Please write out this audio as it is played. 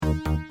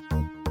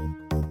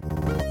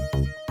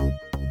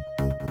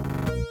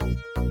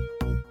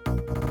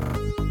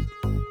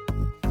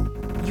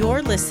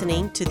You're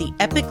listening to the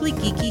Epically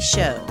Geeky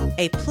Show,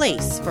 a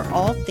place for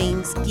all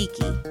things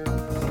geeky.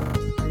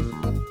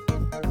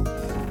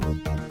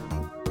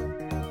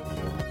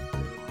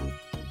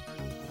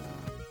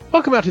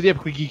 Welcome out to the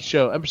Epically Geeky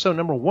Show, episode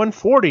number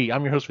 140.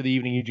 I'm your host for the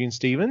evening, Eugene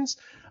Stevens.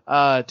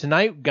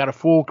 Tonight, we've got a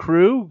full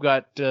crew. We've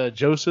got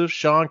Joseph,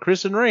 Sean,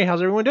 Chris, and Ray.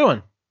 How's everyone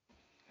doing?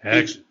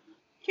 Excellent.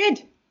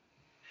 Good.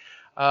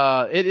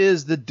 It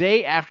is the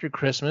day after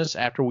Christmas,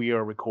 after we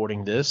are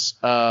recording this.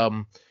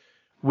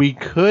 We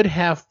could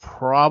have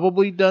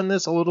probably done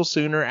this a little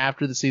sooner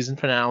after the season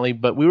finale,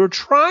 but we were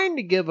trying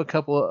to give a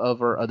couple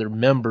of our other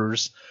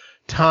members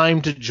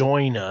time to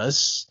join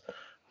us.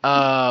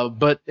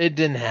 But it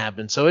didn't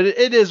happen. So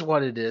it is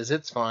what it is.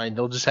 It's fine.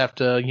 They'll just have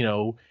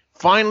to,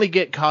 finally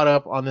get caught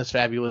up on this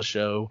fabulous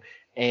show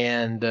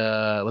and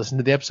listen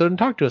to the episode and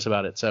talk to us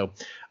about it. So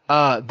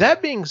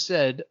that being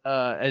said,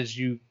 as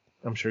you,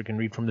 I'm sure, can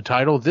read from the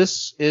title,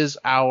 this is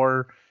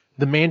The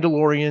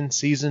Mandalorian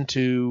Season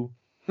 2,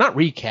 not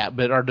recap,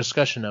 but our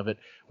discussion of it.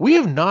 We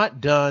have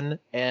not done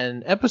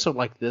an episode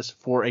like this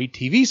for a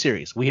TV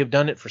series. We have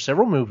done it for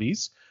several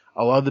movies,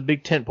 a lot of the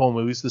big tentpole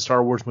movies, the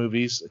Star Wars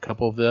movies, a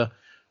couple of the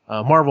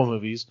Marvel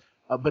movies,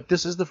 but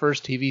this is the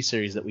first TV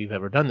series that we've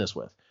ever done this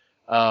with.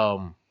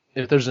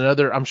 If there's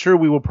another, I'm sure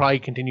we will probably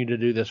continue to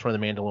do this for The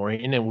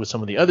Mandalorian, and with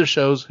some of the other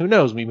shows, who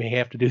knows, we may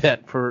have to do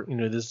that for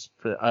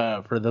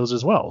for those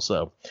as well.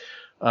 So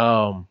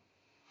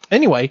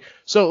anyway,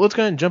 so let's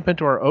go ahead and jump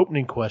into our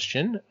opening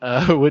question,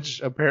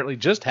 which apparently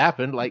just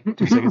happened like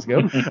 2 seconds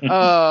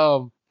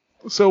ago.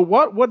 So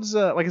what's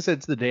like I said,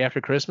 it's the day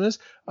after Christmas.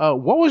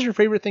 What was your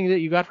favorite thing that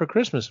you got for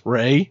Christmas,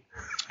 Ray?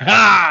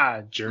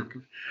 Jerk.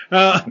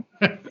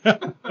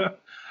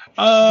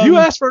 You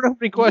asked for an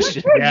opening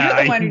question. Yeah,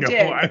 You're the one I who know.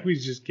 did. I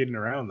was just kidding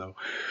around though.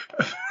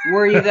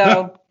 Were you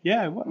though?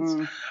 Yeah, I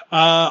was.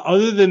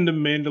 Other than the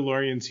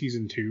Mandalorian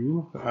season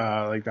 2,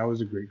 that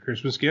was a great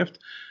Christmas gift.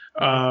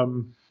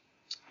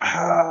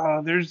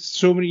 There's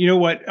so many. You know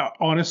what?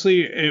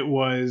 Honestly, it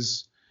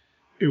was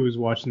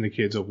watching the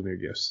kids open their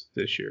gifts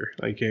this year.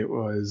 Like it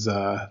was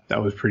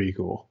that was pretty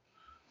cool.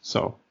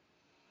 So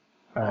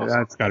Awesome.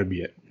 That's got to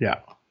be it. Yeah.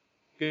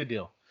 Good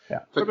deal. Yeah.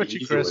 What about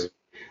you, Chris?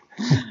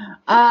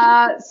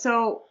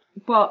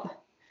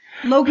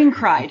 Logan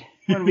cried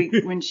when we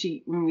got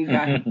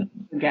the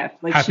gift.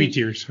 Like Happy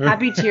tears.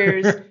 Happy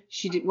tears.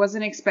 She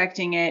wasn't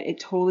expecting it. It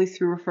totally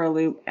threw her for a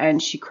loop,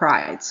 and she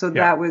cried. So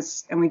that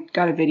was, and we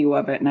got a video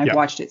of it, and I've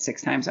watched it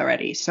 6 times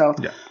already. So,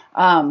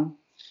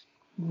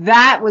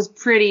 that was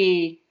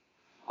pretty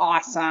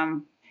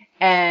awesome.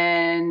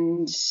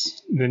 And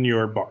Then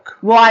your book.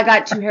 well, I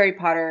got 2 Harry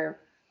Potter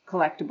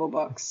collectible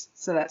books,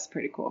 so that's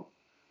pretty cool.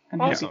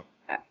 I'm Awesome.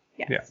 happy.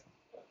 Yes. Yeah.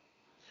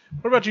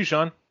 What about you,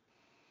 Sean?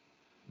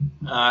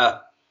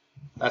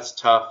 That's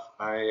tough.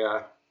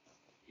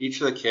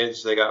 Each of the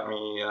kids, they got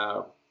me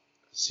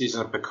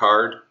season of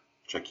Picard,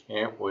 which I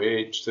can't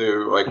wait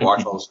to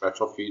watch all the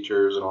special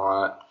features and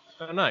all that.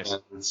 Oh, nice.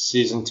 And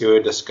season 2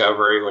 of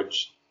Discovery,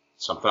 which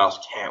something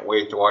else, can't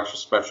wait to watch the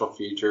special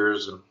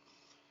features. And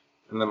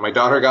then my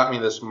daughter got me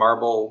this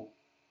marble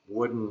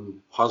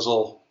wooden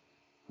puzzle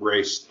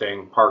race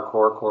thing,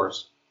 parkour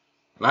course.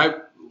 And I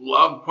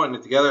love putting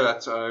it together.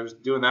 I was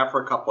doing that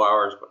for a couple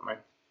hours, but my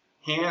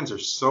hands are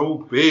so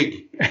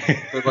big.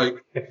 They're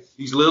like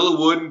these little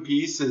wooden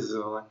pieces.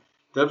 And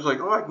Deb's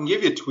like, I can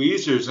give you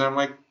tweezers. And I'm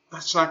like,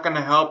 that's not going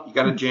to help. You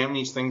got to jam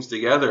these things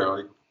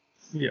together.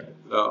 Yeah.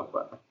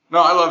 But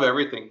no, I love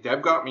everything.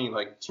 Deb got me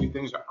 2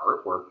 things of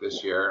artwork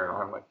this year.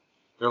 And I'm like,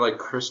 they're like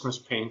Christmas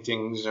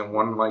paintings and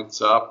one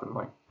lights up. And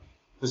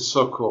this is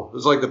so cool.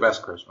 This is the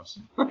best Christmas.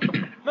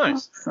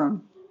 Nice.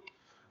 Awesome.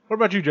 What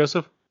about you,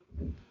 Joseph?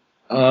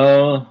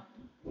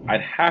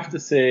 I'd have to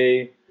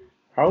say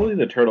probably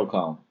the Turtle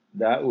Calm.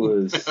 That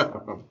was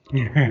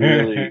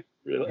really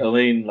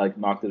Elaine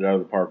knocked it out of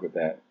the park with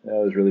that. That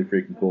was really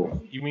freaking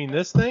cool. You mean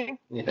this thing?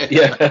 Yeah.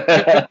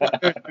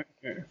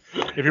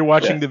 If you're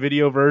watching the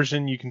video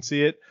version, you can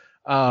see it.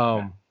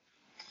 So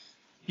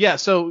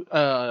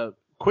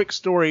quick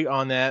story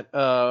on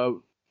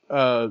that.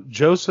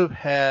 Joseph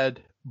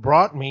had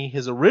brought me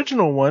his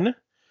original one,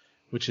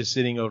 which is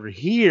sitting over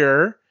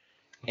here,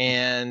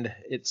 and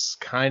it's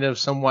kind of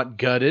somewhat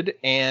gutted,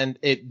 and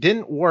it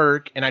didn't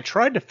work, and I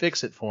tried to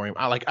fix it for him.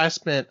 I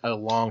spent a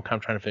long time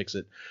trying to fix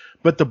it,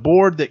 but the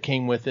board that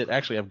came with it,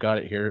 actually I've got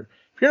it here.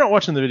 If you're not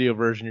watching the video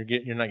version,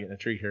 you're not getting a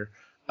treat here.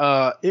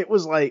 It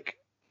was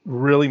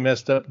really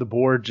messed up. The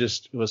board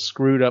just was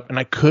screwed up, and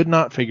I could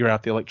not figure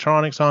out the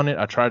electronics on it.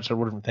 I tried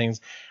several different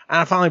things, and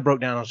I finally broke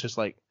down. I was just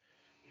like,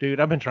 dude,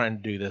 I've been trying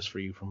to do this for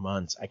you for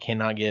months. I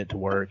cannot get it to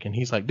work. And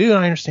he's like, dude,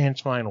 I understand.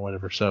 It's fine or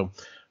whatever. So,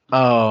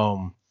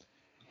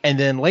 and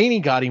then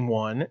Lainey got him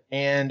one,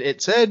 and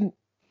it said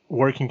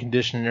working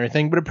condition and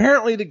everything, but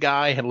apparently the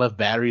guy had left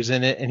batteries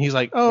in it, and he's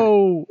like,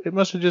 oh, it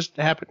must have just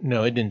happened.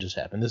 No, it didn't just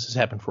happen. This has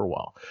happened for a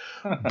while.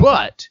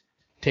 But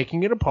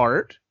taking it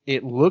apart,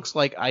 it looks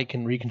like I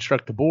can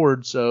reconstruct the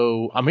board,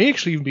 so I may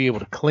actually even be able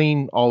to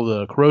clean all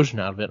the corrosion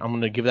out of it. I'm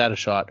going to give that a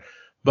shot.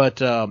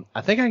 But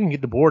I think I can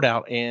get the board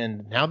out,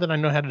 and now that I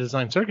know how to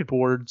design circuit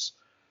boards,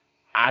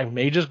 I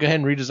may just go ahead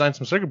and redesign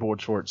some circuit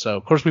boards for it. So,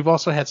 of course, we've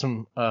also had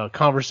some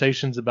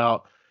conversations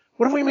about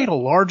what if we made a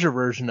larger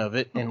version of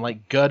it and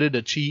like gutted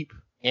a cheap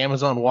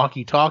Amazon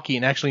walkie-talkie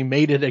and actually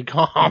made it a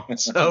comm.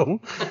 So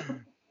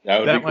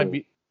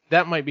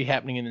that might be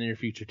happening in the near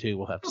future too.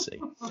 We'll have to see.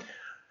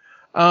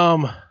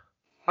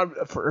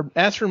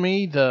 As for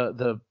me,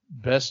 the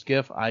best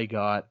gift I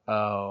got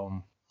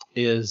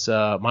is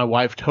my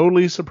wife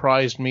totally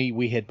surprised me.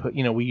 We had put,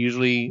 we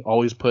usually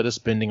always put a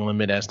spending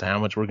limit as to how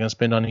much we're going to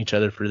spend on each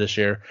other for this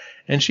year,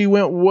 and she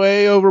went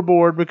way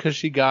overboard because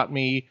she got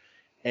me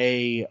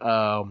a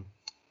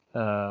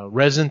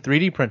resin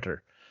 3D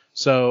printer.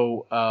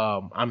 So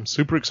I'm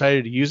super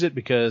excited to use it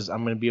because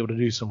I'm going to be able to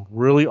do some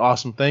really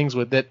awesome things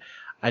with it.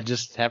 I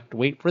just have to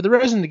wait for the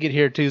resin to get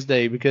here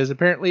Tuesday because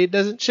apparently it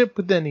doesn't ship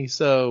with any.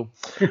 So,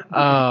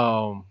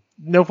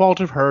 no fault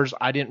of hers.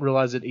 I didn't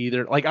realize it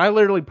either. Like, I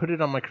literally put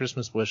it on my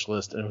Christmas wish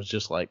list and it was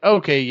just like,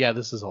 okay, yeah,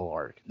 this is a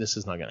lark. This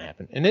is not going to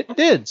happen. And it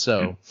did.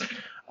 So,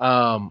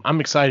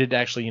 I'm excited to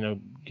actually,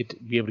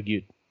 be able to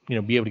get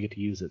to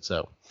use it.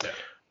 So,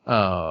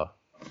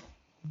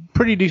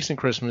 pretty decent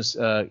Christmas,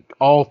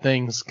 all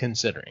things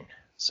considering.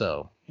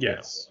 So,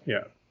 yes.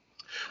 Yeah.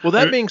 Well,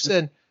 that being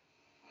said,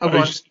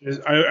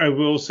 I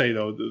will say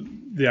though,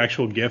 the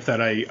actual gift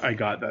that I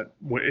got that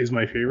is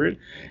my favorite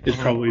is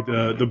probably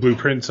the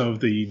blueprints of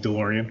the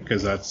DeLorean,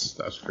 because that's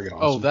freaking awesome.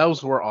 Oh,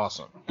 those were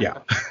awesome. Yeah.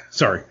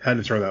 Sorry, had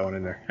to throw that one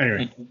in there.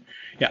 Anyway,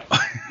 yeah.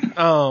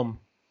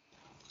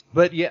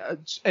 But yeah,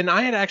 and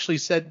I had actually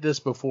said this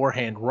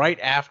beforehand,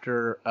 right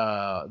after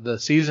the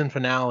season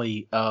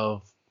finale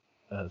of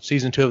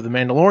season 2 of The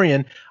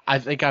Mandalorian. I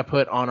think I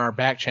put on our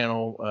back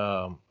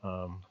channel.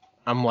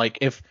 I'm like,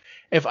 if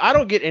I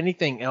don't get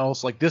anything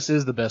else, like, this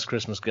is the best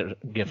Christmas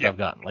gift I've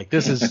gotten. Like,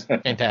 this is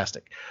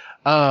fantastic.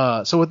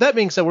 So with that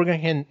being said, we're going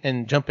to go ahead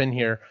and jump in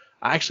here.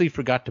 I actually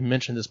forgot to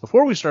mention this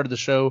before we started the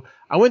show.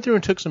 I went through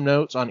and took some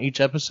notes on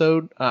each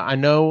episode. I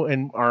know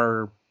in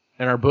our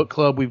book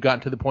club, we've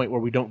gotten to the point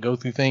where we don't go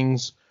through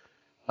things,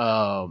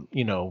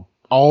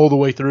 all the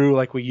way through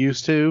like we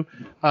used to.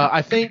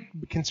 I think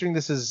considering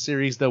this is a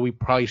series, though, we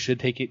probably should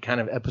take it kind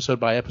of episode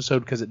by episode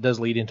because it does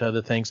lead into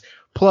other things.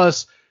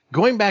 Plus,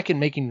 going back and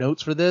making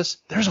notes for this,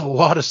 there's a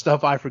lot of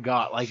stuff I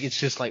forgot. Like, it's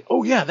just like,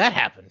 oh yeah, that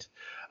happened.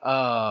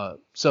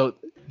 So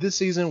this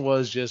season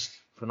was just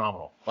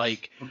phenomenal.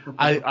 Like,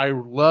 I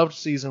loved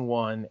season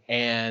 1,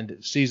 and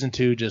season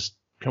 2 just,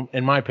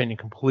 in my opinion,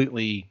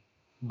 completely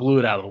blew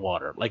it out of the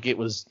water. Like,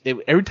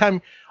 every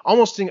time,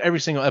 almost in every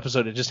single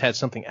episode, it just had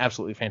something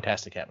absolutely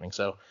fantastic happening.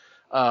 So,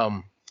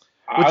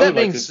 with that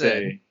being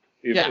said,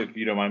 if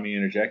you don't mind me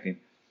interjecting,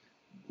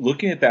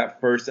 looking at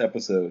that first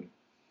episode,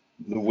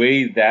 the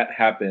way that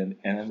happened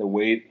and then the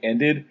way it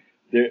ended,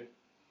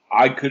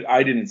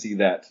 I didn't see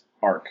that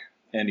arc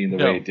ending the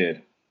way it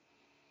did.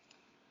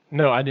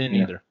 No, I didn't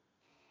either.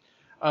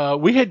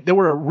 There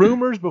were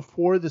rumors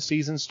before the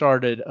season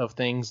started of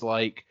things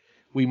like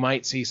we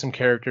might see some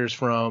characters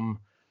from,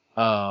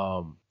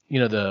 the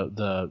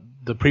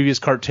previous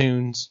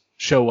cartoons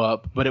show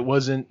up, but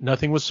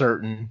nothing was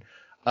certain.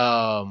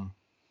 There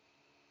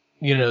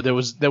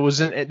was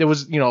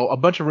a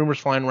bunch of rumors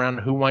flying around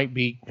who might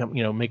be,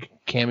 make a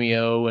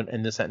cameo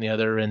and this, that, and the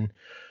other. And,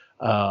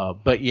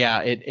 but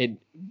yeah,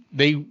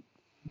 they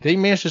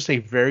managed to stay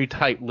very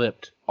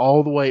tight-lipped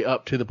all the way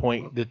up to the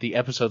point that the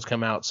episodes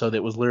come out. So that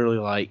it was literally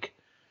like,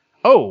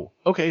 oh,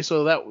 okay,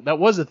 so that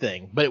was a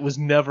thing, but it was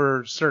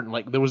never certain.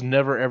 Like, there was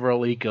never ever a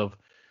leak of,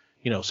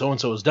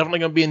 so-and-so is definitely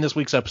going to be in this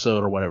week's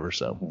episode or whatever.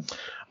 So,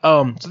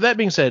 so that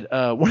being said,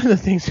 one of the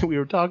things that we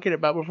were talking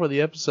about before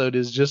the episode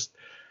is just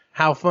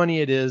how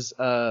funny it is.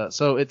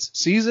 So it's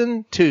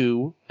season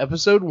 2,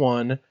 episode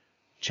 1,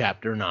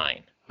 chapter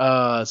 9.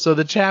 So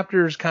the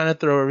chapters kind of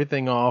throw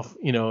everything off,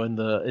 in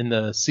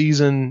the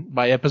season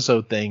by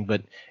episode thing,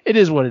 but it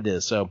is what it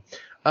is. So,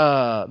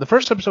 the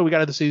first episode we got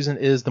of the season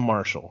is The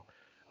Marshal,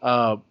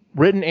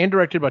 written and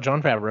directed by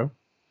Jon Favreau.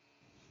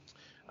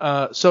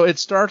 So it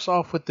starts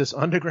off with this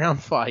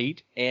underground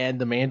fight, and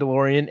the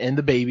Mandalorian and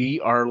the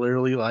baby are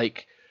literally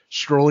like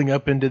strolling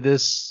up into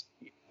this.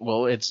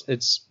 Well, it's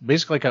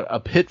basically like a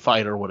pit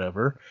fight or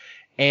whatever.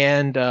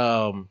 And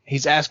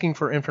he's asking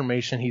for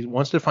information. He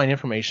wants to find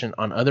information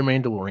on other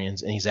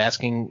Mandalorians, and he's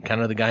asking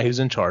kind of the guy who's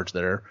in charge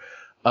there,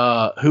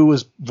 who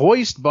was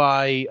voiced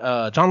by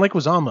John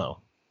Leguizamo.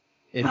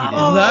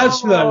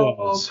 That's who that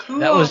was. Cool.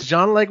 That was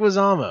John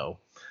Leguizamo.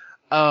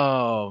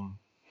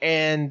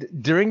 And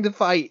during the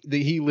fight,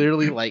 he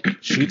literally like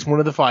shoots one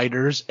of the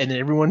fighters, and then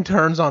everyone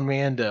turns on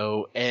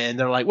Mando, and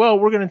they're like, "Well,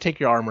 we're gonna take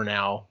your armor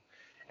now,"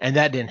 and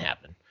that didn't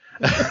happen.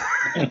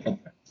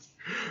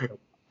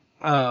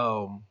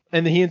 And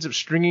then he ends up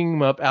stringing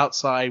him up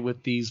outside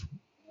with these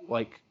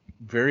like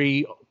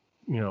very,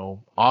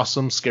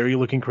 awesome, scary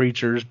looking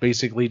creatures.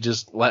 Basically,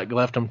 just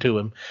left them to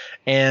him,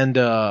 and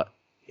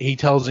he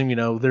tells him,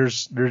 there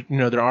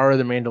are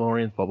other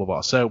Mandalorians, blah blah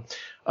blah. So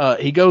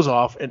he goes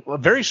off, and a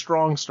very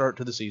strong start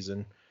to the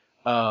season.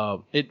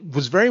 It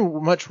was very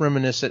much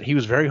reminiscent. He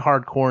was very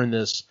hardcore in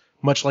this,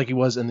 much like he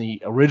was in the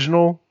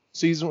original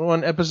season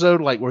 1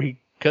 episode, like where he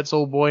cuts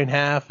old boy in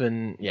half,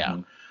 and yeah.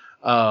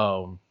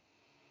 So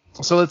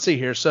let's see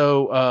here.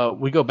 So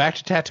we go back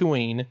to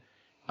Tatooine,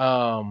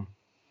 and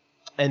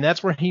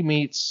that's where he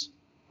meets.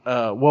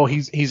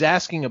 He's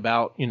asking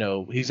about,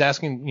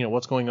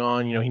 what's going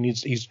on.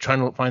 He's trying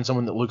to find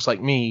someone that looks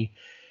like me,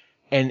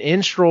 and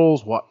in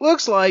strolls what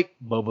looks like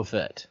Boba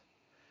Fett,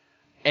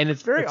 and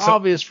it's very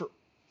obvious.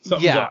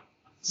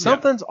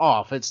 Something's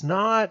off. It's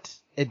not.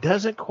 It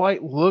doesn't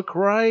quite look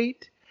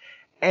right.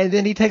 And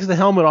then he takes the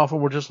helmet off,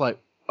 and we're just like,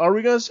 are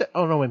we gonna say?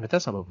 Oh no, wait a minute,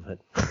 that's not Boba Fett.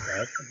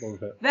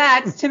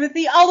 That's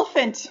Timothy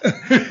Oliphant.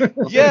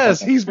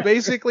 Yes, he's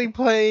basically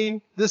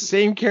playing the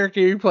same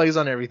character he plays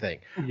on everything,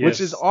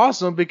 which is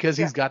awesome because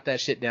he's got that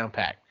shit down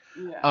packed.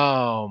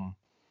 Yeah.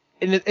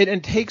 And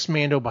it takes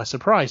Mando by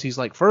surprise. He's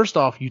like, first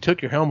off, you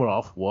took your helmet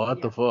off.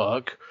 What the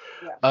fuck?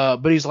 Yeah.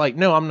 But he's like,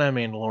 no, I'm not a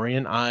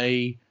Mandalorian.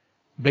 I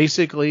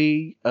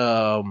basically,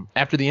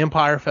 after the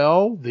Empire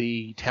fell,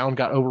 the town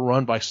got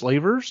overrun by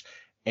slavers.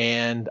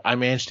 And I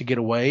managed to get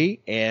away,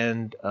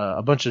 and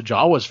a bunch of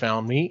Jawas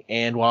found me.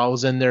 And while I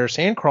was in their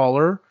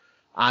sandcrawler,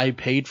 I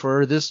paid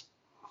for this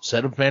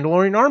set of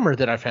Mandalorian armor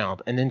that I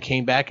found, and then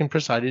came back and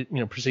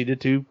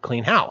proceeded to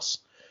clean house,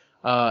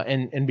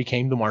 and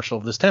became the marshal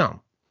of this town.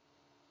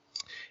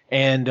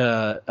 And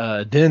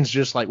Din's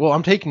just like, well,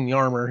 I'm taking the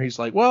armor. He's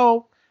like,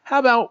 well, how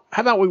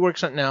about we work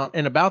something out?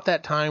 And about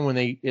that time when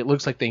it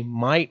looks like they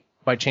might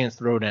by chance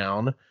throw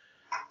down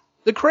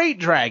the Crate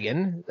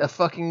Dragon, a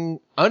fucking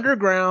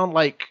underground,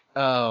 like,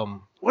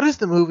 what is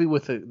the movie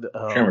with the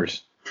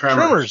Tremors?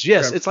 Tremors,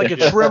 yes. It's like a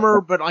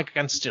trimmer, but like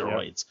on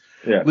steroids.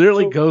 Yeah.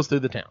 Literally goes through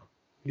the town.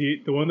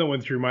 The one that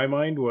went through my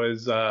mind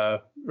was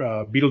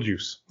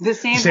Beetlejuice. The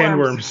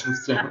sandworms.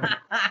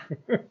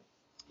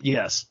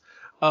 Yes.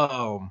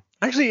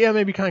 Actually, yeah,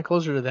 maybe kind of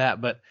closer to that.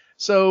 But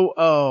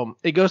so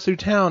it goes through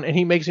town, and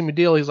he makes him a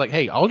deal. He's like,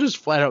 hey, I'll just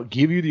flat out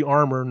give you the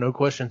armor, no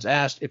questions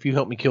asked, if you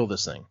help me kill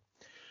this thing.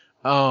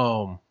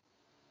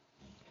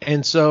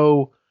 And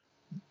so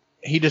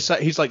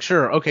he's like,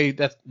 sure, okay,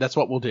 that's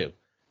what we'll do.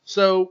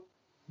 So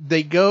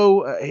they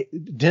go,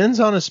 Din's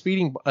on a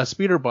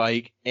speeder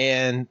bike,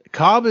 and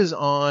Cobb is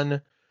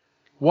on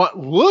what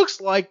looks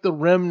like the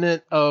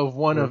remnant of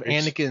one of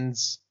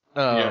Anakin's,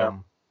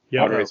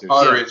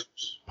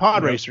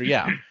 Pod racer,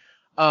 yeah.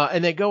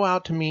 And they go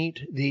out to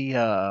meet the,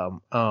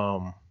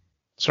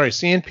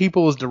 Sand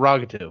People is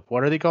derogative.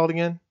 What are they called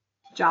again?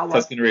 Jawa.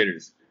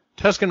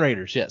 Tusken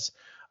Raiders, yes.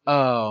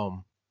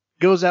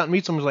 Goes out and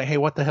meets them and is like, hey,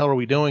 what the hell are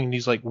we doing? And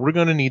he's like, we're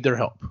going to need their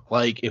help.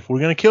 Like, if we're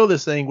going to kill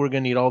this thing, we're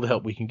going to need all the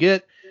help we can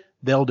get.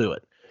 They'll do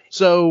it.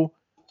 So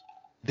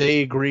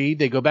they agree.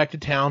 They go back to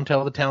town,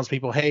 tell the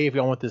townspeople, hey, if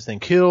y'all want this thing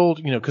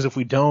killed, because if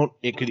we don't,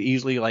 it could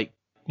easily,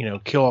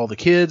 kill all the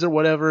kids or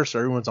whatever. So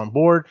everyone's on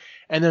board.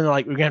 And then they're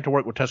like, we're going to have to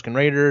work with Tusken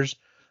Raiders.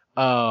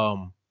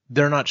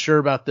 They're not sure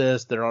about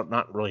this. They're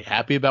not really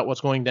happy about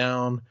what's going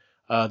down.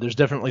 There's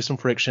definitely some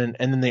friction.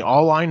 And then they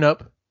all line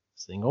up,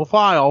 single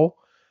file,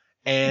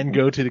 and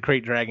go to the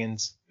Crate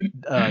Dragon's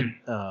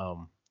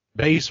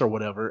base or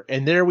whatever.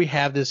 And there we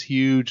have this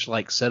huge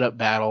setup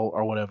battle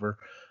or whatever.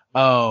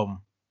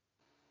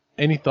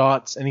 Any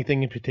thoughts?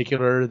 Anything in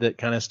particular that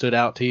kind of stood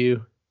out to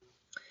you?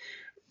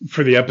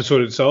 For the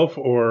episode itself,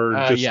 or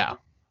just... Yeah.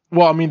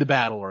 Well, I mean the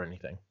battle or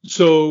anything.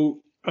 So,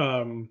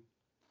 for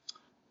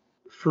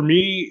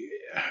me,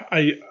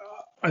 I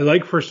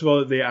like, first of all,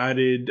 that they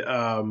added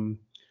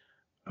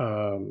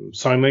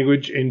sign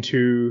language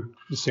into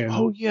the sand.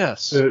 Oh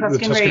yes, the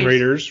Tusken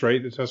Raiders,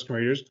 right? The Tusken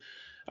Raiders.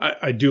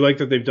 I do like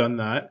that they've done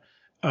that.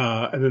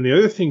 And then the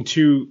other thing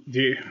too,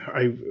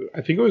 I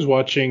think I was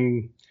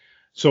watching.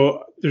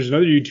 So there's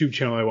another YouTube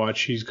channel I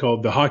watch. He's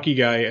called The Hockey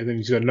Guy, and then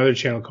he's got another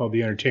channel called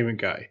The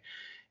Entertainment Guy.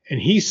 And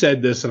he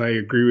said this, and I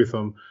agree with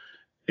him.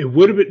 It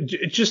would have been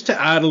just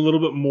to add a little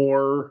bit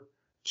more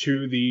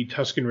to the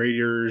Tusken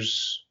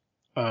Raiders.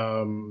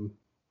 You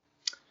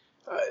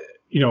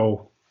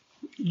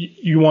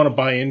want to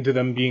buy into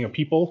them being a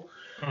people.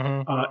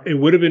 It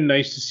would have been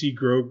nice to see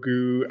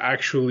Grogu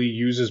actually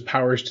use his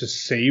powers to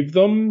save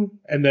them,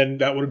 and then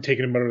that would have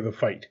taken him out of the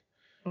fight.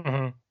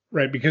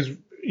 Right? Because,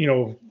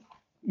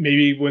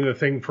 maybe when the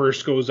thing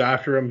first goes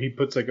after him, he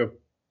puts a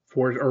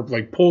force or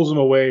pulls him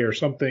away or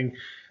something,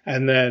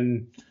 and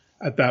then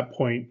at that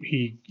point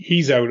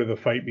he's out of the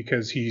fight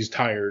because he's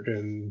tired,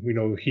 and we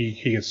know he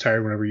gets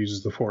tired whenever he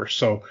uses the force.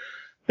 So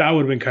that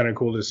would have been kind of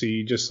cool to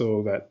see, just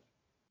so that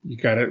you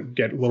got to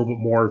get a little bit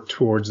more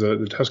towards the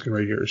Tusken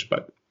Raiders.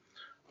 But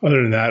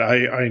other than that,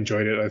 I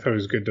enjoyed it. I thought it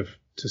was good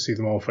to see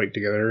them all fight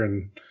together,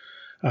 and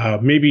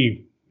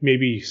maybe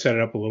set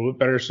it up a little bit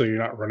better so you're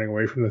not running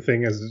away from the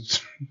thing as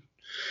it's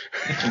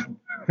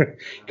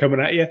coming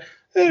at you.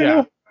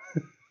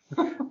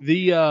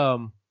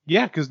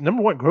 Because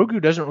number one,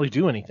 Grogu doesn't really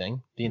do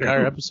anything the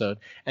entire episode,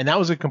 and that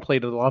was a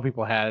complaint that a lot of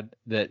people had,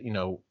 that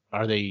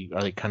are they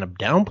kind of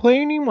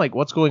downplaying him? Like,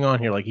 what's going on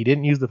here? Like, he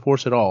didn't use the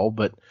Force at all.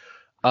 But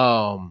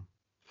I'm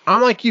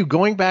like you,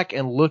 going back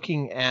and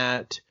looking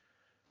at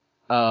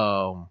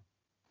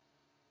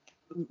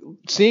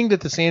seeing that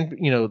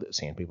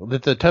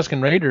the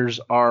Tusken Raiders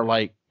are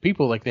like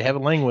people, like they have a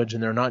language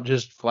and they're not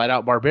just flat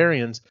out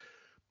barbarians.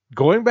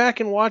 going back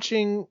and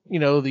watching,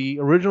 the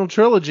original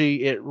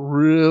trilogy, it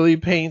really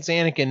paints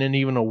Anakin in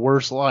even a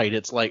worse light.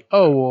 It's like,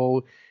 oh,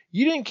 well,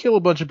 you didn't kill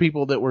a bunch of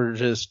people that were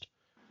just,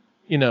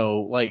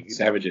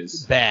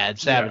 savages. Bad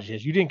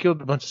savages. Yeah. You didn't kill a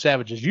bunch of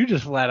savages. You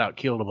just flat out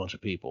killed a bunch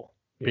of people.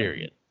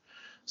 Period.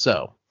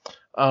 So,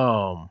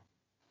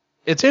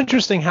 it's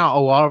interesting how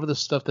a lot of the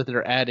stuff that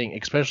they're adding,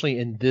 especially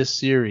in this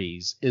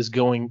series, is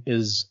going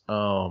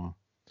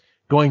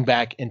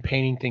back and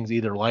painting things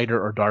either lighter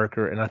or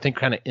darker, and I think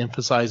kind of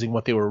emphasizing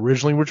what they were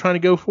originally trying to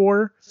go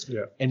for,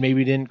 and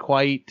maybe didn't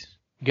quite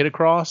get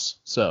across.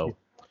 So,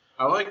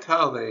 I liked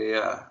how they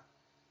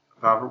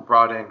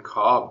brought in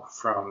Cobb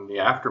from the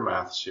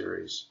Aftermath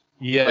series.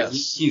 Yes, like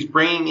he's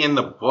bringing in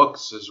the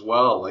books as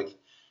well. Like,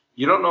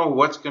 you don't know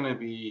what's going to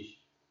be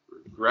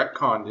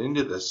retconned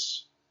into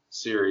this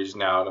series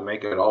now to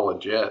make it all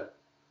legit.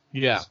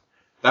 Yeah,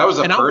 that was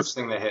the first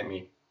thing that hit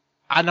me.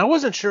 And I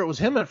wasn't sure it was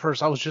him at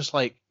first. I was just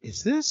like,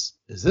 is this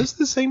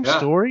the same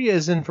story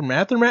as in from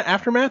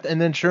Aftermath?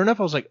 And then sure enough,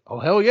 I was like, oh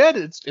hell yeah,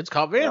 it's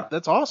Cobb Vanth. Yeah.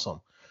 That's awesome.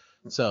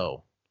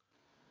 So,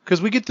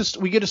 because we get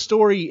a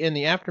story in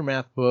the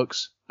Aftermath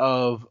books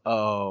of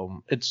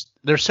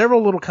there's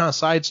several little kind of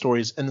side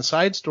stories, and the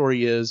side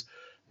story is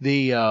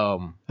the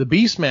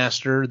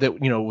Beastmaster that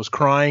was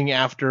crying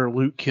after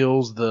Luke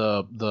kills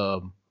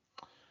the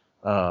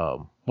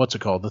what's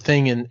it called, the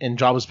thing in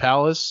Jabba's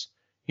palace.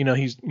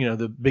 He's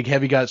the big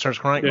heavy guy that starts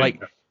crying. Yeah.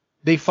 Like,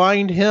 they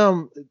find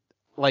him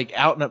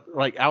out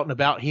and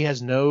about. He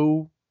doesn't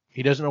know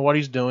what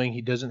he's doing.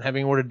 He doesn't have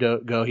anywhere to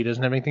go. He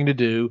doesn't have anything to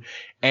do.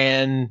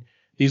 And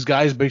these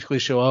guys basically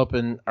show up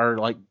and are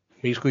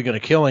basically going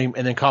to kill him.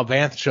 And then Cobb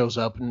Vanth shows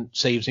up and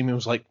saves him. And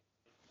was like,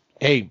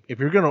 hey, if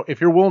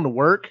you're willing to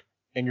work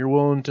and you're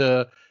willing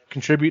to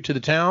contribute to the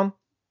town,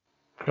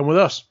 come with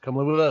us. Come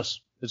live with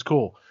us. It's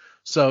cool.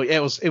 So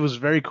yeah, it was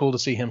very cool to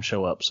see him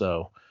show up.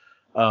 So,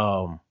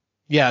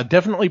 yeah,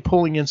 definitely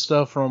pulling in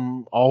stuff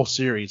from all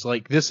series.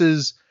 Like,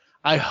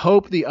 I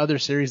hope the other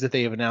series that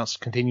they have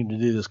announced continue to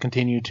do this,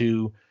 continue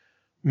to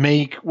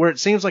make where it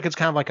seems like it's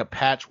kind of like a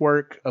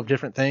patchwork of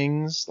different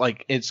things.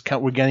 Like,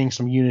 we're getting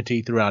some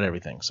unity throughout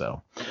everything.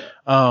 So,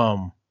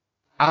 I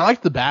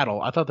liked the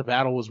battle. I thought the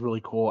battle was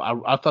really cool.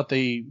 I thought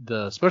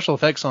the special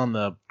effects on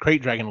the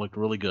Crate Dragon looked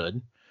really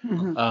good.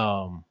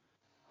 Mm-hmm.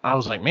 I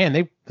was like, man,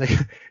 they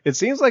it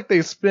seems like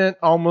they spent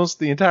almost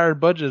the entire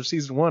budget of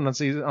season 1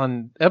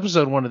 on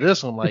episode 1 of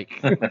this one. Like,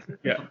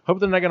 yeah, hope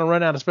they're not going to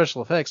run out of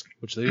special effects,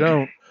 which they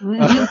don't.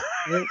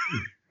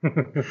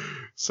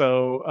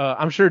 So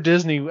I'm sure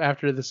Disney,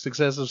 after the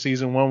success of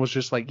season 1, was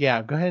just like,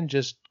 yeah, go ahead and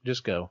just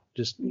go,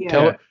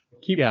 tell it.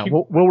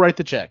 We'll write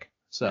the check.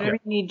 So whatever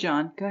you need,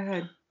 John, go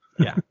ahead.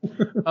 Yeah.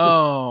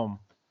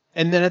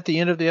 And then at the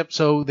end of the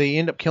episode, they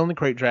end up killing the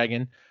Crate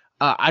Dragon.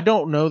 I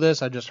don't know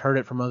this. I just heard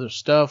it from other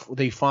stuff.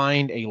 They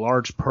find a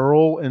large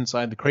pearl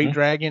inside the Crate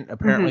Dragon.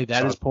 Apparently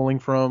that is pulling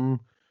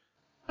from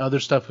other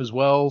stuff as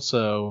well.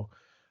 So,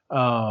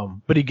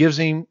 but he gives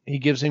him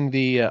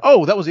the,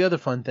 that was the other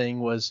fun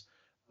thing was,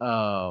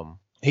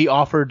 he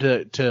offered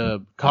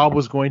to Cobb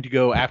was going to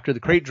go after the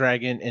Crate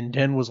Dragon, and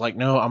Den was like,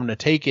 no, I'm going to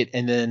take it.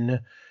 And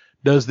then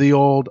does the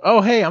old, oh,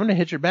 hey, I'm going to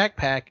hit your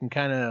backpack and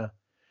kind of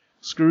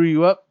screw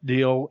you up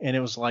deal. And it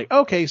was like,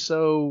 okay,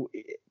 so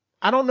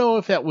I don't know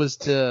if that was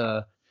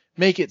to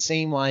make it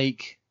seem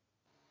like,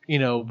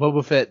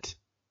 Boba Fett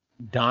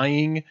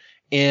dying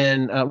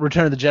in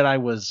Return of the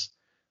Jedi was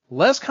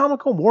less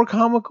comical,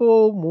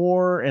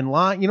 more in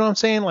line. You know what I'm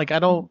saying? Like, I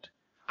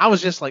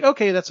was just like,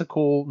 okay, that's a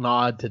cool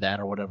nod to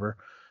that or whatever.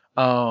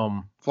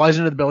 Flies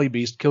into the belly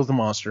beast, kills the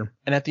monster.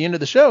 And at the end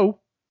of the show,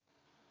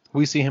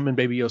 we see him and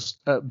Baby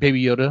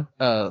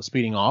Yoda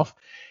speeding off.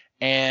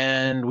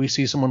 And we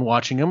see someone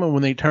watching him, and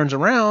when he turns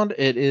around,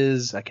 it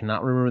is, I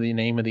cannot remember the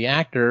name of the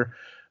actor,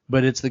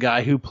 but it's the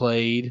guy who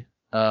played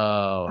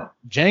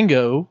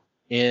Jango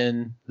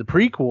in the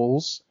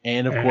prequels,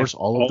 and of course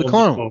all of the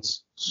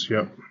clones.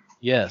 Yep.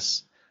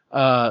 Yes.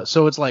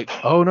 So it's like,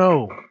 oh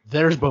no,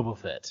 there's Boba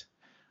Fett.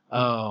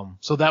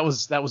 So that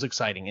was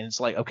exciting, and it's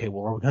like, okay,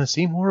 well, are we going to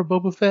see more of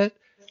Boba Fett?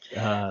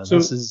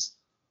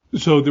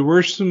 So there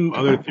were some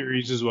other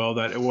theories as well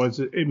that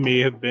it may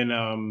have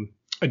been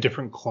a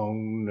different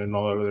clone and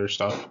all that other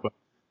stuff, but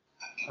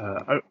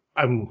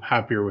I'm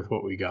happier with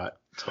what we got.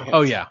 So.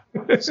 Oh yeah.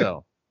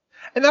 So,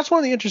 and that's one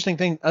of the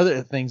interesting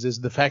other things is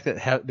the fact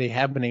that they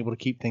have been able to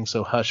keep things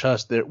so hush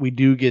hush that we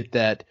do get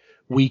that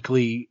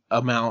weekly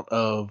amount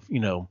of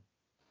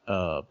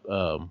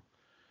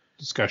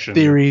discussion,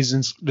 theories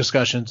and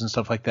discussions and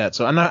stuff like that.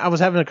 So, and I was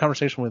having a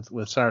conversation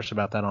with Cyrus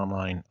about that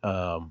online.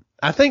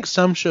 I think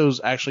some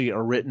shows actually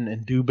are written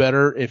and do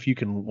better if you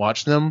can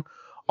watch them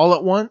all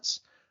at once.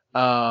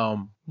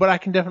 But I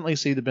can definitely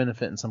see the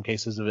benefit in some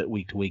cases of it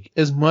week to week.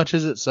 As much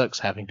as it sucks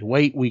having to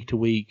wait week to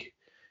week,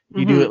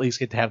 you do at least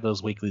get to have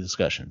those weekly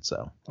discussions.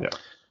 So, yeah.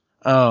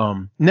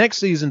 Next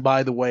season,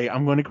 by the way,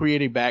 I'm going to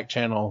create a back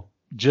channel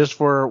just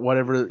for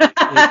whatever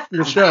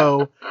the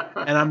show,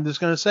 and I'm just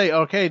going to say,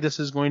 okay, this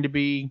is going to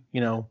be,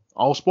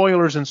 all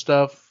spoilers and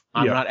stuff.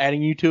 I'm not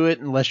adding you to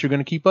it unless you're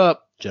going to keep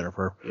up,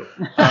 Jennifer.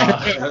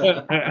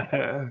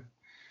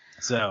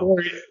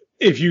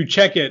 if you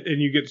check it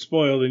and you get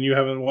spoiled and you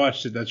haven't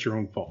watched it, that's your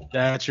own fault.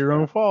 That's your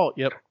own fault.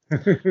 Yep.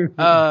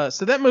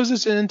 So that moves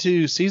us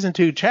into season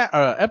 2,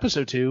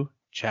 episode 2,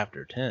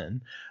 chapter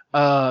 10.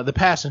 The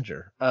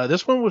Passenger.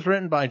 This one was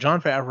written by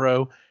Jon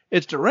Favreau.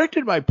 It's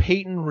directed by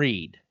Peyton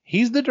Reed.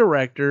 He's the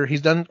director.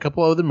 He's done a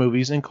couple other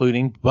movies,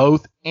 including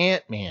both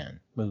Ant-Man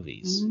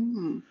movies.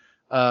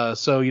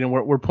 So,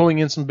 we're pulling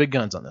in some big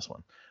guns on this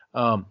one.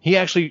 He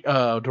actually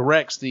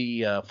directs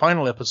the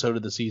final episode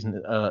of the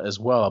season as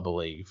well, I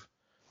believe.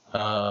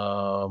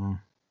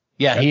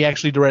 He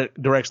actually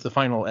directs the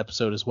final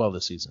episode as well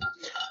this season.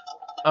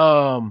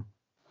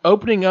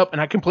 Opening up,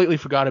 and I completely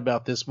forgot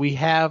about this, we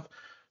have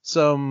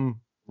some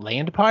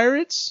land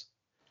pirates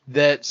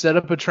that set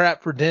up a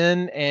trap for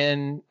Den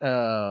and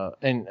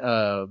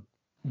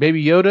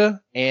Baby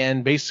Yoda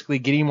and basically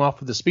get him off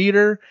of the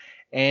speeder.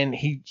 And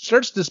he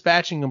starts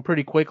dispatching them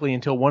pretty quickly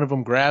until one of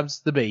them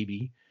grabs the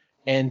baby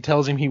and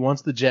tells him he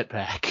wants the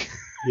jetpack.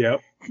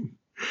 Yep.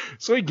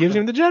 So he gives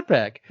him the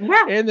jetpack.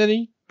 Yeah. And then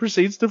he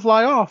proceeds to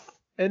fly off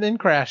and then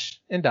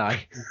crash and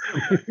die.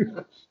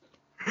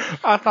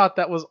 I thought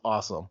that was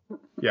awesome.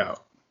 Yeah.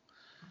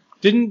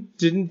 Didn't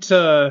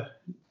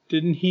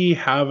he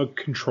have a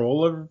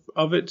control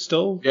of it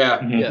still?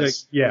 Yeah.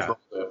 Yes. Yeah.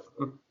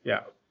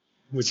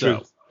 Which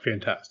was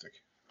fantastic.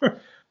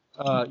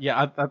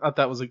 I thought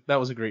that was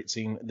a great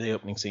scene, the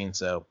opening scene.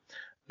 So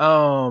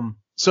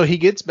he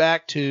gets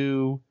back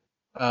to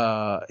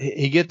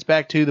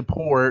the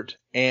port,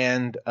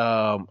 and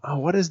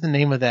what is the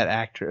name of that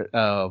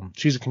actor?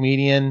 She's a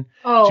comedian.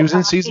 Oh, she was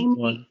in season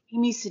 1.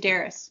 Amy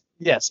Sedaris.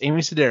 Yes,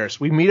 Amy Sedaris.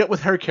 We meet up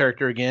with her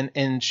character again,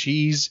 and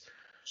she's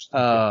in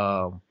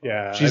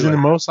the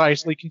Mos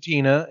Eisley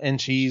Cantina, and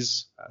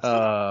she's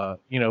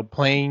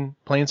playing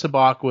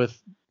sabacc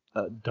with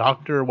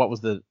Doctor. What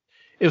was it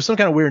was some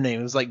kind of weird name.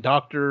 It was like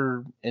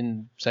Dr.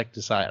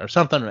 Insecticide or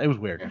something. It was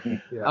weird.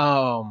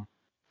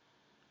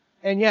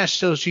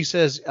 So she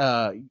says,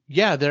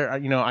 there,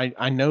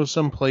 I know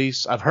some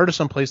place, I've heard of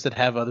some place that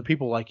have other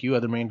people like you,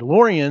 other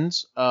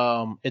Mandalorians.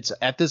 It's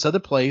at this other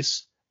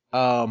place.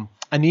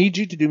 I need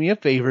you to do me a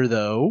favor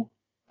though.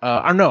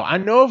 I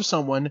know of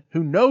someone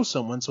who knows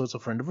someone, so it's a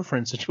friend of a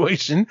friend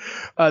situation,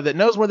 that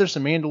knows where there's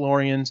some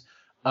Mandalorians.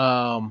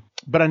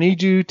 But I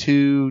need you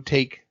to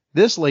take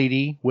this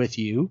lady with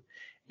you.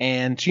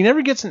 And she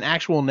never gets an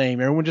actual name.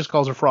 Everyone just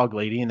calls her Frog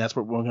Lady, and that's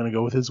what we're going to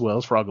go with as well,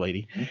 as Frog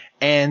Lady. Mm-hmm.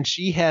 And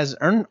she has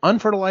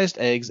unfertilized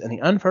eggs, and the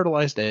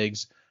unfertilized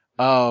eggs,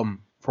 for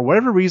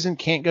whatever reason,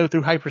 can't go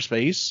through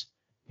hyperspace.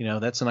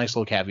 That's a nice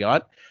little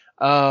caveat.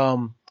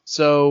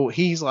 So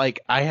he's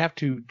like, I have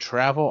to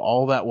travel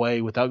all that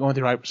way without going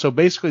through hyperspace. So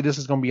basically, this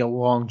is going to be a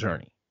long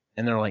journey.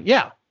 And they're like,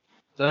 yeah.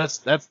 So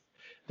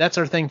that's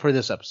our thing for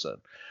this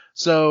episode.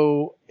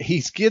 So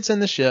he gets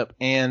in the ship,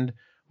 and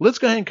let's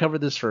go ahead and cover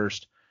this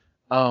first.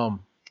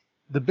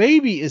 The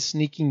baby is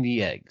sneaking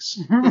the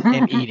eggs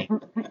and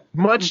eating,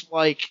 much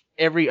like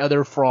every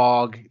other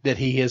frog that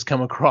he has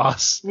come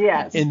across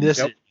in this.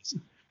 Yep.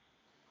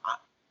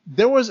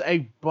 There was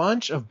a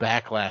bunch of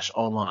backlash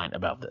online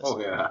about this.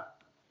 Oh yeah.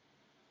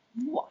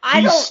 Well,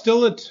 he's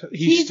still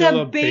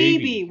a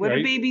baby. What right?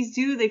 do babies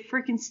do? They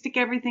freaking stick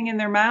everything in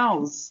their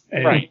mouths.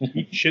 And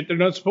eat shit they're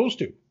not supposed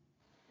to.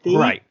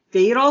 They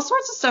eat all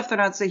sorts of stuff they're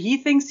not. So he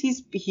thinks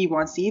he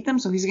wants to eat them,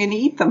 so he's going to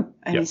eat them,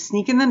 and he's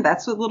sneaking them.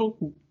 That's what little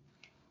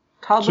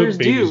toddlers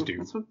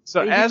do.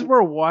 So as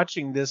we're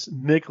watching this,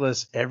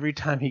 Nicholas, every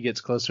time he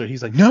gets closer,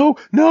 he's like, "No,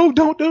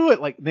 don't do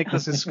it!" Like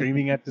Nicholas is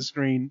screaming at the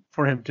screen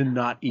for him to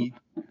not eat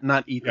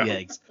the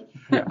eggs.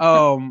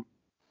 Yeah.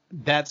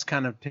 That's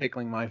kind of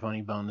tickling my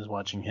funny bone is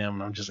watching him,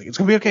 and I'm just like, it's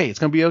gonna be okay. It's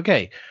gonna be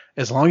okay.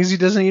 As long as he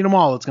doesn't eat them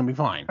all, it's gonna be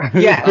fine.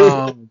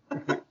 Yeah.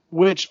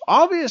 Which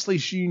obviously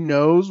she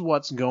knows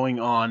what's going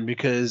on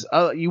because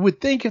you would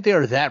think if they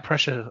are that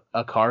precious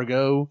a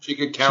cargo, she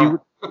could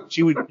count.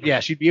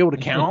 She'd be able to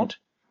count.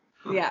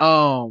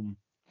 Yeah.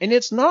 And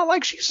it's not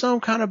like she's some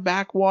kind of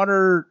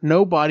backwater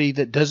nobody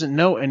that doesn't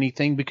know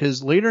anything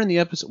because later in the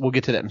episode, we'll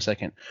get to that in a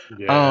second.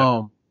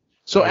 Yeah.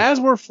 As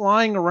we're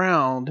flying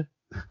around,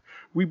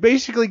 we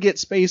basically get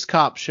space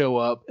cops show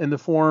up in the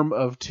form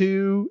of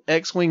 2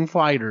 X-Wing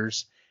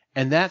fighters.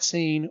 And that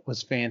scene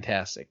was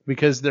fantastic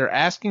because they're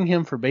asking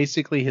him for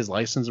basically his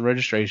license and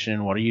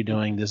registration. What are you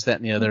doing? This, that,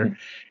 and the other. Mm-hmm.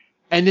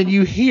 And then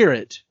you hear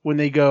it when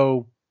they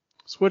go,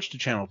 switch to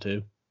channel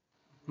 2.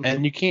 Mm-hmm.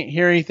 And you can't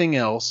hear anything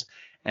else.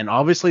 And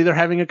obviously they're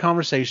having a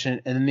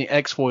conversation. And then the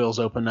X-foils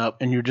open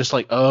up and you're just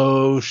like,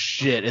 oh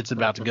shit, it's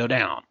about to go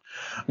down.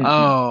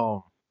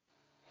 Mm-hmm.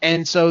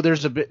 And so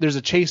there's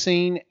a chase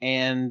scene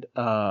and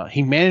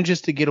he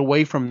manages to get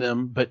away from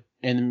them, but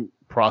in the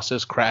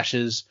process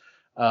crashes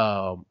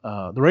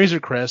the Razor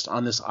Crest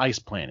on this ice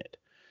planet.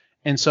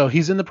 And so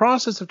he's in the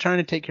process of trying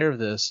to take care of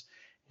this,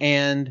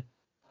 and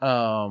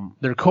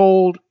they're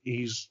cold.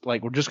 He's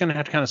like, we're just going to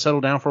have to kind of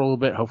settle down for a little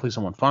bit. Hopefully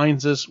someone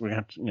finds us. We're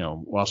going to have to,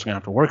 we're also going to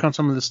have to work on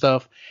some of this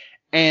stuff.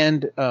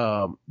 And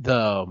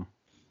the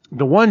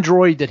one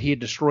droid that he had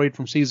destroyed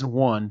from season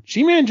 1,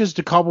 she manages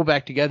to cobble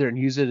back together and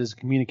use it as a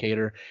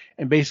communicator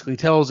and basically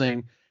tells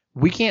him,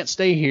 we can't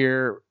stay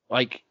here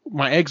like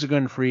my eggs are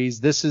going to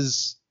freeze. This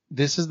is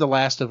the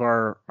last of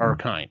our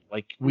kind.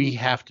 Like we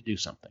have to do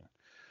something.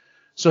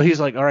 So he's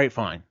like, all right,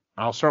 fine.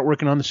 I'll start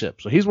working on the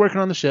ship. So he's working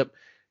on the ship.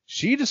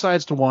 She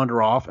decides to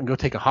wander off and go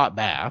take a hot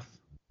bath.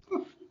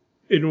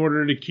 In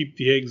order to keep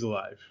the eggs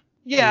alive.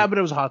 Yeah, but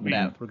it was a hot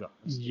bath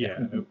regardless. Yeah.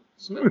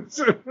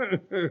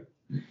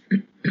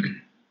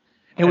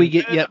 And we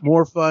get yet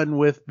more fun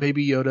with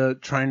Baby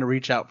Yoda trying to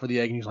reach out for the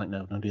egg, and he's like,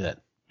 no, don't do that.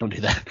 Don't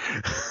do that.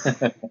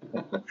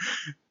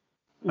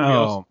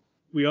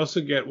 We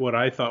also get what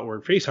I thought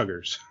were face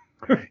huggers.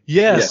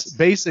 Yes,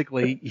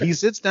 basically, he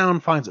sits down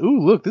and finds,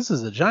 ooh, look, this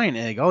is a giant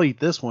egg. I'll eat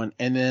this one.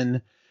 And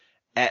then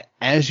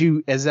as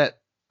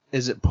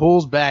it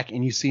pulls back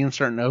and you see him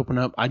starting to open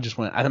up, I'm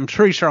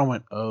pretty sure I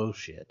went, oh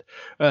shit.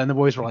 And the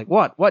boys were like,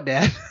 what,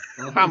 Dad?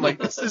 I'm like,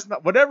 this is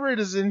not, whatever it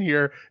is in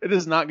here, it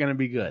is not going to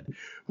be good.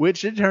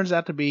 Which it turns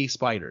out to be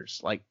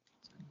spiders, like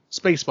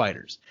space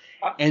spiders.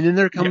 And then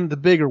there come the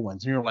bigger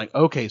ones, and you're like,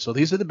 okay, so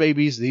these are the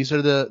babies, these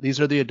are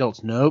the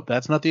adults. Nope,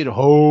 that's not the adult.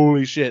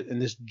 Holy shit!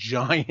 And this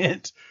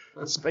giant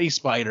space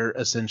spider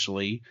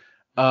essentially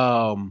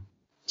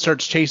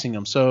starts chasing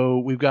them. So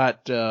we've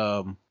got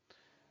Den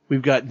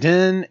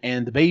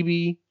and the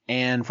baby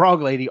and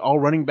Frog Lady all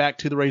running back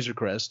to the Razor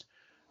Crest.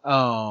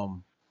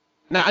 Now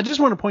I just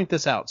want to point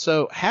this out.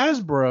 So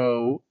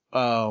Hasbro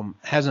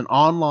has an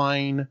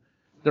online.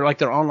 They're like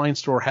their online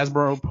store,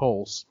 Hasbro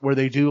Pulse, where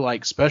they do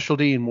like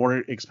specialty and more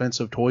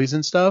expensive toys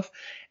and stuff.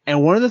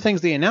 And one of the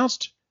things they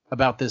announced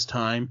about this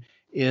time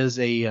is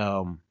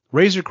a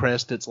Razor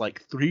Crest that's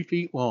like 3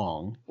 feet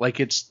long.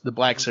 Like it's the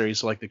Black Series,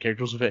 so like the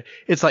characters will fit.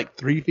 It's like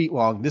 3 feet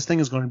long. This thing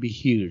is going to be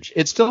huge.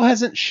 It still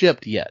hasn't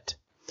shipped yet.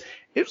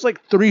 It was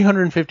like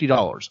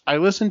 $350. I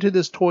listened to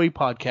this toy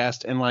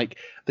podcast, and like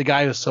the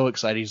guy was so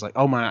excited. He's like,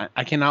 "Oh my,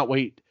 I cannot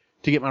wait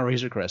to get my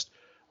Razor Crest."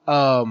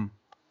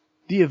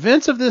 The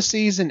events of this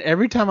season,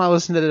 every time I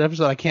listen to that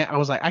episode, I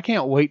was like, I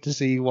can't wait to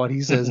see what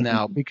he says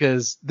now,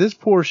 because this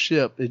poor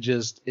ship, it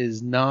just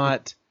is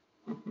not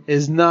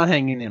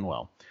hanging in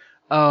well.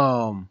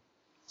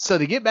 So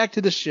they get back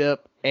to the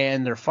ship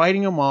and they're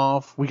fighting them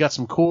off. We got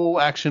some cool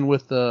action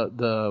with the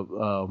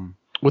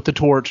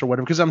torch or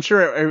whatever, because I'm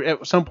sure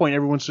at some point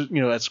everyone's,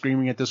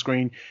 screaming at the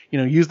screen,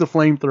 use the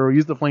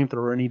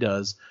flamethrower, and he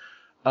does.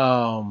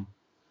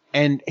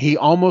 And he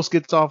almost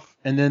gets off,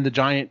 and then the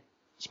giant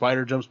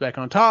spider jumps back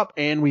on top,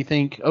 and we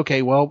think,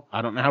 okay, well,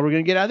 I don't know how we're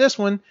going to get out of this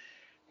one.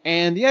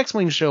 And the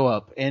X-Wings show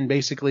up and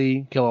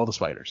basically kill all the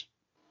spiders.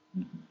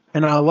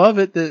 And I love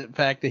it, the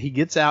fact that he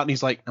gets out and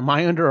he's like, am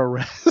I under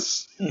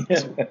arrest?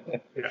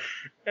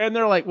 And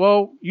they're like,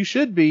 well, you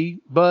should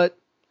be, but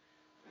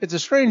it's a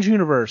strange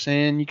universe,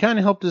 and you kind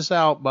of helped us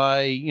out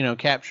by,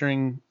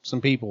 capturing some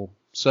people.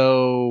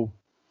 So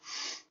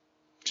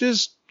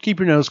just keep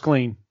your nose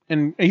clean.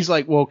 And he's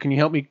like, well, can you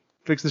help me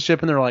fix the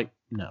ship? And they're like,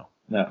 no.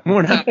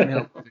 We're not going to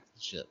help fix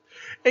the ship.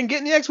 And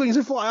getting the X-Wings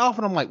and fly off,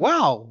 and I'm like,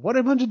 wow, what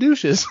a bunch of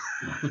douches.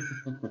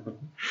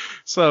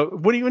 So,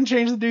 what do you even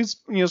change the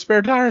dude's,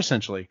 spare tire,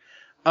 essentially?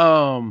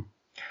 I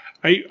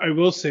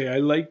will say, I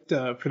liked,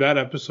 for that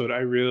episode, I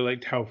really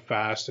liked how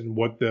fast and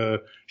what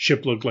the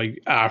ship looked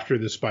like after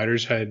the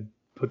spiders had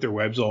put their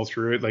webs all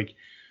through it. Like,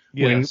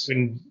 yes.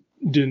 when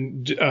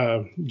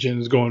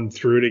Jin's going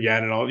through it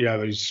again, and all,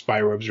 these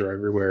spy webs are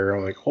everywhere.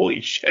 I'm like,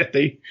 holy shit,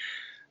 they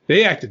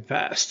acted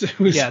fast.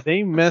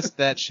 They messed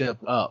that ship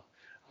up.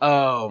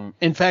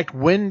 In fact,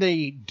 when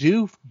they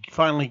do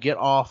finally get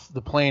off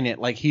the planet,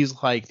 like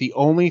he's like, the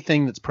only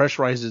thing that's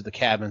pressurized is the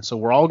cabin, so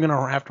we're all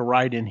gonna have to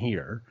ride in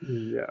here.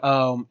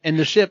 Yeah. And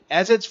the ship,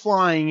 as it's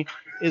flying,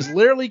 is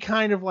literally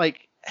kind of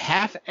like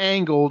half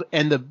angled,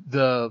 and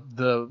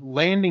the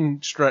landing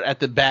strut at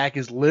the back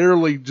is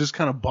literally just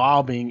kind of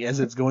bobbing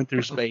as it's going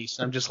through space.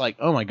 I'm just like,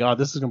 oh my god,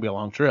 this is gonna be a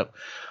long trip.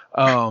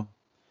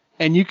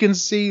 And you can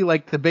see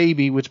like the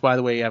baby, which by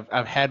the way,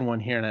 I've had one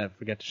here and I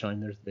forgot to show him.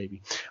 There's the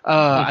baby.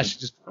 I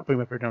should just put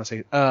my paper down and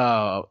say,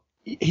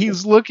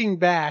 he's looking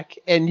back,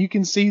 and you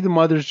can see the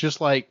mother's just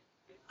like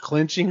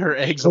clenching her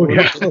eggs a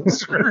little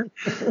closer.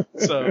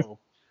 So,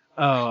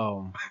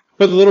 but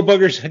the little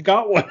buggers had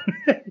got one.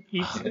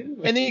 And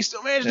then he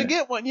still managed to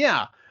get one.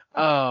 Yeah.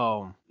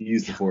 He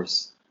used the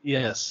Force.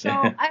 Yes. So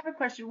I have a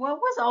question. What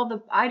was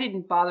I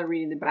didn't bother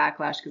reading the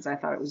backlash because I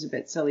thought it was a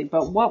bit silly,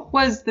 but what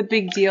was the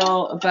big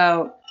deal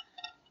about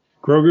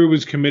Grogu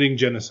was committing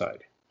genocide?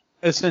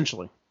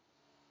 Essentially.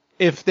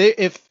 If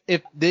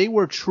they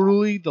were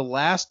truly the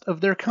last of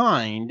their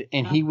kind,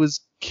 and he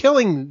was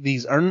killing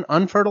these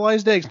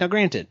unfertilized eggs. Now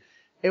granted,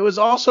 it was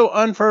also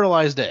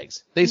unfertilized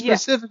eggs. They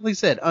specifically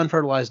said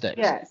unfertilized eggs.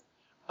 Yes.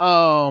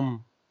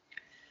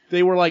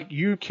 They were like,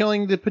 you're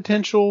killing the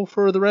potential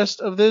for the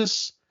rest of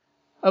this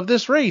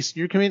race.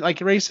 You're committing, like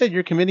Ray said,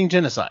 you're committing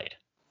genocide.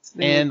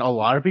 And a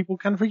lot of people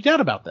kind of freaked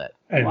out about that.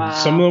 And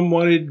some of them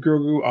wanted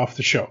Grogu off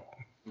the show.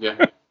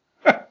 Yeah.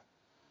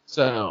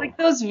 So, like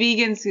those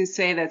vegans who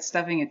say that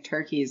stuffing a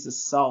turkey is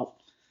assault.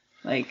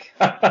 Like,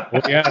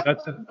 well, yeah,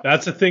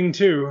 that's a thing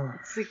too.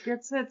 It's like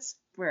that's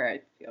where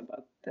I feel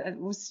about that. It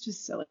was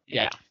just silly.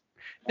 Yeah.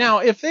 Now,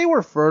 if they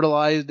were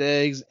fertilized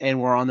eggs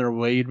and were on their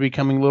way to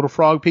becoming little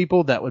frog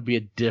people, that would be a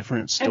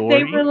different story.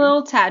 If they were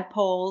little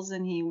tadpoles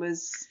and he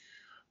was...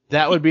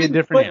 That would be a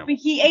different animal.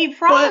 He ate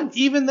But frogs.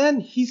 even then,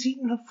 he's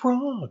eating a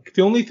frog.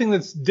 The only thing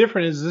that's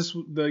different is this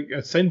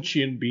a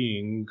sentient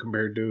being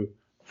compared to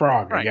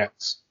frog, Right. I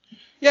guess.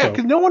 Yeah, So-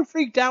 because no one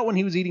freaked out when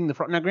he was eating the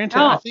frog. Now, granted,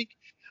 No.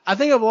 I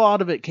think a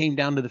lot of it came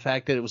down to the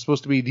fact that it was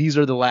supposed to be these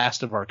are the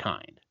last of our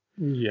kind.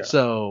 Yeah.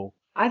 So,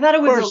 I thought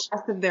it was course. the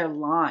last of their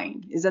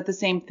line. Is that the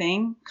same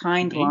thing?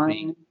 Kind Maybe.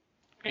 line.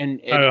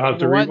 and I'll have you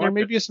to know what? There rewatch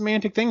may it. be a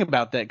semantic thing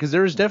about that because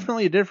there is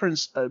definitely a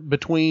difference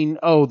between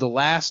the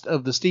last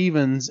of the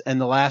Stevens and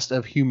the last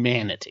of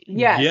humanity.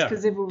 Yes, Yeah.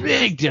 because if it was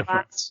Big the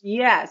difference. last-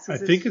 Yes, I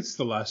think it's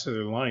the last of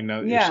their line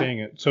now that Yeah. you're saying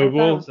it. I So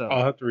thought so.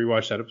 I'll have to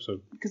rewatch that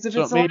episode. because if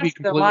so it's it the may be last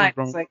of their completely line,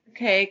 wrong. it's like,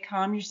 okay,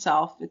 calm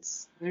yourself.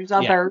 There's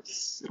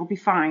others. It'll be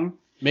fine.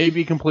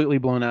 Maybe completely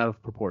blown out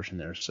of proportion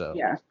there. So,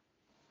 Yeah.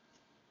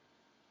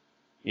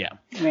 yeah.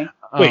 Anyway.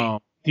 Wait.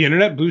 The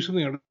internet blew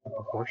something out of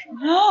proportion.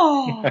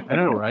 No. I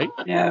know, right?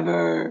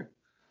 Never.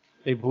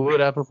 They blew it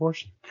out of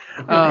proportion.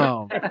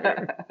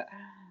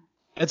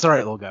 It's all right,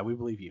 little guy. We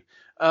believe you.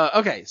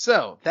 Okay,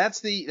 so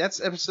that's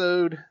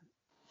episode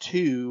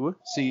 2.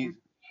 See,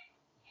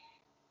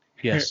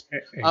 yes.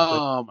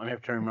 I'm gonna have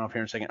to turn him off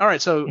here in a second. All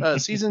right, so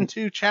season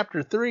 2,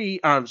 chapter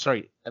 3.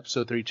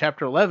 Episode 3,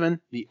 chapter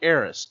 11, The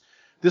Heiress.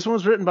 This one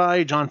was written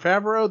by Jon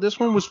Favreau. This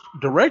one was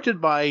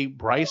directed by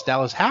Bryce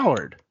Dallas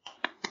Howard.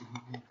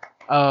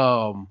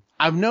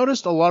 I've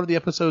noticed a lot of the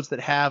episodes that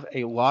have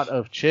a lot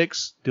of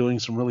chicks doing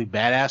some really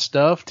badass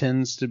stuff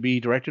tends to be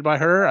directed by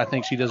her. I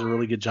think she does a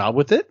really good job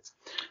with it.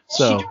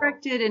 So She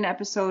directed an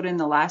episode in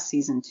the last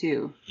season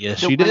too.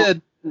 yes, The she one-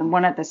 did. The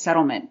one at the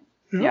settlement.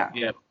 Yeah.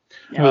 Yep.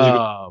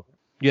 Yeah.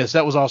 Yes,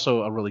 that was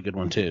also a really good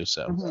one too.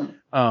 So,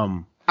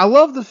 Mhm. I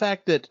love the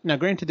fact that now,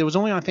 granted, there was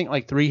only I think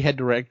like 3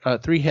 head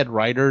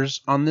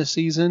writers on this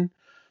season.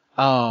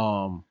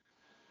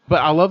 But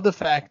I love the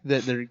fact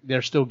that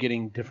they're still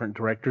getting different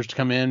directors to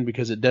come in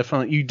because you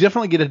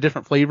definitely get a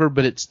different flavor,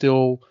 but it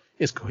still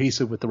is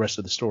cohesive with the rest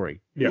of the story.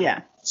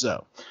 Yeah.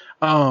 So,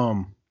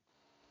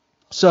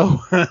 so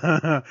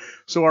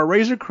our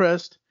Razor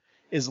Crest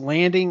is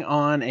landing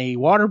on a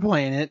water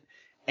planet,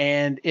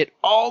 and it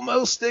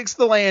almost sticks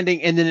the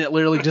landing, and then it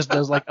literally just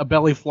does like a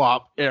belly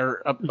flop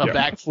or a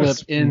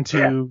backflip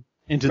into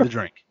the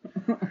drink.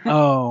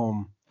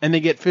 And they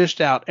get fished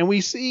out, and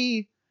we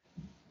see.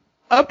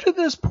 Up to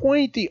this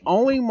point, the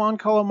only Mon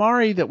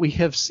Calamari that we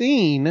have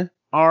seen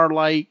are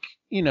like,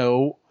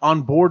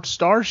 on board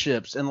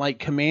starships and like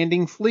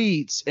commanding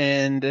fleets.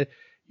 And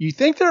you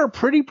think they're a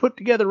pretty put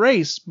together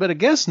race, but I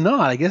guess not.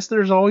 I guess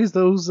there's always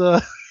those,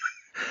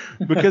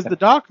 because the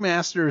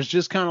Dockmaster is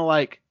just kind of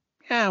like,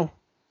 yeah,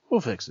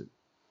 we'll fix it.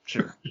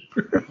 Sure.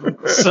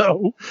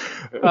 So,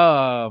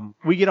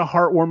 we get a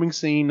heartwarming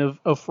scene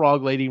of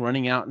Frog Lady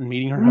running out and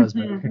meeting her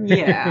husband.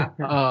 Yeah.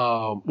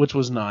 Which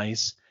was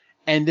nice.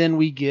 And then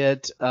we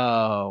get,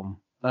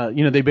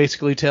 they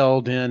basically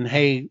tell Den,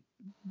 hey,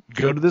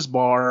 go to this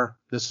bar.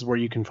 This is where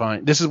you can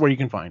find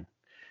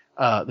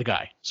the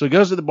guy. So he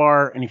goes to the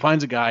bar and he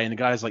finds a guy, and the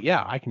guy's like,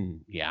 I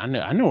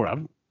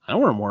know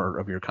where more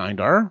of your kind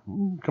are.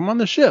 Come on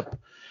the ship.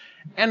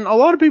 And a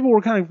lot of people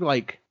were kind of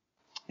like,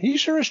 he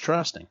sure is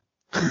trusting.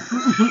 I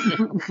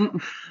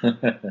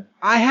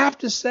have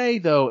to say,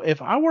 though,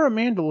 if I were a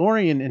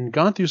Mandalorian and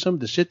gone through some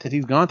of the shit that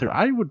he's gone through,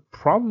 I would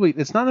probably,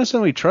 it's not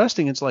necessarily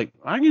trusting. It's like,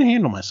 I can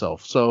handle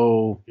myself.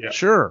 So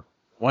sure.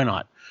 Why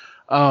not?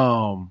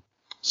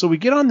 So we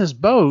get on this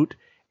boat,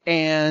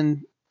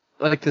 and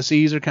like the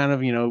seas are kind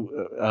of,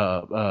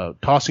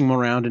 tossing them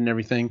around and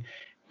everything.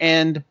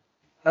 And,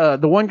 the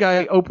one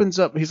guy opens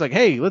up, he's like,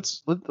 hey,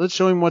 let's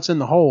show him what's in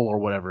the hole or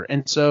whatever.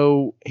 And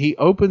so he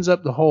opens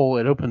up the hole,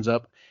 it opens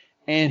up,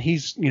 and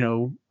he's,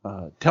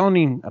 telling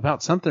him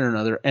about something or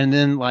another, and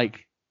then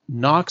like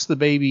knocks the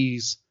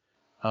baby's,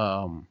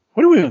 what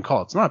do we even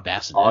call it? It's not a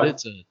bassinet,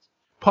 it's a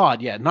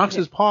pod. Yeah, knocks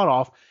his pod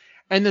off,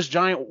 and this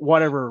giant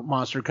whatever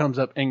monster comes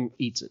up and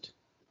eats it.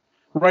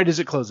 Right as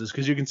it closes,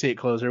 because you can see it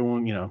close.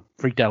 Everyone,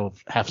 freaked out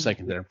a half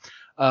second there.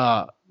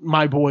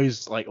 My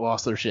boys like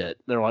lost their shit.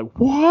 They're like,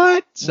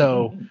 what?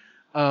 So,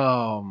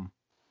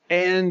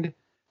 and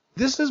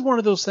this is one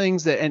of those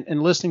things that,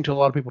 and listening to a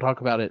lot of people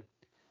talk about it,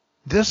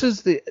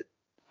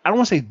 I don't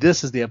want to say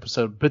this is the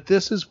episode, but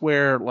this is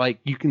where like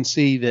you can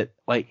see that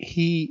like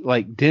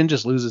Den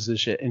just loses his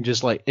shit and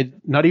just like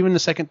not even a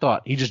second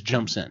thought, he just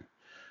jumps in.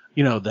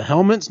 The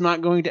helmet's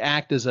not going to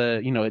act as a,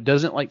 it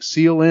doesn't like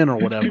seal in or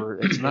whatever.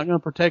 It's not going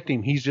to protect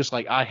him. He's just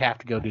like, I have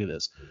to go do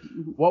this.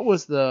 What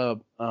was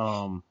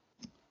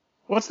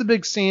what's the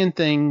big sand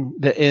thing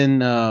that in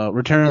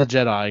Return of the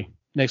Jedi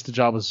next to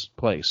Jabba's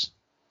place?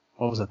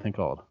 What was that thing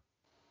called?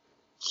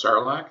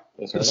 Sarlacc?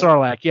 The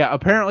Sarlacc, yeah.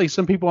 Apparently,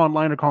 some people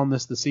online are calling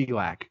this the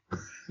Sealac.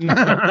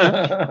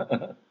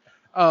 That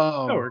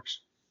works.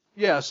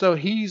 Yeah, so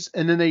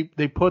and then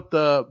they put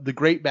the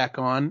grate back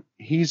on.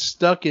 He's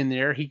stuck in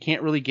there. He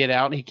can't really get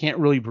out. He can't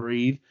really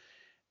breathe.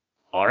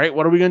 All right,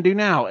 what are we going to do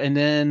now? And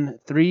then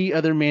 3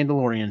 other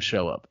Mandalorians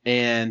show up.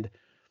 And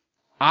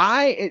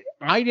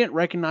I didn't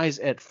recognize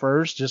at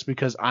first just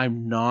because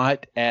I'm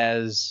not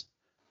as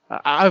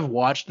I've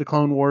watched the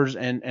Clone Wars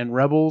and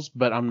Rebels,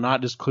 but I'm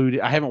not as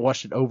clued. I haven't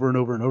watched it over and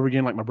over and over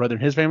again like my brother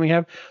and his family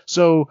have.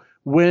 So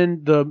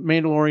when the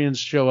Mandalorians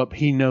show up,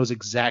 he knows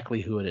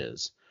exactly who it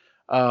is.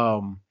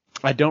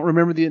 I don't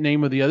remember the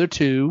name of the other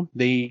two.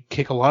 They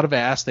kick a lot of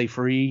ass. They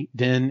free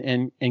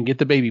Din and get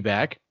the baby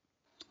back.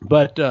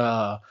 But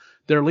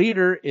their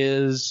leader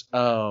is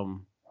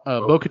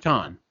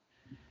Bo-Katan.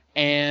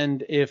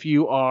 And if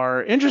you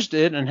are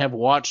interested and have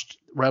watched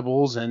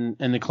Rebels and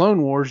the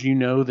Clone Wars, you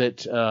know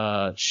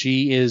that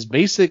she is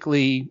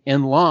basically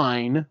in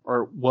line,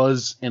 or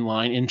was in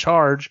line, in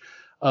charge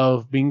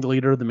of being the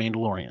leader of the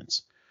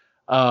Mandalorians.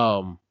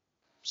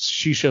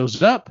 She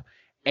shows up,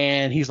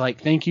 and he's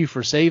like, "Thank you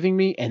for saving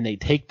me," and they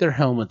take their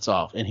helmets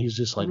off, and he's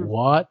just like,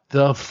 "What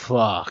the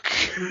fuck?"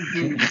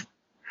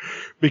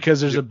 Because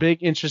there's a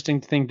big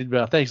interesting thing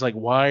about that. He's like,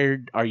 "Why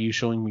are you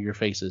showing me your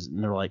faces?"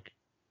 And they're like,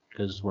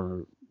 "Because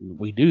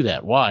we do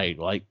that." Why?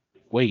 Like,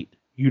 wait,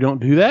 you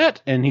don't do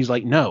that? And he's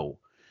like, "No."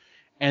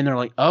 And they're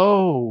like,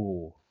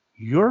 "Oh,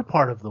 you're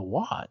part of the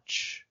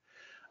Watch."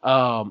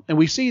 And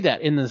we see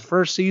that in the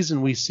first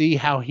season. We see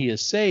how he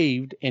is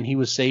saved, and he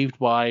was saved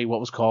by what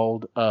was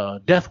called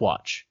Death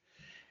Watch.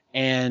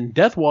 And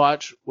Death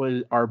Watch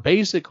are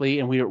basically,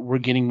 and we're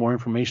getting more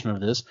information of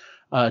this.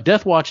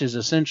 Death Watch is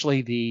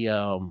essentially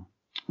the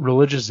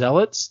religious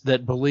zealots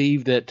that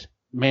believe that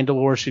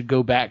Mandalore should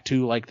go back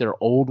to like their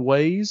old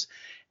ways.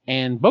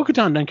 And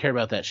Bo-Katan doesn't care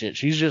about that shit.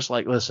 She's just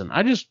like, listen,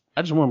 I just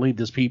want to lead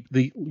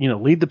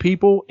lead the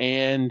people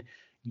and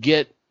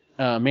get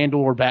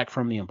Mandalore back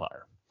from the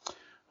Empire.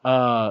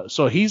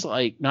 So he's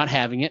like not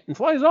having it and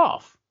flies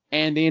off,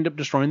 and they end up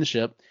destroying the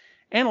ship.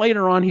 And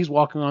later on, he's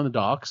walking on the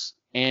docks,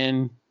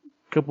 and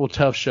a couple of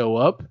toughs show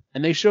up,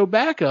 and they show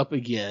back up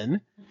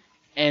again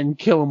and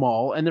kill them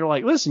all. And they're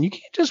like, listen, you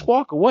can't just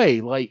walk away.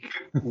 Like,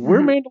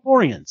 we're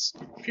Mandalorians,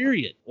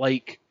 period.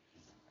 Like,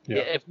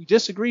 if we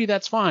disagree,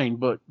 that's fine,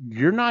 but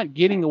you're not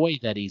getting away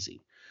that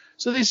easy.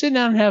 So they sit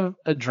down and have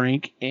a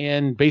drink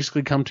and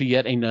basically come to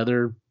yet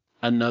another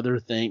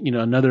thing,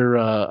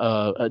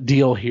 another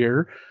deal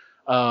here.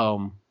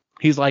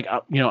 He's like,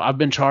 I've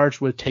been charged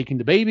with taking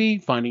the baby,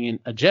 finding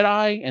a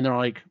Jedi, and they're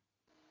like,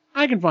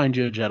 I can find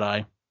you a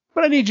Jedi,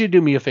 but I need you to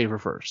do me a favor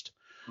first.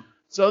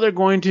 So they're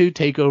going to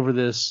take over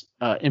this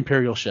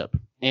Imperial ship,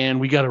 and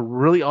we got a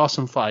really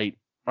awesome fight,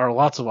 or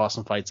lots of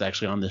awesome fights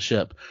actually on this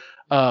ship.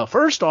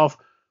 First off,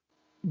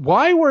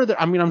 why were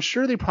there? I mean, I'm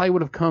sure they probably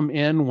would have come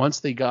in once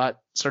they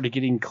started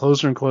getting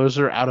closer and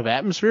closer out of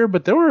atmosphere,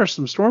 but there were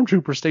some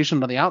stormtroopers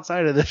stationed on the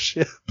outside of this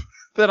ship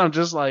that I'm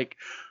just like,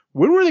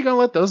 when were they going to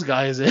let those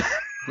guys in?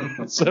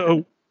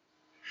 So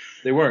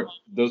they weren't.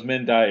 Those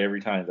men die every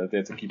time. That they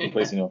have to keep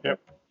replacing them. Yep.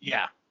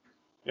 Yeah.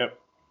 Yep.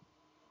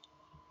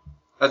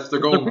 That's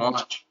their golden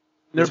watch.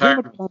 They're pretty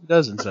much a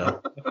dozen,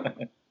 so.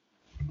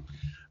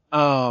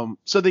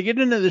 So they get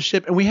into the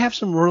ship, and we have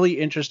some really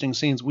interesting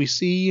scenes. We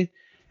see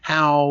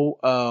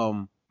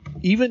how,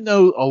 even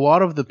though a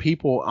lot of the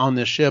people on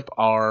this ship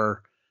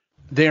are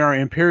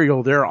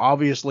Imperial, they're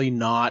obviously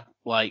not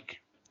like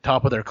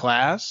top of their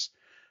class.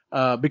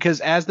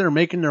 Because as they're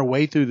making their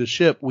way through the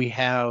ship, we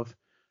have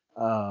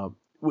the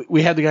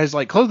guys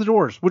like, close the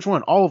doors. Which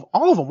one? All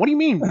of them. What do you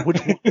mean? Which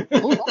one?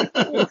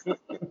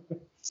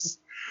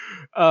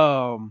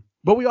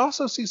 But we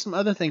also see some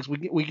other things.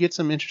 We get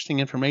some interesting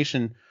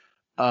information.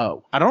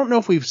 I don't know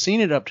if we've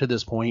seen it up to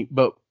this point,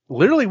 but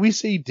literally we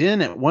see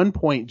Din at one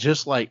point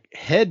just like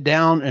head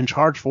down and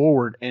charge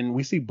forward, and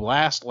we see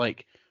Blast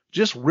like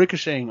just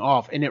ricocheting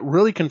off, and it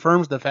really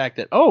confirms the fact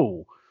that,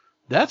 oh,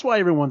 that's why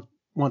everyone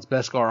wants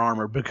Beskar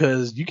armor,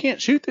 because you can't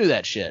shoot through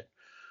that shit.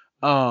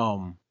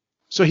 So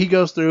he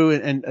goes through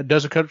and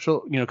does a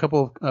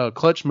couple of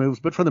clutch moves,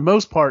 but for the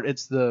most part,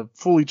 it's the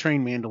fully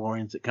trained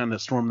Mandalorians that kind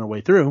of storm their way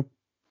through.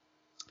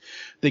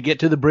 They get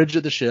to the bridge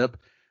of the ship.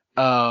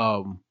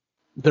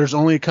 There's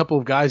only a couple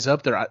of guys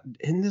up there.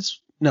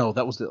 No,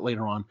 that was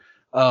later on.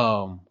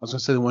 I was gonna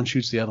say the one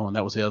shoots the other one.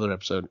 That was the other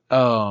episode.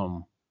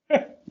 But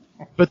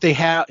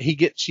Bo-Katan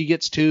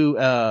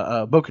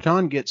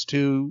gets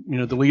to,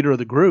 the leader of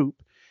the group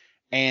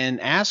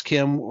and ask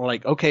him,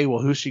 like, okay,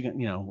 well, who's she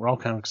gonna, we're all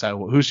kind of excited.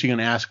 Well, who's she going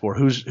to ask for?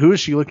 Who is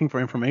she looking for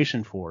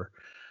information for?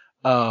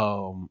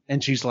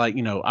 And she's like,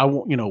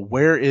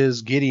 where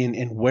is Gideon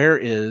and where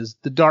is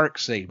the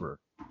Darksaber?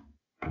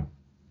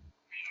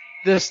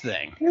 This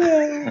thing.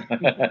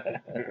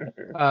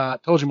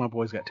 Told you my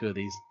boy's got two of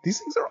these. These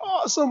things are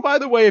awesome, by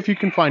the way. If you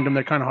can find them,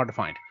 they're kind of hard to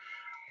find.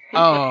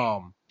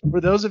 For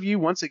those of you,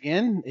 once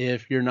again,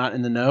 if you're not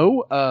in the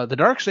know, the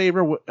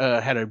Darksaber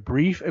had a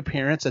brief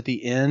appearance at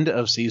the end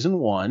of season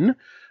 1.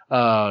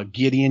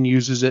 Gideon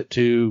uses it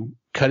to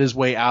cut his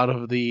way out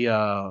of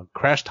the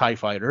crashed TIE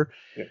fighter.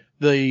 Yeah.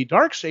 The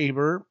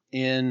Darksaber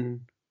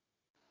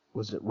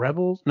was it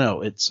Rebels?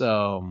 No, it's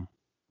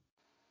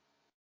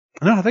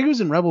no, I think it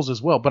was in Rebels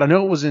as well, but I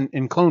know it was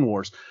in Clone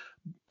Wars.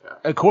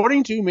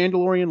 According to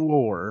Mandalorian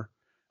lore,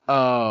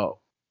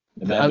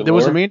 there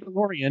was a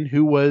Mandalorian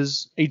who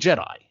was a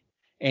Jedi.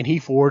 and he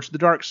forged the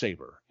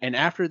Darksaber. And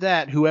after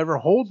that, whoever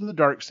holds the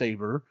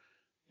Darksaber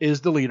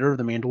is the leader of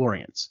the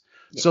Mandalorians.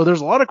 Yep. So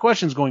there's a lot of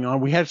questions going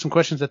on. We had some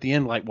questions at the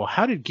end like, well,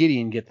 how did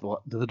Gideon get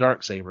the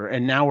Darksaber?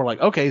 And now we're like,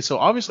 okay, so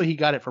obviously he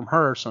got it from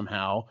her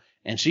somehow,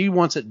 and she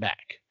wants it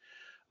back.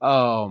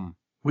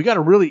 We got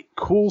a really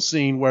cool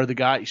scene where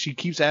she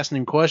keeps asking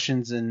him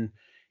questions, and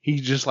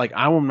he's just like,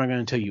 I'm not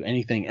going to tell you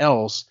anything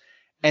else.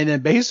 And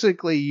then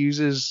basically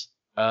uses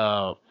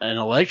an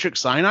electric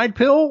cyanide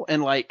pill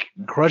and like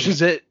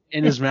crushes it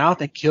in his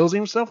mouth and kills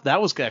himself.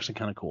 That was actually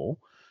kind of cool.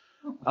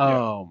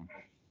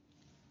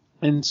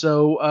 And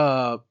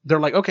so they're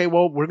like, okay,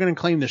 well, we're going to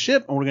claim the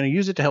ship and we're going to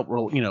use it to help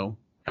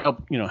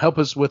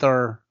us with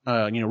our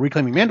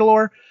reclaiming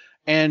Mandalore.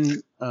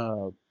 And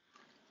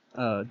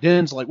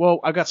Din's like, well,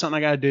 I've got something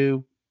I got to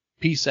do.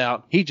 Peace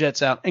out. He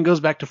jets out and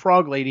goes back to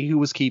Frog Lady, who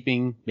was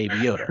keeping Baby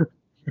Yoda.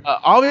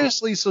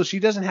 Obviously, so she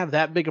doesn't have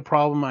that big a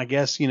problem, I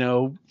guess,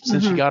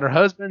 since she got her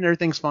husband,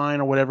 everything's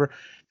fine or whatever.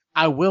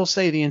 I will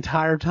say the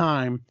entire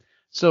time,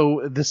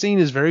 so the scene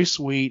is very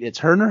sweet. It's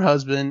her and her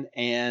husband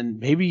and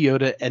Baby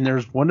Yoda, and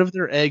there's one of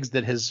their eggs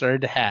that has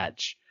started to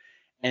hatch,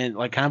 and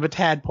like kind of a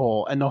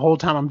tadpole. And the whole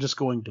time I'm just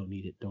going, don't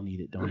eat it, don't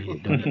eat it, don't eat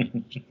it, don't eat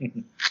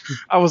it.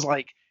 I was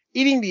like,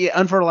 eating the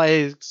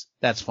unfertilized eggs,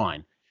 that's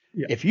fine.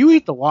 Yeah. If you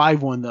eat the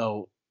live one,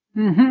 though,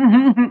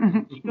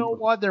 you know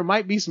what? There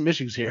might be some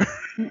issues here.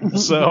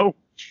 So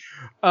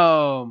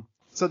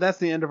that's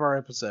the end of our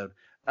episode.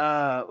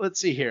 Let's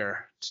see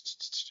here.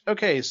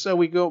 Okay, so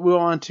we go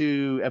on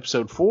to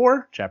episode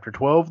 4, chapter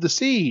 12, The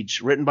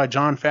Siege, written by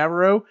Jon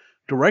Favreau,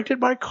 directed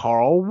by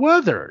Carl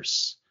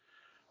Weathers.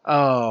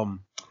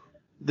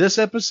 This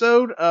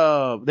episode,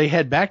 they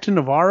head back to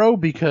Navarro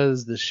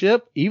because the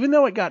ship, even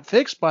though it got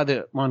fixed by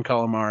the Mon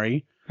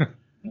Calamari,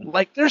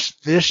 like there's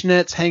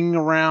fishnets hanging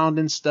around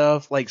and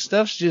stuff. Like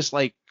stuff's just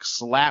like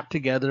slapped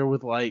together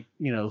with like,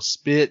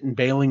 spit and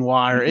baling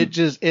wire.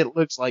 It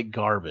looks like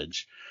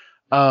garbage.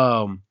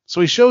 So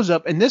he shows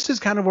up, and this is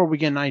kind of where we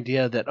get an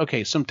idea that,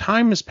 okay, some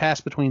time has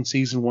passed between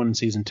season 1 and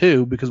season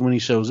 2, because when he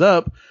shows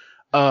up,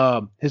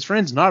 his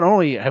friends not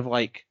only have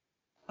like,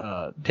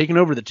 taken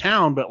over the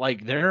town, but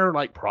like they're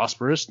like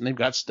prosperous and they've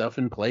got stuff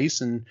in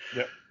place. And,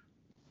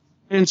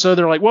 and so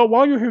they're like, well,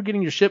 while you're here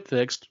getting your ship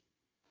fixed,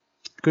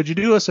 could you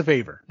do us a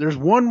favor? There's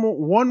one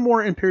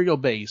more Imperial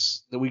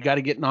base that we got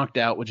to get knocked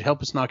out. Would you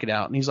help us knock it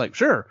out? And he's like,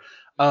 sure.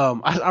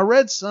 I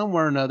read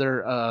somewhere or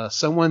another,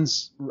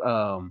 someone's,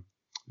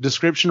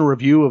 description or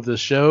review of the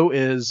show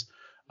is,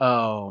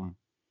 a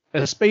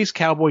space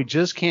cowboy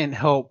just can't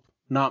help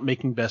not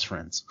making best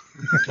friends.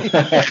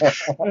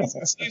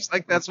 It seems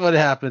like that's what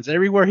happens.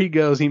 Everywhere he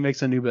goes, he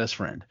makes a new best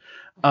friend.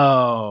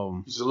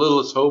 He's the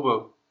littlest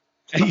hobo.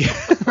 No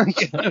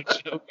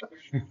joke.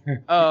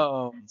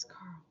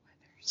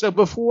 So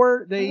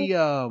before they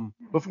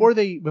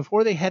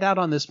head out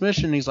on this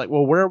mission, he's like,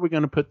 well, where are we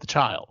going to put the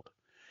child?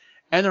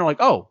 And they're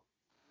like, oh,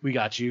 we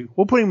got you.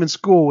 We'll put him in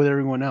school with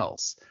everyone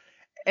else.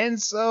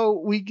 And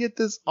so we get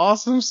this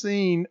awesome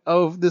scene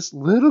of this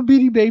little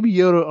bitty Baby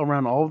Yoda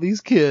around all of these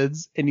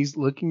kids, and he's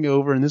looking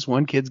over, and this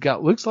one kid's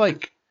looks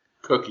like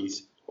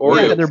cookies.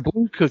 Oreos. Yeah, they're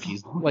blue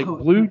cookies, like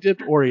blue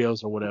dipped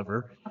Oreos or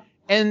whatever.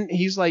 And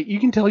he's like,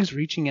 you can tell he's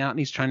reaching out and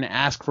he's trying to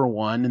ask for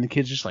one, and the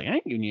kid's just like, I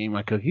ain't giving you any of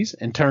my cookies,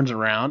 and turns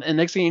around, and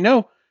next thing you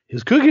know,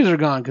 his cookies are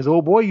gone because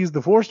old boy used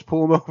the Force to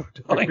pull him over.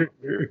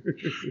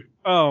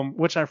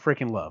 Which I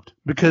freaking loved,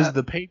 because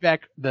the payback,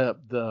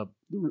 the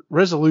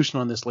resolution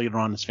on this later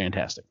on is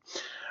fantastic.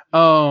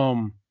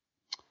 So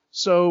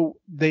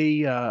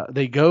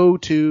they go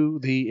to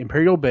the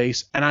Imperial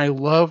base, and I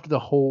loved the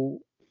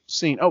whole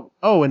scene.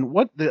 Oh, and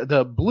what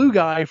the blue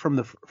guy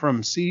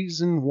from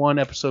season 1,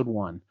 episode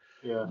 1.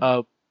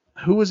 Yeah.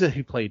 Who was it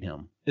who played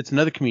him? It's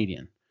another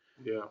comedian.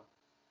 Yeah.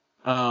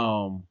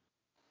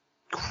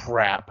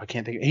 Crap, I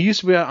can't think. He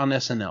used to be on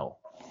SNL.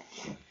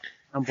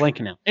 I'm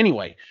blanking out.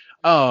 Anyway,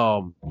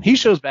 he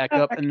shows back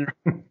up, and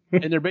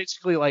they're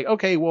basically like,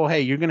 okay, well, hey,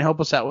 you're gonna help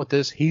us out with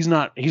this. He's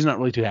not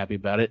really too happy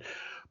about it,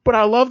 but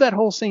I love that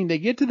whole scene. They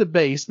get to the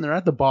base, and they're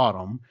at the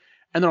bottom,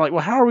 and they're like,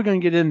 well, how are we gonna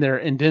get in there?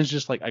 And Din's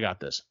just like, I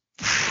got this,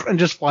 and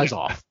just flies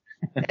off.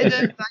 And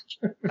then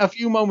like, a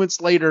few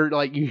moments later,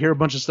 like you hear a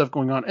bunch of stuff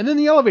going on, and then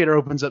the elevator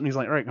opens up, and he's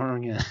like, all right, come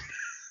on in.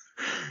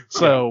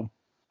 So,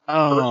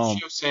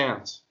 Horatio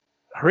Sands.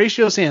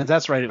 Horatio Sands,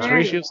 that's right. It was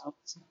Horatio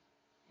Sands.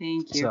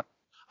 Thank you. So,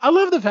 I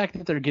love the fact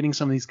that they're getting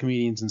some of these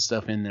comedians and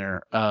stuff in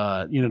there,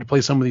 to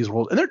play some of these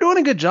roles, and they're doing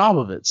a good job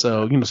of it.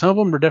 So, some of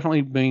them are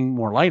definitely being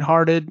more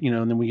lighthearted,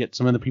 and then we get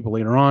some of the people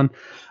later on.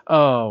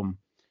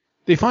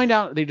 They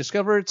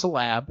discover it's a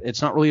lab.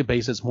 It's not really a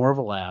base. It's more of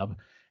a lab.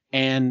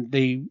 And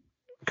they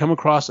come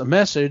across a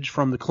message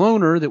from the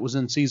cloner that was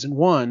in season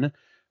 1,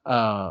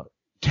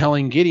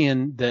 telling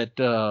Gideon that,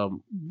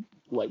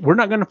 we're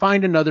not going to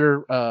find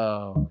another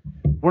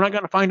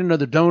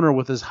donor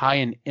with as high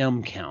an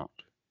M count.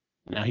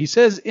 Now he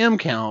says M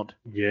count.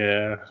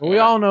 Yeah. But we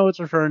all know it's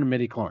referring to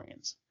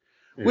midichlorians,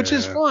 which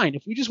is fine.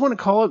 If we just want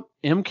to call it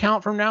M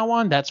count from now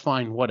on, that's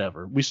fine.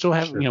 Whatever. We still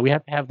have, we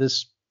have to have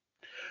this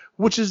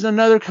which is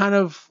another kind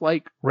of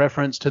like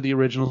reference to the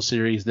original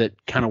series that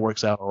kind of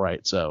works out all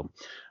right. So,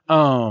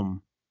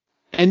 and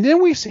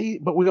then we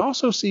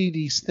also see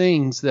these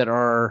things that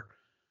are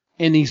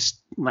in these,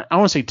 I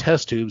want to say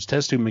test tubes.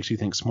 Test tube makes you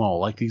think small,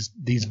 like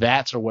these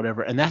vats or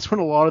whatever. And that's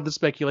when a lot of the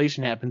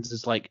speculation happens.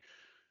 It's like,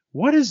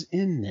 what is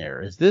in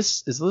there? Is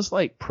this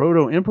like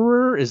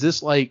Proto-Emperor? Is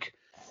this a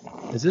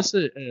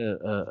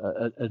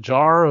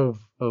jar of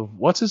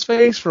what's his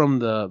face from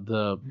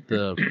the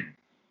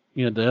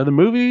the other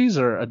movies,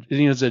 or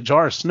is it a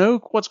jar of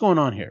Snoke? What's going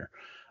on here?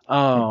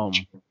 And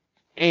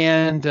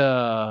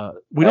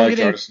we don't get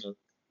any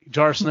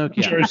jar of Snoke.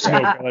 Yeah. Jar of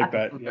Snoke, I like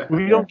that. Yeah.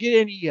 We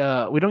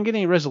don't get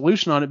any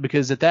resolution on it,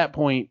 because at that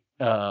point,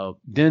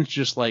 Din's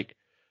just like,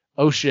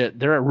 oh shit,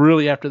 they're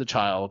really after the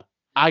child.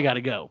 I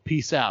gotta go.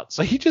 Peace out.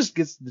 So he just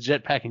gets the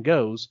jetpack and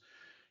goes.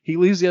 He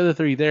leaves the other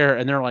three there,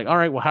 and they're like, all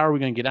right, well, how are we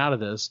going to get out of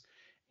this?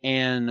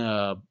 And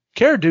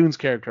Cara Dune's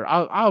character,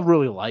 I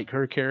really like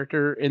her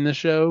character in the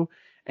show.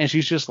 And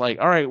she's just like,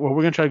 all right, well,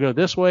 we're going to try to go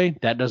this way.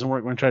 That doesn't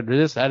work. We're going to try to do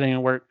this. That ain't going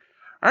to work.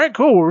 All right,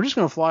 cool. We're just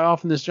going to fly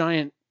off in this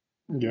giant,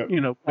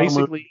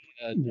 basically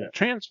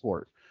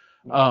transport.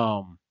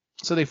 So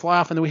they fly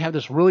off, and then we have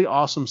this really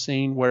awesome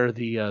scene where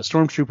the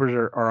stormtroopers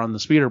are on the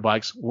speeder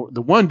bikes.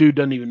 The one dude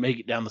doesn't even make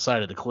it down the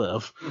side of the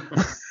cliff.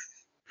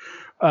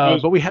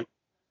 But we have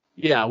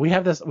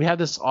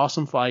this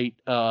awesome fight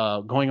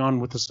going on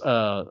with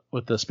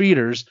the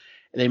speeders.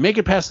 They make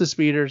it past the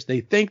speeders.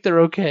 They think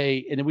they're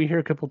okay, and then we hear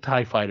a couple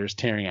TIE fighters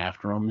tearing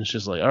after them. It's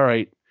just like, all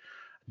right,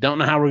 don't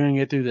know how we're going to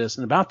get through this.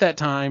 And about that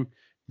time,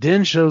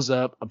 Din shows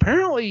up.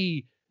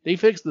 Apparently, they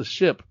fixed the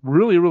ship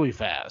really, really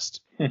fast.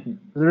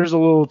 There's a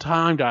little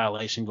time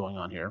dilation going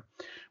on here.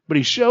 But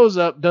he shows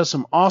up, does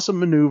some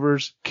awesome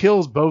maneuvers,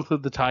 kills both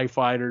of the TIE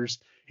fighters.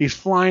 He's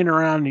flying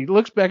around, and he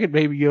looks back at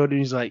Baby Yoda, and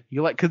he's like,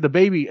 because the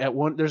baby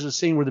there's a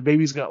scene where the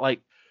baby's got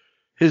like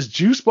his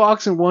juice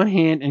box in one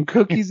hand and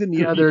cookies in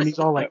the other, and he's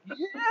all like,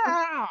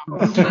 yeah.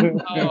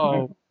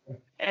 Oh.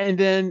 And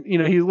then,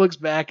 he looks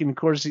back, and of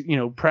course,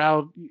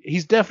 proud.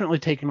 He's definitely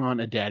taken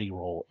on a daddy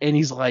role. And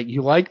he's like,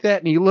 you like that?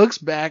 And he looks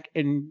back,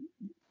 and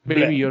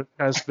Baby Yoda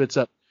kind of spits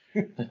up.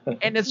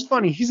 And it's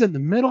funny. He's in the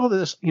middle of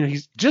this,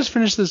 he's just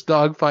finished this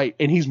dogfight,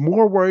 and he's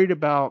more worried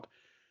about,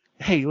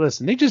 hey,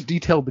 listen, they just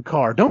detailed the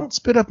car. Don't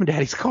spit up in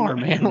Daddy's car,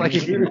 man. Like,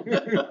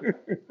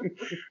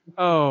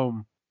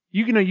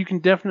 you can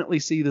definitely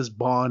see this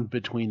bond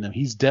between them.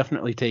 He's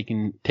definitely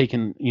taken,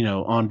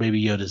 on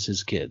Baby Yoda as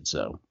his kid.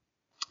 So,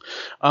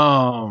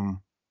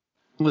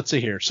 let's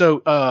see here. So,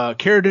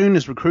 Cara Dune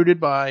is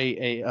recruited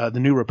by the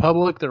New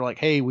Republic. They're like,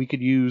 hey, we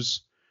could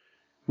use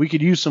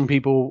some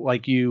people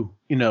like you,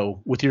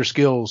 with your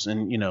skills,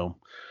 and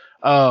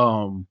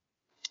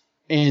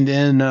and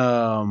then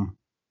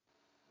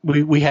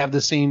we have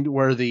the scene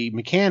where the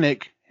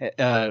mechanic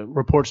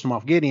reports to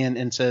Moff Gideon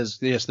and says,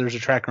 yes, there's a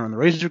tracker on the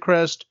Razor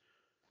Crest.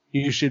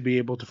 You should be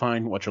able to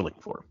find what you're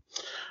looking for.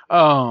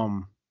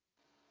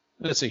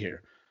 Let's see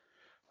here.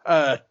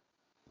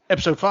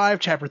 Episode 5,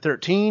 Chapter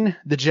 13,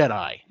 The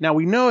Jedi. Now,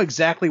 we know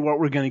exactly what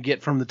we're going to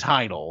get from the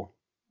title.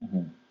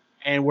 Mm-hmm.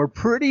 And we're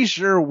pretty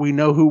sure we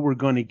know who we're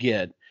going to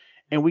get.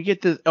 And we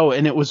get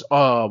and it was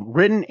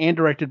written and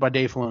directed by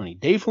Dave Filoni.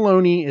 Dave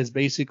Filoni is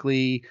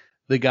basically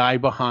the guy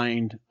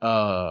behind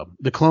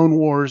the Clone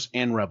Wars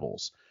and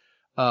Rebels.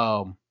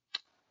 Ahsoka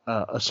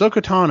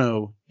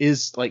Tano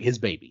is like his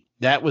baby.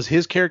 That was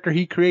his character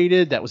he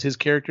created. That was his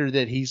character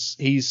that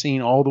he's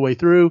seen all the way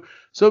through.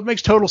 So it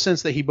makes total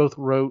sense that he both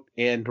wrote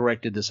and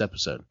directed this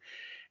episode.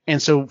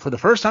 And so for the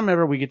first time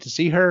ever, we get to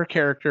see her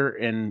character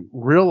in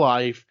real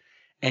life.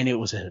 And it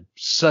was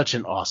such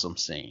an awesome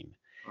scene.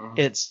 Uh-huh.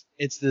 It's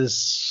this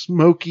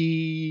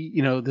smoky,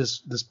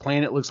 this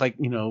planet looks like,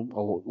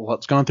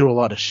 it's gone through a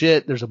lot of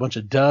shit. There's a bunch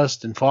of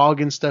dust and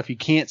fog and stuff. You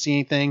can't see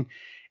anything.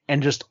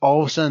 And just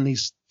all of a sudden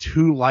these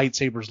two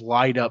lightsabers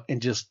light up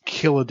and just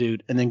kill a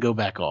dude and then go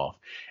back off.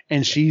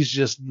 And she's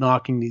just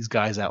knocking these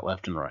guys out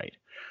left and right.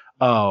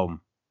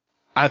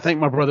 I think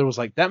my brother was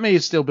like, that may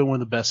have still been one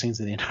of the best scenes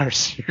of the entire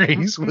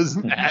series was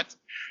that.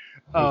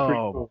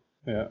 Cool.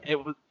 Yeah. It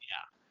was,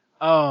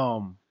 yeah.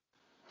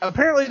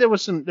 Apparently there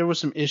was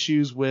some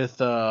issues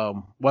with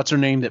what's her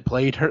name that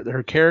played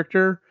her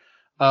character.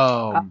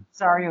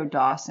 Rosario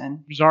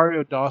Dawson.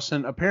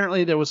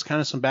 Apparently there was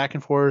kind of some back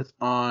and forth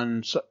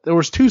on. So there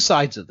was two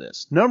sides of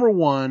this. Number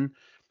one,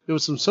 there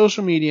was some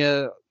social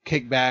media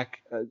kickback.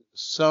 A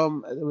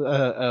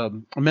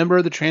member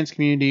of the trans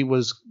community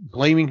was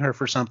blaming her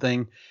for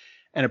something,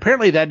 and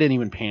apparently that didn't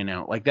even pan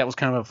out. Like that was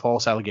kind of a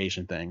false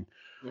allegation thing.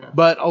 Yeah.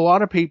 But a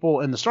lot of people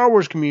in the Star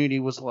Wars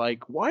community was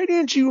like, why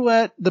didn't you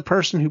let the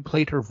person who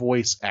played her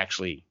voice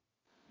actually,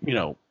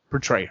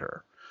 portray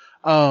her?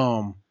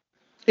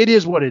 It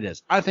is what it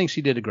is. I think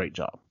she did a great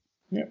job.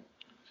 Yeah.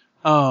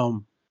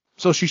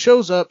 So she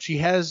shows up. She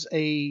has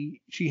a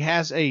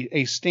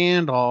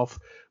standoff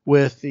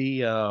with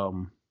the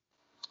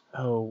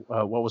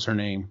what was her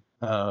name?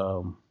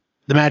 The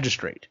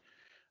magistrate.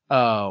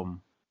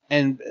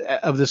 And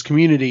of this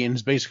community, and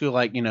it's basically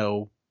like,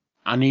 I'm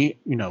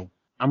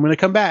going to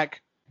come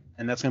back,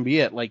 and that's going to be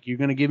it. Like, you're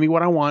going to give me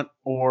what I want,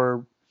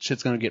 or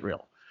shit's going to get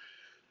real.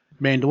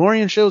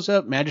 Mandalorian shows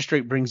up.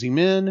 Magistrate brings him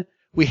in.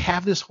 We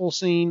have this whole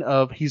scene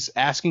of he's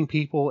asking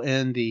people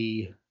in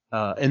the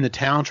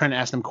town, trying to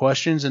ask them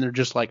questions, and they're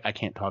just like, I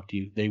can't talk to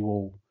you. They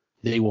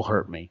will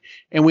hurt me.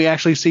 And we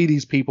actually see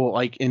these people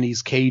like in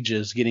these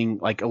cages getting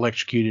like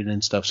electrocuted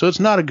and stuff. So it's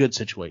not a good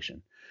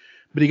situation.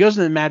 But he goes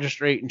to the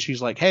magistrate and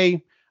she's like,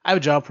 hey, I have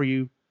a job for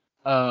you.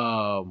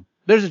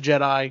 There's a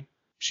Jedi.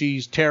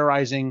 She's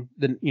terrorizing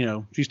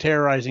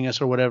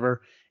us or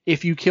whatever.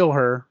 If you kill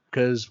her,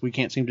 because we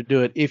can't seem to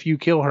do it, if you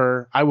kill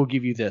her, I will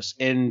give you this.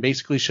 And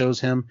basically shows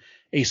him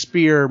a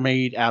spear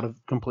made out of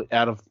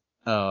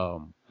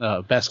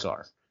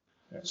Beskar.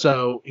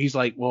 So he's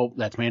like, well,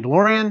 that's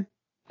Mandalorian.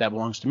 That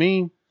belongs to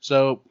me.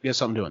 So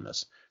guess I'm doing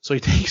this. So he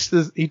takes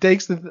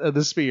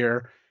the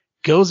spear,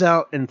 goes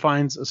out and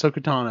finds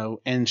Ahsoka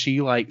Tano, and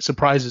she like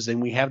surprises him.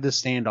 We have this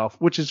standoff,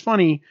 which is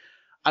funny.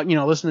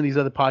 Listen to these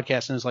other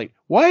podcasts, and it's like,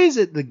 why is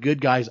it the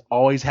good guys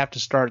always have to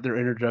start their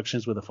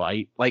introductions with a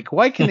fight? Like,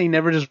 why can they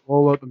never just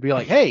roll up and be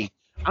like, hey,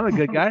 I'm a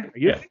good guy. Are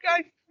you a good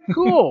guy?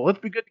 Cool. Let's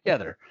be good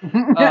together.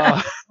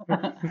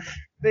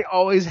 They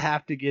always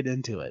have to get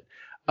into it.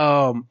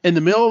 In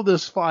the middle of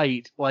this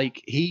fight,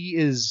 like, he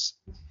is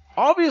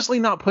obviously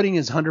not putting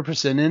his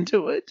 100%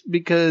 into it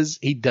because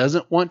he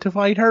doesn't want to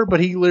fight her, but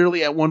he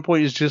literally at one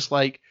point is just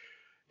like,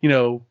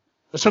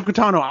 Ahsoka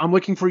Tano, I'm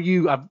looking for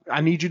you.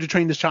 I need you to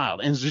train this child.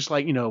 And it's just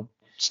like,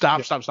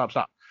 stop.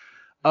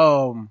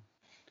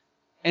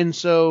 And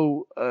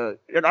so,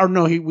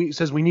 he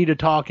says we need to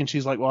talk. And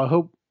she's like, well, I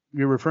hope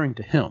you're referring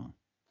to him,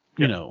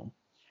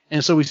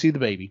 And so we see the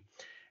baby.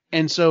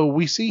 And so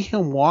we see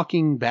him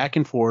walking back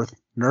and forth,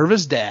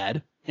 nervous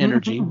dad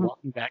energy,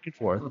 walking back and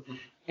forth.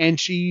 And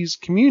she's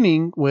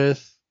communing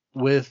with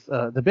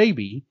the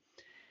baby.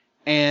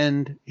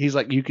 And he's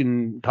like, you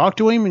can talk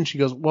to him. And she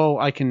goes, well,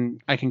 I can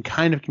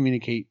kind of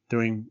communicate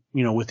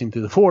with him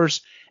through the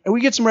Force. And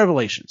we get some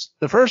revelations.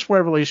 The first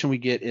revelation we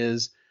get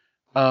is,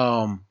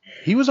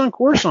 he was on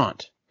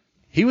Coruscant.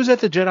 He was at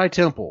the Jedi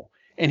Temple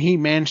and he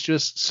managed to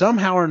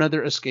somehow or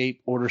another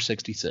escape Order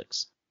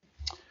 66.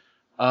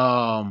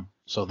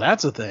 So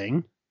that's a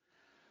thing.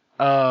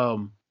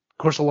 Of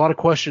course, a lot of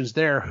questions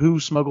there. Who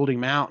smuggled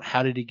him out?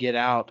 How did he get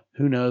out?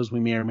 Who knows? We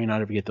may or may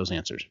not ever get those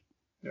answers.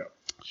 Yeah.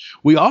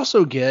 We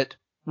also get,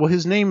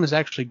 his name is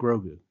actually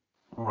Grogu.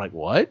 We're like,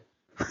 what?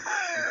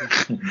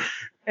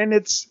 And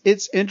it's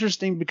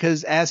interesting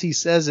because as he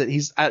says it,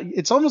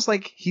 it's almost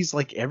like he's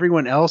like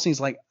everyone else. And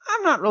he's like,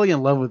 I'm not really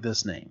in love with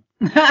this name.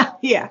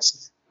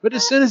 Yes. But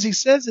as soon as he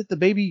says it, the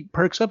baby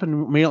perks up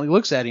and immediately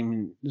looks at him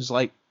and is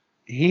like,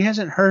 he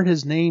hasn't heard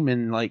his name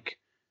in like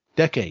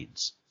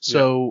decades.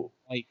 So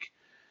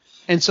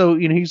and so,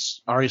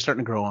 he's already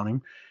starting to grow on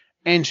him.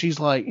 And she's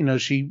like,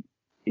 she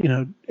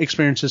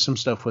experiences some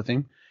stuff with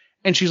him.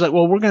 And she's like,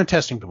 well, we're going to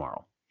test him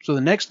tomorrow. So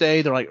the next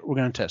day they're like, we're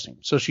going to test him.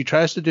 So she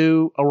tries to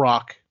do a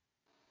rock,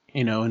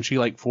 and she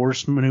like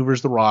force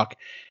maneuvers the rock,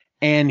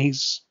 and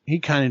he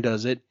kind of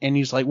does it. And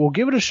he's like, well,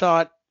 give it a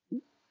shot.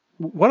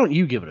 Why don't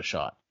you give it a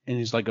shot? And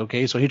he's like,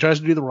 okay. So he tries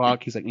to do the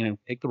rock. He's like,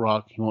 take the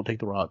rock. He won't take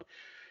the rock.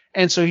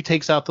 And so he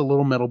takes out the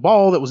little metal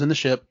ball that was in the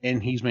ship,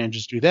 and he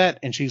manages to do that.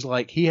 And she's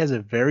like, he has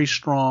very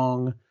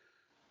strong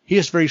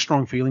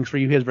feelings for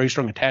you. He has very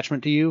strong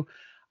attachment to you.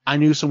 I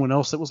knew someone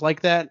else that was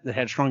like that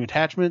had strong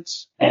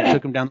attachments, and it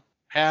took him down the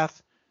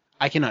path.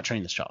 I cannot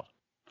train this child.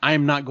 I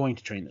am not going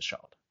to train this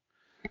child.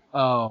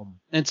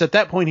 And so at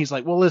that point, he's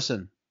like, well,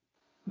 listen,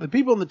 the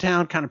people in the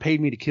town kind of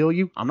paid me to kill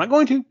you. I'm not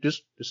going to,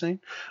 just saying.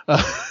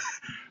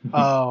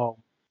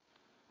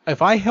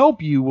 If I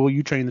help you, will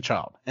you train the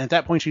child? And at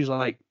that point, she's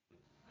like,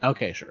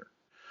 okay, sure.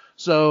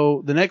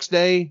 So the next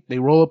day, they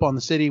roll up on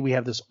the city. We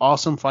have this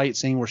awesome fight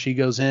scene where she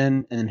goes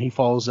in, and then he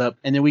follows up.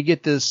 And then we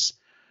get this.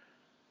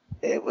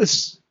 It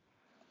was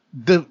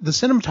the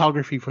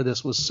cinematography for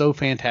this was so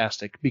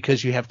fantastic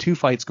because you have two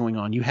fights going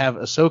on. You have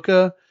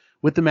Ahsoka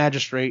with the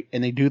magistrate,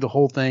 and they do the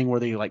whole thing where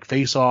they like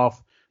face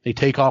off. They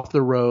take off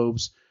their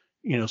robes.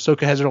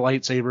 Ahsoka has her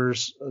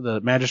lightsabers.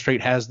 The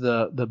magistrate has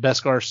the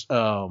Beskar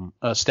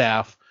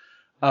staff.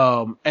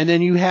 And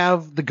then you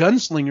have the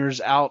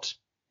gunslingers out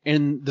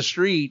in the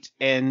street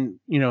and,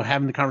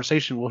 having the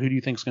conversation. Well, who do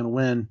you think's going to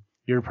win?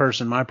 Your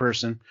person, my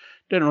person.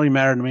 Doesn't really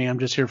matter to me. I'm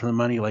just here for the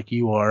money like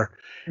you are.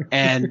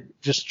 And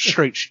just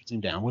straight shoots him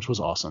down, which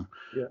was awesome.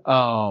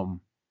 Yeah.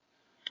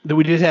 Then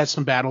we did have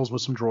some battles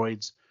with some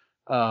droids.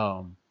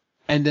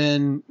 And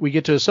then we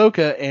get to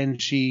Ahsoka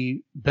and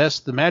she bests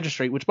the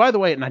magistrate, which by the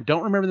way, and I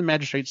don't remember the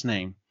magistrate's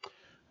name.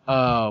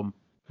 But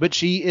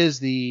she is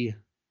the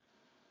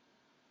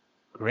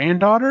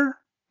granddaughter,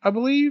 I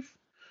believe,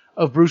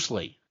 of Bruce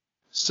Lee.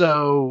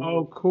 So.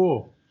 Oh,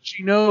 cool.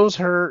 She knows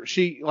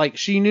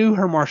she knew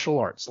her martial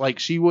arts. Like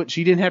she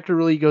didn't have to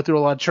really go through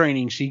a lot of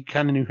training. She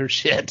kind of knew her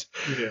shit.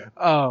 Yeah.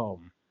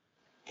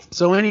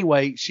 So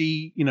anyway,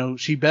 she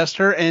bested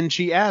her and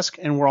she asked,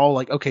 and we're all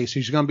like, okay, so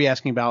she's going to be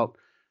asking about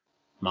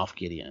Moff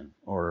Gideon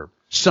or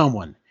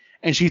someone.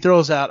 And she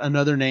throws out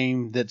another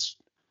name that's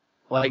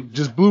like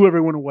just blew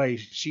everyone away.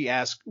 She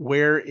asked,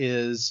 where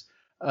is,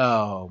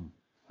 what's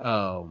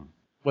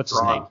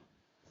his name?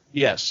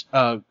 Yes,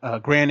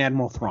 Grand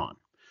Admiral Thrawn.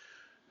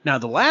 Now,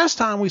 the last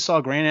time we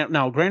saw Grand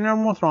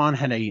Admiral Thrawn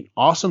had an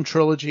awesome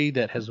trilogy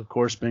that has, of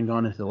course, been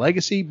gone into the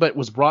legacy, but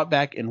was brought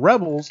back in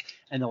Rebels.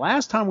 And the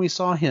last time we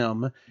saw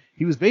him,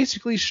 he was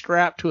basically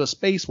strapped to a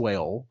space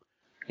whale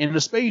in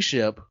a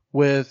spaceship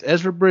with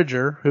Ezra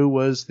Bridger, who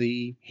was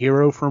the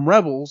hero from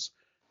Rebels,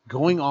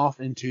 going off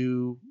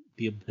into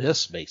the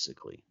abyss,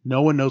 basically.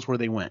 No one knows where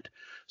they went.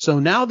 So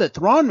now that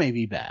Thrawn may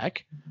be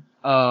back,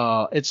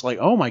 it's like,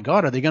 oh my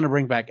God, are they going to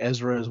bring back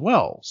Ezra as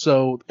well?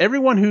 So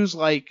everyone who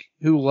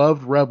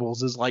loved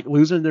Rebels is like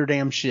losing their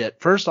damn shit.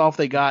 First off,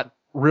 they got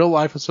real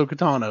life Ahsoka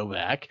Tano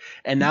back,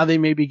 and now they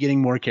may be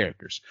getting more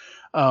characters.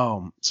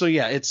 So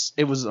yeah,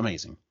 it was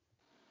amazing.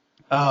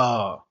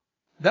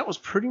 That was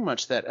pretty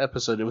much that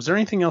episode. Was there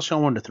anything else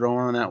y'all wanted to throw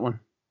on that one?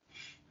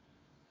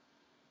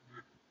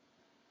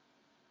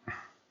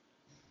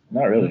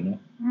 Not really, no.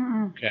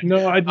 Okay.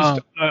 No, I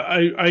just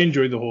I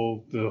enjoyed the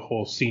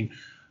whole scene.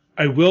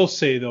 I will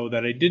say though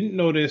that I didn't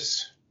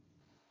notice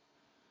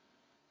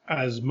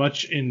as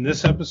much in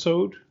this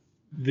episode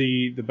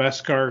the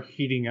Beskar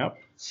heating up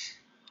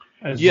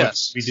as much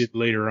as we did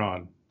later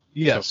on.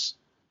 Yes. So.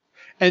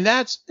 And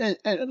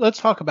let's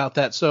talk about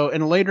that. So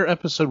in a later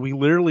episode,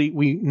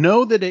 we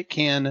know that it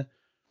can.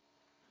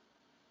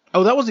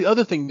 Oh, that was the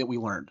other thing that we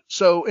learned.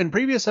 So in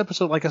previous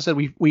episode, like I said,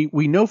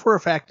 we know for a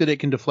fact that it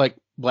can deflect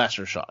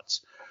blaster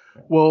shots.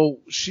 Well,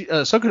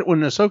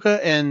 when Ahsoka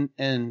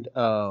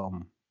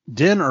and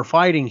Din are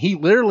fighting, he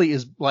literally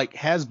is like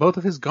has both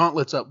of his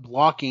gauntlets up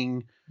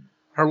blocking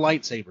her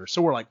lightsaber.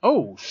 So we're like,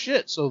 oh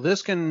shit! So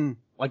this can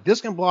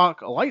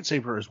block a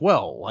lightsaber as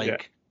well.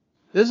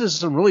 This is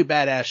some really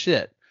badass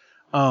shit.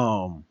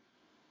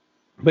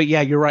 But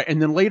yeah, you're right.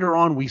 And then later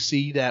on, we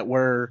see that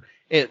where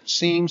it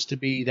seems to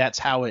be that's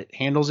how it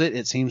handles it.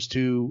 It seems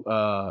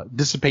to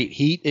dissipate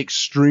heat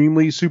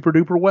extremely super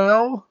duper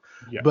well.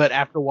 Yeah. But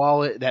after a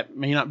while, that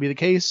may not be the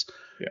case.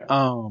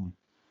 Yeah.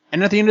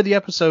 And at the end of the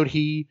episode,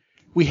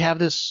 we have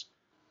this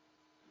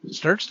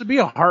starts to be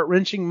a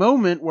heart-wrenching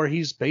moment where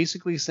he's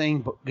basically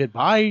saying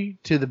goodbye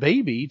to the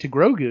baby, to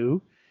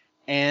Grogu,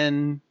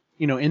 and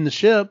in the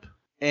ship.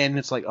 And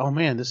it's like, oh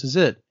man, this is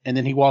it. And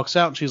then he walks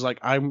out and she's like,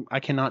 I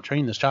cannot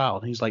train this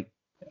child. And he's like,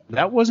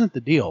 that wasn't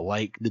the deal.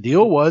 Like, the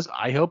deal was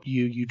I help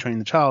you train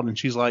the child. And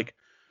she's like,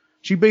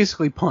 she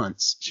basically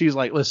punts. She's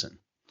like, listen,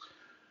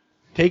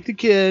 take the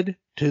kid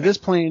to this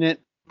planet,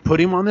 put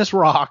him on this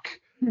rock.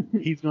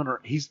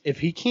 If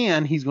he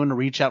can, he's going to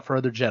reach out for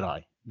other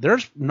Jedi.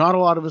 There's not a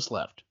lot of us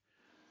left.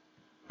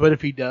 But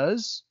if he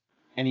does,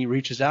 and he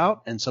reaches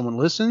out and someone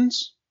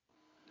listens,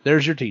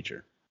 there's your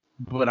teacher.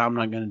 But I'm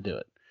not going to do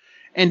it.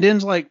 And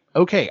Din's like,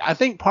 okay, I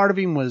think part of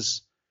him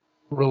was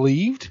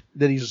relieved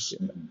that he's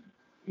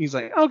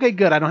like, okay,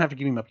 good, I don't have to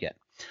give him up yet.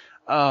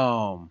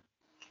 So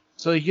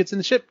he gets in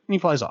the ship and he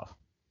flies off.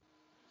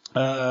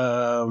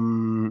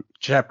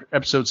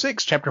 Episode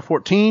 6, chapter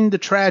 14, The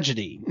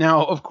Tragedy.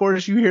 Now, of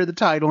course, you hear the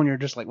title and you're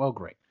just like, well,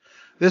 great.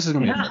 This is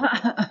going to be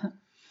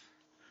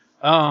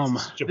fun.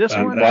 This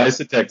one, Rise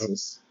to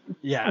Texas.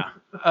 Yeah.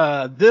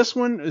 This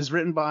one is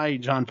written by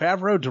Jon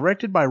Favreau,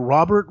 directed by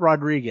Robert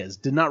Rodriguez.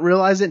 Did not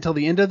realize it until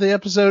the end of the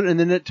episode, and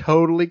then it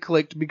totally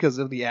clicked because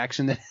of the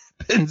action that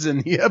happens in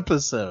the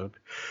episode.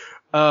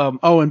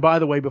 And by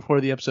the way,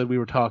 before the episode we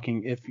were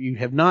talking, if you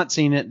have not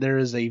seen it, there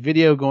is a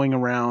video going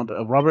around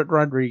of Robert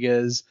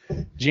Rodriguez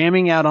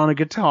jamming out on a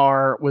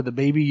guitar with a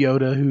baby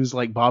Yoda who's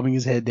like bobbing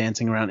his head,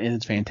 dancing around, and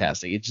it's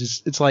fantastic.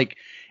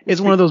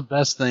 It's one of those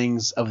best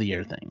things of the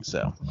year things.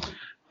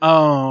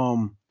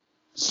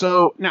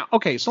 So now,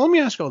 okay, so let me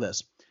ask you all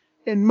this.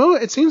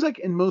 It seems like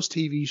in most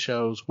TV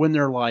shows when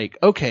they're like,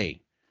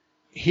 okay,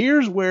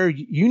 here's where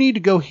you need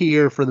to go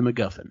here for the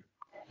MacGuffin.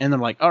 And they're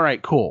like, all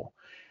right, cool.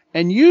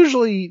 And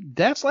usually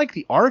that's like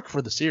the arc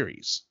for the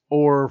series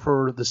or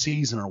for the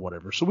season or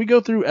whatever. So we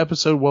go through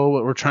episode, well,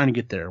 we're trying to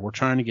get there. We're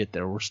trying to get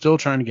there. We're still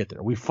trying to get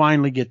there. We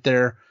finally get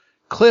there.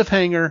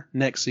 Cliffhanger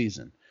next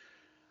season.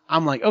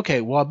 I'm like,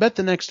 okay, well, I bet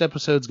the next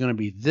episode's going to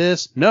be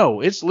this.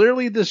 No, it's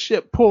literally the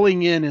ship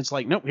pulling in. It's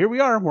like, nope, here we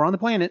are. We're on the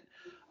planet.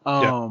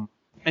 And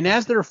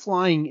as they're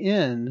flying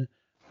in,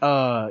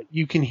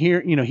 you can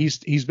hear,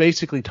 he's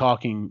basically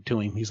talking to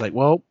him. He's like,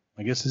 well,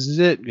 I guess this is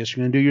it. I guess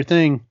you're going to do your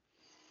thing.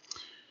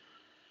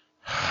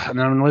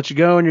 And I'm going to let you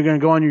go, and you're going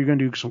to go on. You're going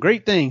to do some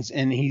great things.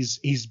 And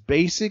he's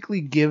basically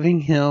giving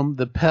him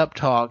the pep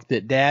talk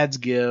that dads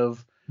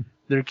give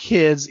their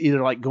kids,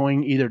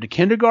 going to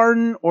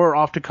kindergarten or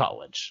off to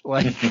college.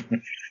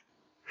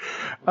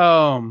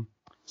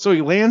 So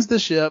he lands the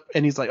ship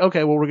and he's like,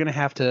 okay, well,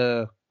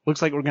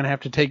 looks like we're going to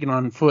have to take it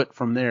on foot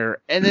from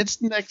there. And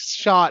its next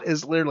shot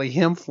is literally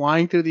him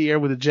flying through the air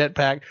with a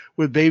jetpack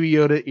with Baby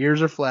Yoda,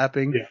 ears are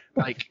flapping,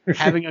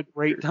 having a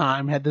great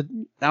time.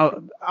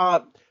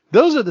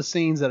 Those are the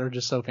scenes that are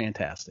just so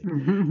fantastic.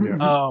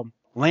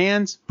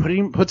 Lands,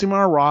 puts him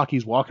on a rock.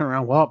 He's walking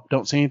around. Well,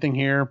 don't see anything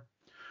here.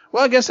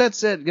 Well, I guess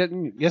that's it.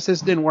 Guess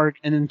this didn't work.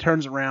 And then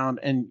turns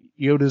around and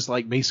Yoda's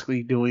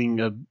basically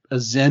doing a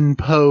Zen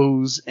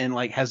pose and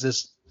has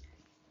this,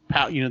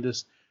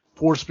 this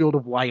force field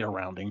of light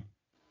around him.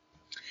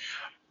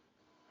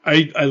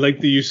 I like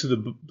the use of the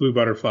blue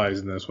butterflies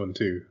in this one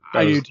too.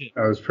 I do too.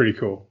 That was pretty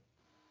cool.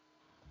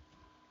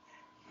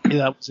 Yeah,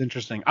 that was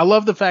interesting. I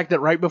love the fact that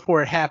right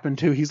before it happened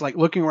too, he's like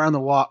looking around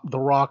the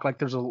rock like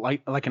there's a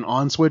light, like an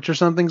on switch or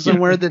something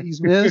somewhere that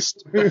he's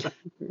missed.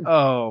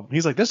 Oh,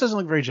 he's like, this doesn't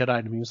look very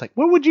Jedi to me. He's like,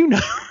 what would you know?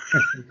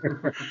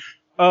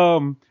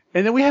 And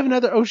then we have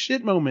another oh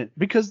shit moment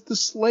because the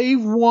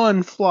Slave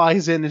One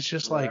flies in. It's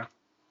just like,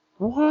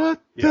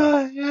 what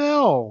the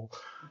hell?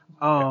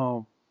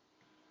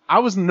 I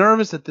was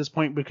nervous at this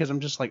point because I'm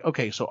just like,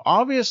 okay, so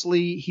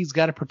obviously he's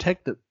got to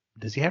protect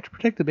does he have to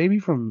protect the baby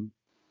from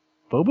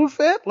Boba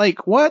Fett?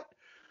 Like, what?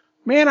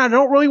 Man, I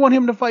don't really want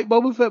him to fight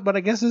Boba Fett, but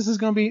I guess this is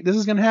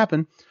gonna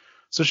happen.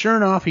 So sure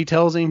enough, he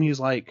tells him, he's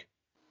like,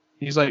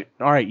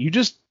 all right, you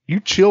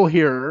chill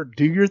here,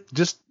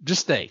 just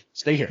stay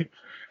here.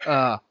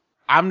 I'm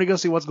gonna go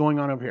see what's going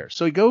on over here.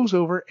 So he goes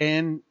over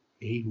and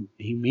he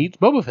meets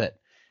Boba Fett,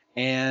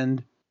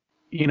 and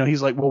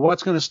he's like, well,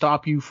 what's gonna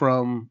stop you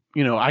from,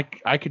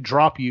 I could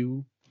drop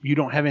you. You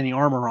don't have any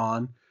armor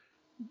on.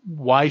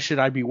 Why should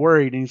I be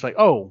worried? And he's like,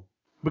 oh,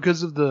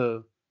 because of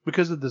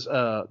this,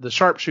 the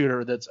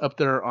sharpshooter that's up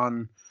there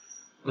on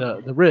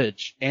the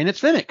ridge, and it's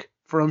Fennec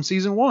from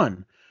season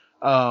 1.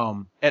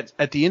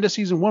 At the end of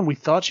season 1, we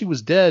thought she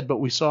was dead, but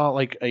we saw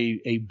like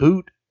a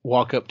boot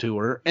walk up to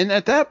her, and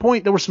at that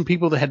point there were some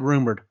people that had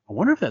rumored, I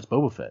wonder if that's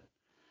Boba Fett,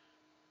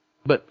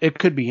 but it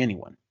could be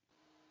anyone.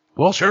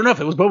 Well, sure enough,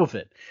 it was Boba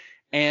Fett,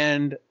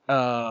 and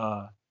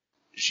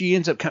he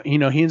ends up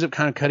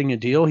kind of cutting a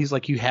deal. He's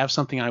like, you have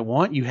something I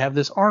want. You have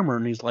this armor,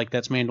 and he's like,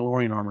 that's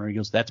Mandalorian armor. He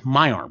goes, that's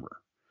my armor.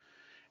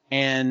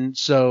 And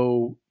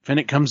so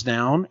Fennec comes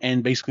down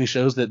and basically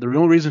shows that the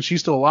real reason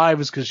she's still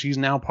alive is because she's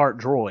now part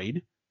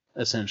droid,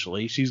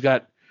 essentially. She's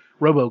got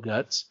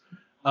robo-guts,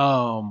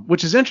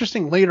 which is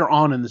interesting later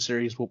on in the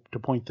series to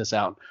point this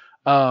out.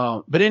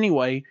 But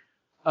anyway,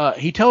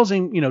 he tells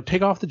him,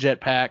 take off the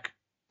jetpack.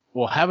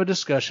 We'll have a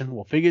discussion.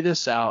 We'll figure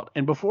this out.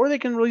 And before they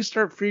can really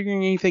start figuring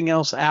anything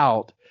else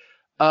out,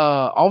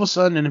 all of a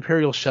sudden an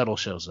Imperial shuttle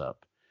shows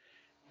up.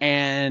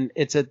 And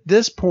it's at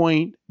this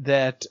point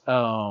that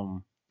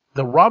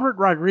the Robert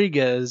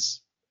Rodriguez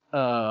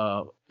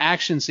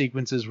action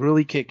sequences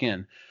really kick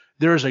in.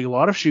 There's a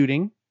lot of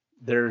shooting.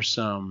 There's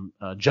some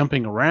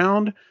jumping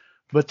around.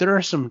 But there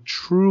are some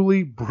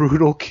truly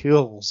brutal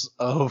kills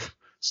of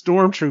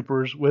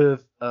stormtroopers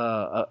with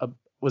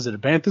was it a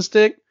bantha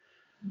stick?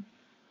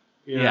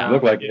 Yeah,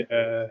 looked like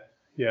it.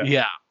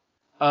 Yeah.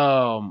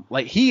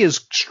 Like he is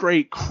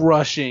straight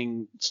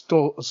crushing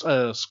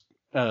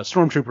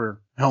stormtrooper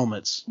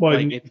helmets. Well,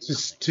 like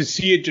to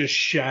see it just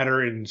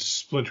shatter and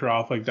splinter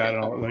off like that,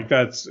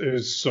 it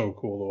was so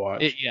cool to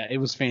watch. It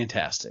was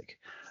fantastic.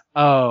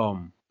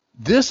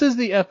 This is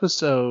the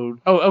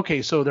episode. Oh,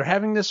 okay. So they're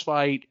having this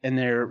fight, and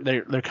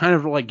they're kind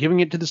of like giving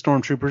it to the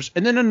stormtroopers,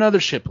 and then another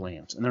ship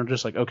lands, and they're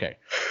just like, okay.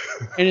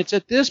 And it's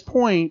at this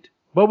point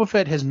Boba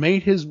Fett has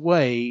made his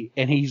way,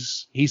 and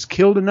he's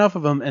killed enough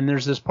of them, and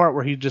there's this part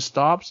where he just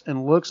stops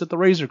and looks at the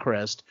Razor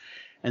Crest,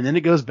 and then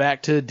it goes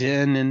back to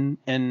Din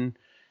and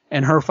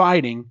her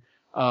fighting,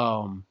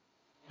 and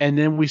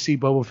then we see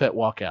Boba Fett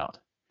walk out.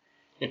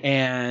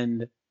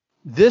 And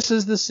this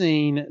is the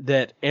scene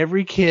that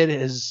every kid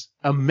has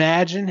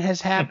imagined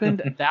has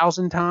happened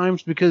 1,000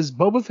 times, because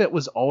Boba Fett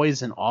was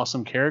always an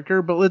awesome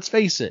character, but let's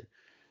face it,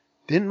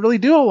 didn't really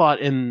do a lot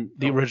in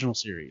the original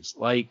series.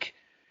 Like,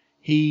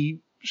 he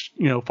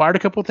fired a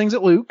couple of things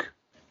at Luke.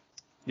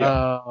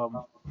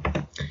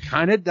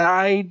 Kind of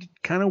died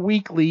kind of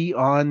weakly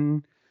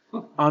on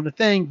the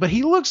thing, but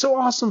he looks so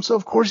awesome, so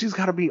of course he's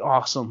got to be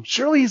awesome.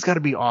 Surely he's got to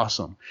be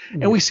awesome.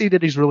 And we see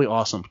that he's really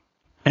awesome.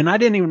 And I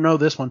didn't even know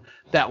this one.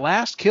 That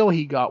last kill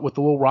he got with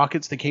the little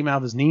rockets that came out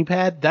of his knee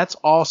pad, that's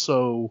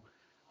also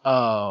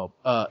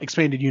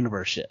expanded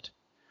universe shit.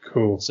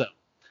 Cool. So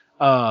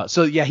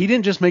yeah, he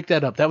didn't just make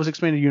that up. That was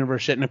expanded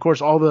universe shit. And of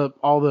course all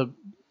the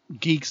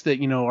geeks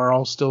that are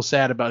all still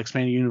sad about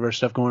expanded universe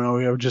stuff going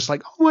on are just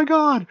like, oh my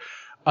god.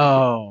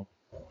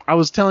 I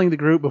was telling the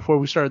group before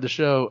we started the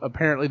show,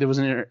 apparently there's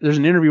an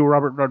interview with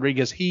Robert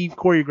Rodriguez. He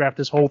choreographed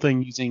this whole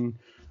thing using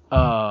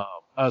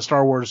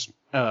Star Wars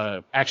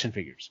action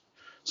figures.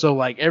 So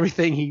like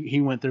everything he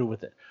went through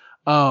with it.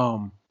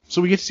 So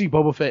we get to see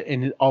Boba Fett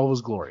in all of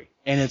his glory,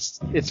 and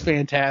it's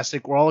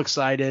fantastic. We're all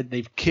excited.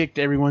 They've kicked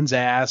everyone's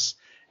ass.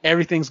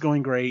 Everything's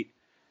going great.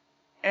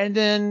 And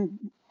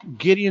then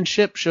Gideon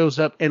ship shows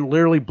up and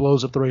literally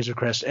blows up the Razor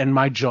Crest, and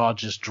my jaw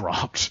just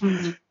dropped.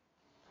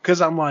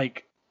 Because I'm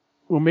like,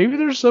 well, maybe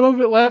there's some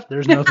of it left.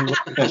 There's nothing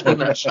left from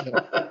that ship.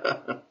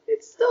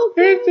 It's still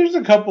good. There's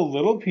a couple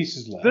little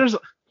pieces left.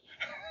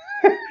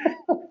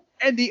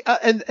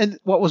 And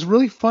what was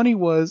really funny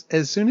was,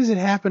 as soon as it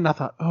happened, I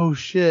thought, oh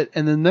shit.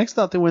 And the next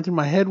thought that went through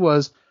my head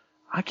was,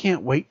 I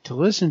can't wait to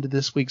listen to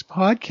this week's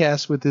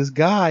podcast with this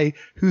guy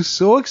who's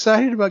so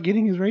excited about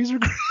getting his Razor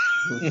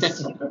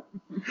Crest.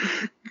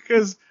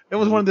 Because it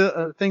was one of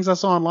the things I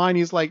saw online.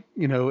 He's like,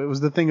 it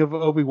was the thing of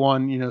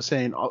Obi-Wan,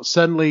 saying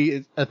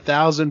suddenly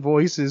 1,000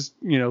 voices,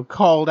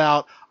 called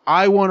out,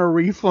 I want a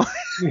refund.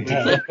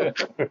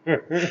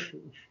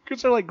 Because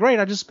Because they're like, great,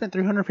 I just spent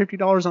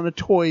 $350 on a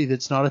toy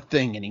that's not a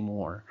thing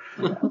anymore.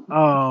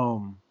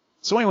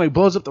 So anyway,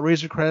 blows up the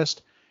Razor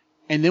Crest,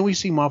 and then we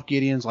see Moff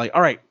Gideon's like,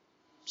 all right,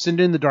 send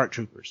in the Dark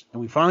Troopers.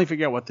 And we finally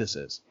figure out what this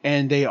is.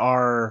 And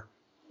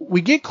we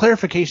get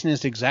clarification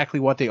as to exactly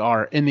what they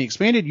are. In the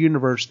expanded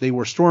universe, they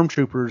were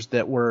stormtroopers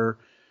that were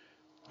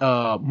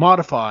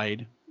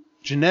modified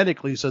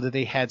genetically so that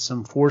they had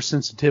some force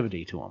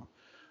sensitivity to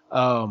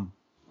them.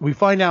 We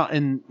find out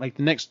in like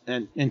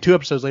in 2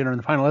 episodes later in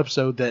the final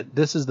episode that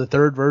this is the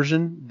 3rd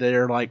version.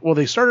 They're like, well,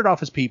 they started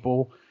off as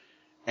people,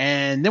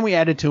 and then we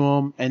added to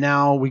them, and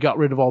now we got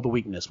rid of all the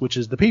weakness, which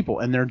is the people,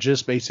 and they're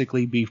just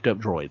basically beefed up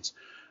droids.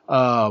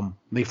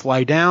 They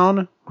fly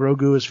down.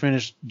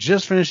 Grogu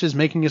just finishes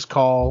making his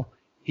call.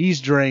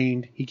 He's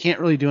drained. He can't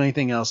really do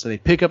anything else. So they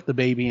pick up the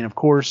baby, and of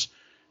course,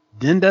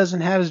 Din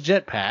doesn't have his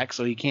jetpack,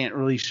 so he can't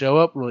really show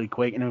up really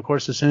quick. And of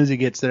course, as soon as he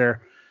gets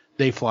there,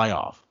 they fly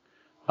off.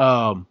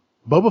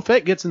 Boba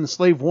Fett gets in the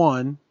Slave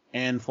One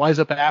and flies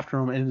up after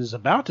him and is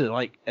about to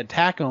like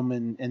attack him,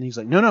 and he's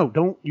like,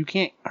 no, you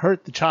can't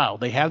hurt the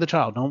child. They have the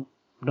child. Don't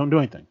do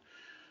anything.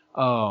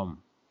 And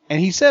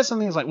he says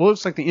something that's like, well, it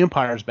looks like the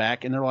Empire's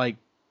back, and they're like,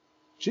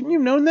 shouldn't you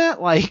have known that?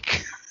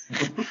 Like,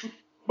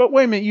 but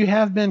wait a minute, you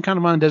have been kind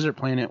of on a desert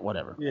planet,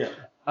 whatever.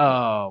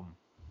 Yeah.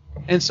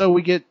 And so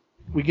we get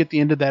the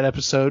end of that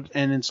episode,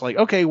 and it's like,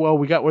 okay, well,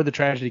 we got where the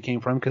tragedy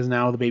came from because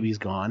now the baby's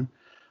gone.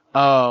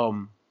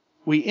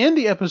 We end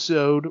the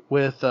episode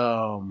with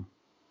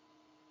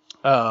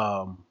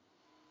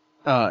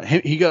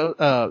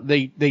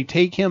they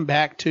take him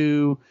back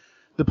to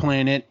the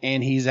planet,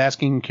 and he's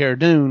asking Cara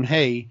Dune,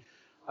 hey,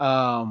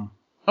 oh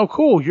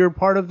cool, you're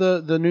part of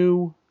the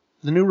New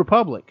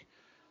Republic.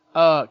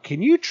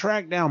 Can you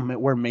track down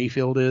where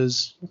Mayfield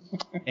is?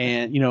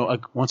 And,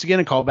 once again,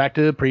 a call back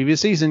to the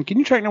previous season. Can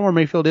you track down where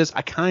Mayfield is?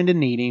 I kind of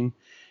need him.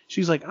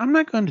 She's like, I'm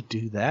not going to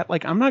do that.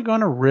 Like, I'm not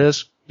going to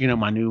risk,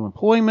 my new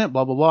employment,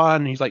 blah, blah, blah.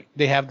 And he's like,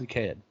 they have the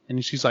kid.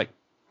 And she's like,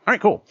 all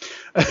right, cool.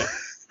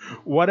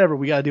 Whatever.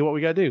 We got to do what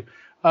we got to do.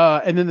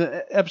 And then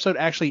the episode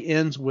actually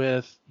ends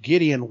with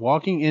Gideon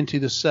walking into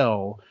the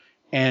cell,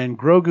 and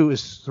Grogu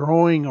is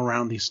throwing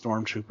around these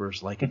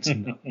stormtroopers like it's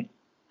nothing.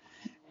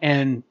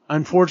 And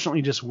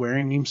unfortunately just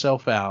wearing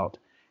himself out.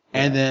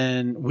 And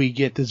then we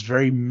get this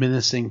very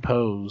menacing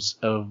pose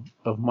of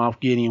Moff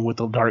Gideon with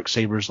the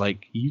Darksabers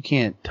like, you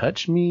can't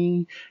touch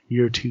me.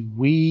 You're too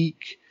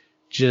weak.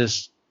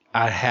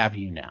 I have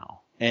you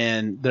now.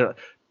 And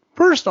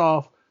first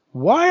off,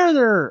 why are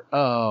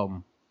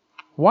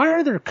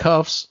there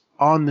cuffs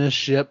on this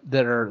ship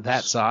that are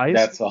that size?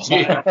 That's all.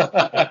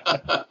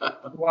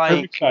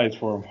 Perfect size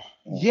for them.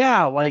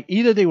 Yeah, like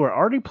either they were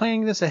already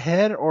planning this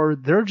ahead, or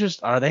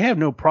they have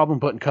no problem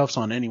putting cuffs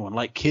on anyone,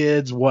 like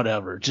kids,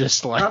 whatever.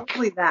 Just like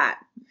probably that.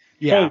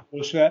 Yeah,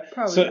 probably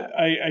that.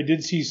 I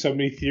did see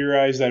somebody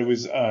theorize that it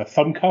was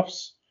thumb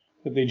cuffs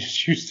that they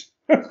just used.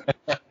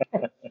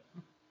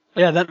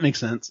 Yeah, that makes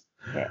sense.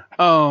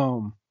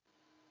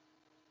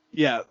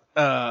 Yeah.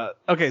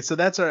 Okay, so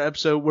that's our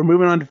episode. We're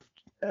moving on to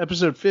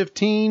episode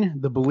 15,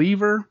 The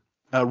Believer,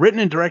 written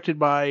and directed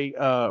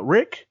by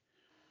Rick.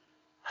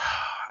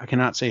 I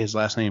cannot say his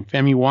last name.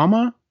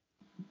 Famuyiwa.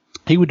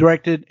 He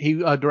directed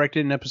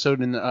an episode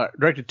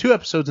directed 2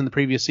 episodes in the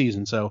previous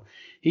season, so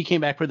he came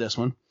back for this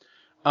one.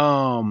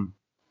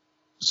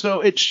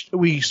 So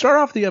we start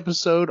off the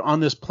episode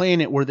on this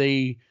planet where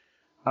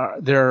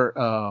they're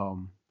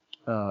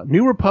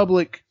New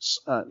Republic,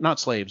 not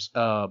slaves,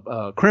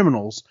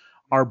 criminals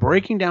are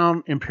breaking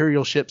down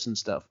Imperial ships and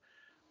stuff.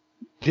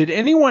 Did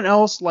anyone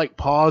else like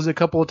pause a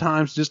couple of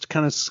times just to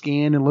kind of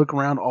scan and look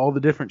around all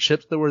the different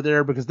ships that were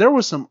there? Because there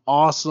was some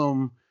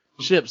awesome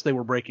ships they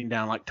were breaking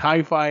down, like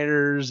TIE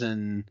fighters,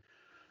 and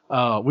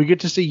we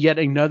get to see yet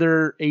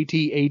another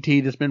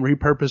AT-AT that's been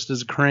repurposed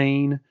as a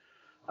crane.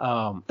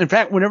 In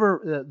fact,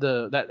 whenever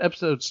that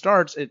episode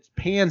starts, it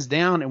pans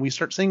down and we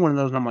start seeing one of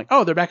those, and I'm like,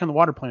 oh, they're back on the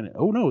water planet.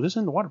 Oh no, this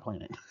isn't the water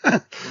planet.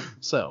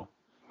 So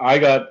I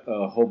got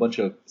a whole bunch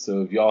of.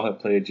 So if y'all have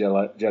played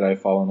Jedi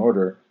Fallen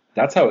Order,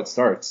 that's how it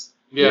starts.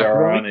 Yeah, they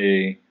are on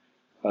a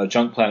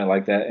junk planet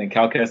like that, and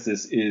Cal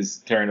Kestis is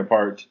tearing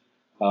apart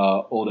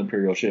old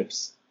Imperial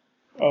ships.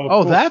 Oh,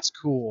 cool. That's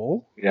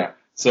cool. Yeah.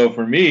 So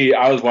for me,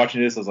 I was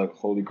watching this, I was like,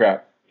 holy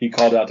crap. He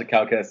called out to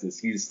Cal Kestis.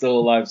 He's still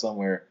alive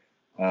somewhere.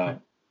 Okay,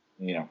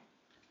 yeah.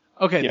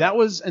 That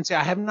was, and see,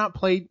 I have not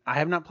played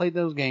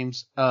those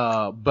games,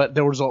 but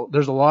there's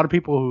a lot of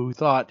people who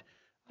thought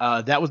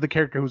that was the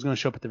character who was going to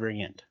show up at the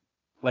very end.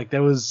 Like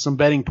there was some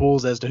betting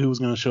pools as to who was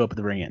going to show up at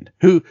the very end.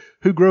 Who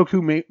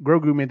Grogu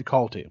made the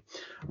call to.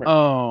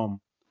 Right.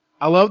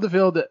 I love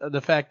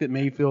the fact that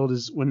Mayfield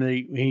is when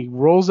he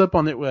rolls up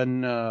on it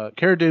when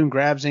Cara Dune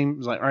grabs him.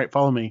 He's like, all right,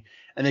 follow me,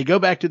 and they go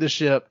back to the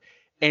ship,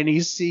 and he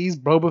sees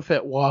Boba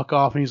Fett walk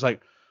off, and he's like,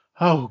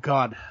 oh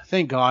God,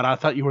 thank God, I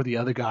thought you were the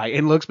other guy,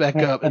 and looks back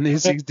up, and then he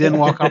sees Din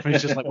walk off, and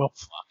he's just like, well,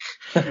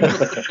 fuck.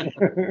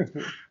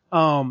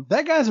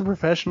 That guy's a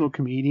professional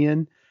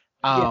comedian.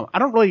 I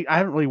haven't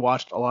really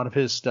watched a lot of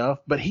his stuff,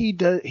 but he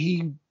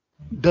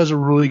does a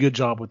really good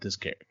job with this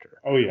character.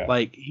 Oh yeah,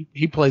 like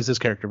he plays this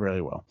character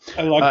really well.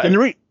 I like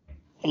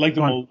I like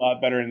them a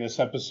lot better in this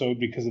episode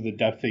because of the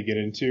depth they get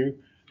into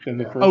than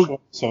the first one.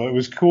 So it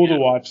was cool to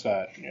watch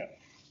that. Yeah.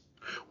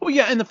 Well,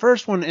 yeah, in the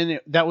first one, and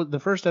that was the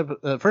first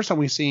time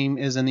we see him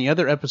is in the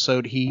other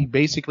episode. He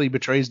basically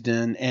betrays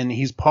Den, and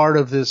he's part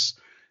of this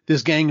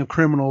gang of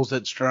criminals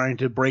that's trying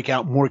to break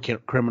out more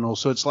criminals.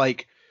 So it's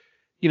like,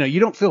 you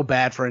don't feel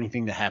bad for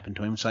anything that happened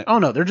to him. It's like, oh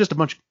no, they're just a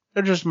bunch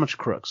of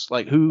crooks.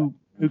 Like who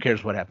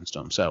cares what happens to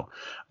them? So,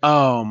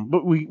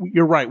 but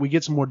you're right. We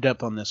get some more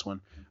depth on this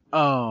one.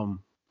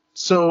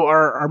 So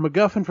our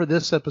MacGuffin for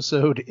this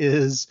episode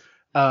is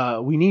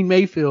we need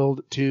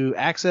Mayfield to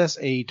access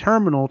a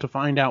terminal to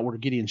find out where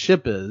Gideon's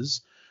ship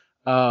is.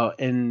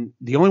 And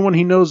the only one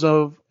he knows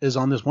of is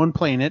on this one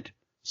planet.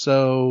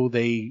 So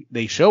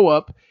they show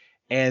up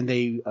and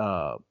they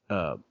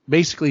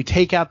basically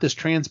take out this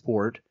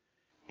transport,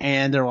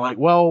 and they're like,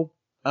 well,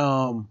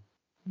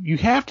 you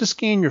have to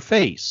scan your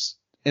face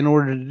in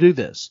order to do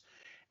this.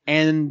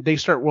 And they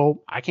start,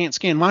 well, I can't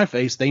scan my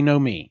face. They know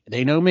me.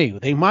 They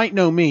might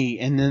know me.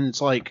 And then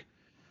it's like,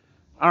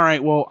 all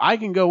right, well, I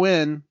can go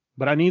in,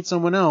 but I need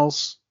someone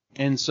else.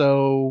 And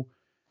so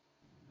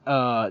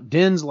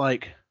Den's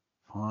like,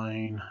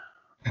 fine,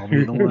 I'll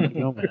be the one to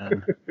go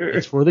in.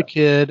 It's for the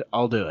kid.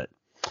 I'll do it.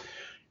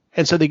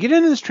 And so they get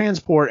into this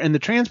transport, and the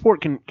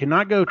transport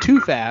cannot go too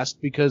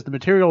fast because the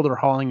material they're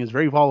hauling is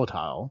very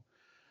volatile.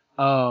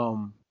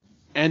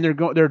 And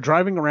they're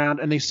driving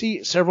around, and they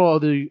see several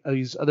of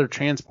these other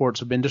transports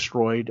have been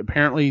destroyed.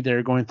 Apparently,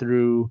 they're going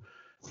through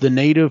the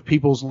native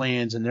people's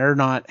lands, and they're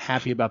not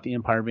happy about the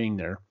Empire being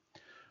there.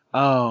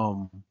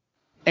 And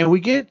we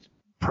get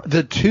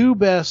the two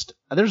best.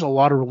 There's a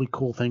lot of really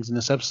cool things in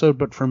this episode,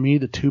 but for me,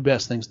 the two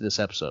best things in this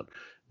episode.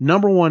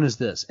 Number one is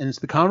this, and it's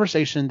the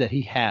conversation that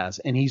he has,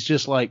 and he's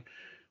just like,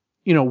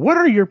 what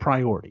are your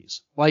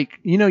priorities? Like,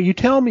 you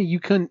tell me you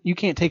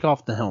can't take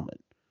off the helmet.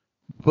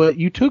 But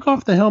you took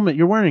off the helmet.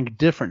 You're wearing a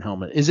different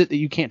helmet. Is it that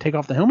you can't take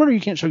off the helmet, or you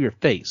can't show your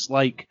face?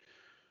 Like,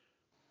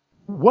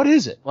 what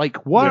is it?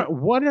 Like, what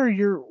are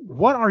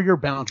your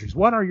boundaries?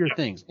 What are your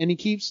things? And he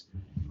keeps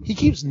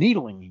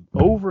needling me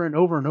over and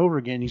over and over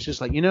again. He's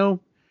just like,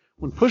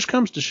 when push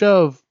comes to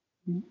shove,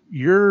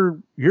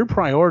 your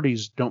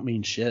priorities don't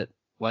mean shit.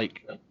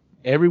 Like,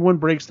 everyone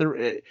breaks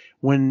their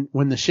when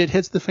the shit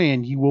hits the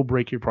fan, you will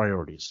break your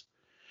priorities.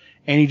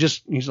 And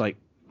he's like,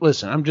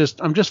 listen, I'm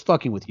just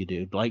fucking with you,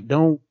 dude. Like,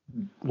 don't,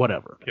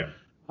 whatever. Yeah.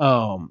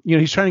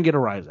 He's trying to get a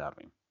rise out of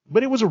me.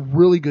 But it was a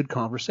really good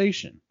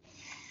conversation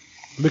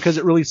because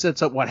it really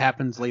sets up what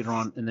happens later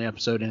on in the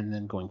episode and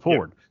then going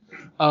forward.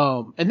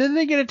 Yeah. And then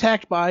they get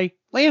attacked by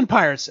land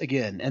pirates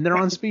again, and they're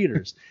on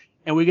speeders.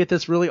 And we get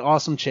this really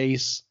awesome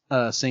chase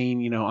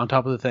scene, on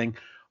top of the thing.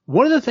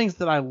 One of the things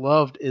that I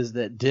loved is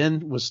that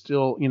Den was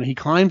still, he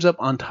climbs up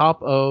on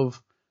top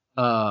of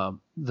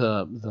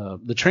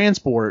the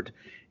transport.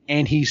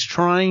 And he's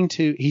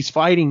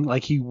fighting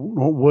like he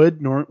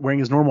would wearing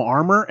his normal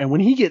armor. And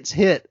when he gets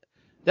hit,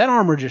 that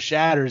armor just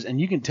shatters,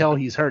 and you can tell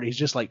he's hurt. He's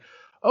just like,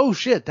 oh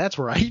shit, that's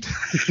right.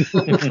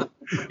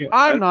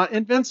 I'm not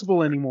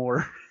invincible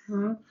anymore.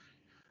 Mm-hmm.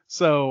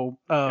 So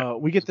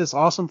we get this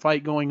awesome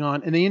fight going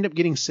on, and they end up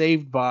getting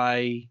saved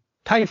by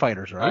TIE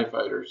fighters, right? TIE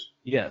fighters.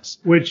 Yes.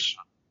 Which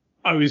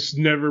I was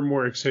never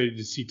more excited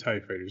to see TIE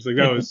fighters. Like,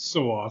 that was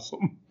so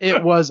awesome.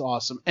 It was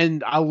awesome.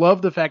 And I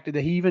love the fact that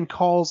he even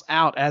calls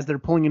out as they're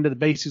pulling into the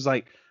base. He's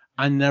like,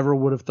 I never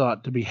would have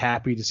thought to be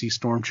happy to see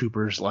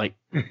stormtroopers, like,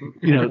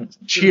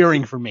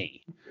 cheering for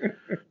me.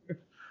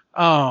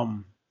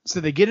 So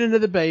they get into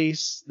the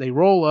base, they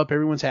roll up,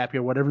 everyone's happy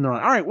or whatever, and they're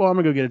like, all right, well, I'm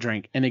going to go get a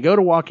drink. And they go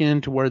to walk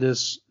into where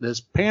this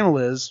panel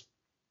is.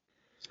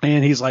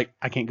 And he's like,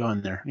 I can't go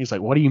in there. He's like,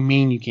 what do you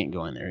mean you can't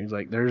go in there? He's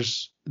like,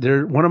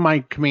 one of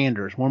my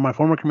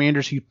former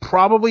commanders, he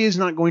probably is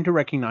not going to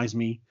recognize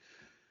me,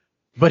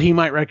 but he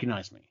might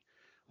recognize me.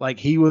 Like,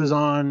 he was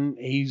on,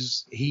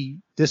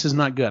 this is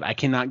not good. I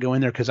cannot go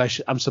in there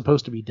because I'm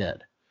supposed to be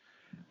dead.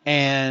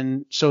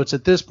 And so it's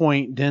at this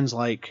point, Den's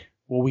like,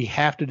 well, we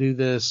have to do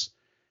this.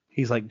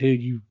 He's like,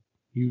 dude, you're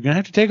going to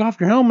have to take off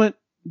your helmet.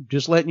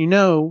 Just letting you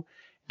know.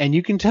 And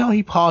you can tell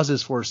he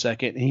pauses for a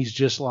second, and he's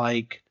just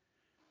like,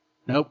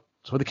 nope,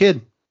 it's for the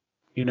kid,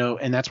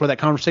 and that's where that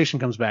conversation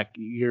comes back.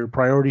 Your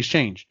priorities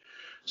change.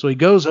 So he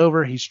goes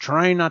over, he's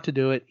trying not to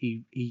do it.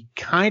 He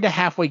kind of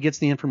halfway gets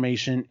the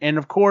information. And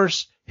of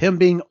course, him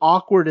being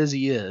awkward as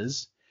he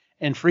is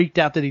and freaked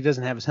out that he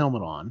doesn't have his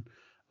helmet on,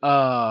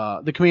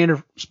 the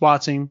commander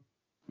spots him,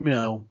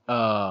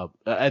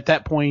 at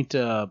that point,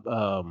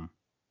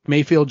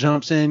 Mayfield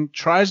jumps in,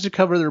 tries to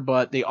cover their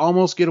butt. They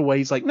almost get away.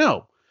 He's like,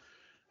 no.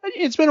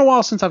 It's been a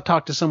while since I've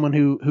talked to someone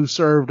who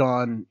served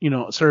in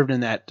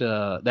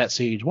that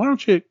siege. Why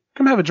don't you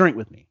come have a drink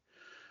with me?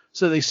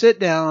 So they sit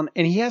down,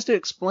 and he has to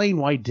explain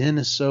why Den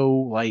is so,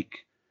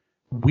 like,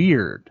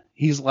 weird.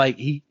 He's like,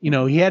 he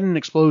had an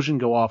explosion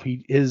go off.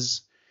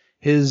 His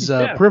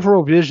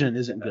peripheral vision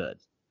isn't good.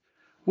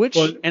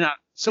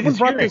 Someone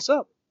brought this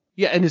up.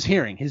 Yeah, and his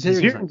hearing. His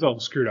hearing's all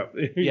screwed up.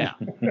 Yeah.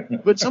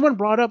 But someone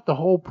brought up the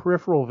whole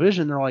peripheral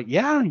vision. They're like,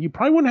 yeah, you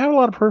probably wouldn't have a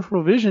lot of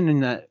peripheral vision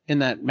in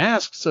that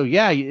mask. So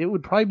yeah, it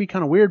would probably be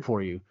kind of weird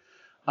for you.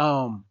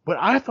 But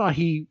I thought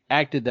he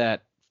acted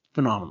that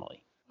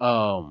phenomenally.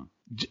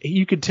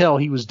 You could tell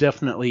he was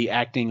definitely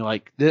acting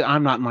like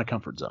I'm not in my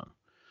comfort zone.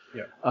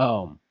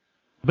 Yeah.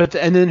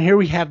 And then here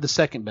we have the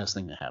second best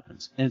thing that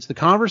happens, and it's the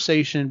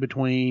conversation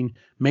between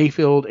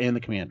Mayfield and the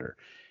commander.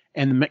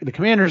 And the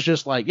commander's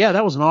just like, yeah,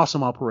 that was an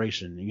awesome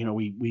operation.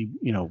 We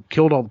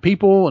killed all the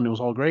people and it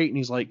was all great. And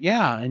he's like,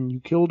 yeah, and you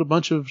killed a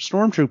bunch of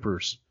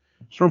stormtroopers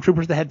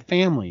that had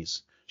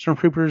families,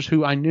 stormtroopers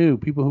who I knew,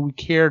 people who we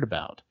cared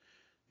about,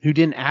 who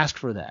didn't ask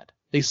for that.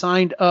 They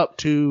signed up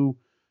to,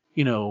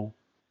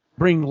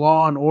 bring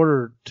law and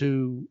order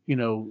to,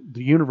 the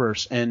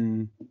universe,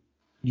 and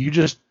you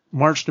just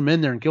marched them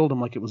in there and killed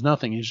them like it was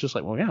nothing. He's just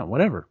like, well, yeah,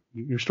 whatever.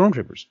 You're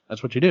stormtroopers.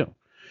 That's what you do.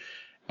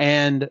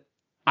 And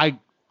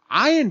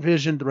I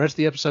envisioned the rest of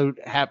the episode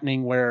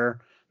happening where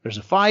there's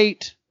a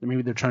fight,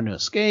 maybe they're trying to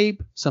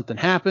escape, something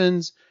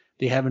happens,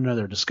 they have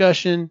another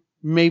discussion,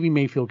 maybe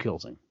Mayfield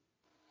kills him.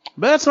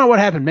 But that's not what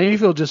happened.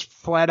 Mayfield just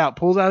flat out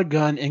pulls out a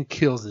gun and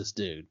kills this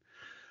dude.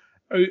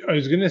 I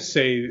was gonna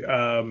say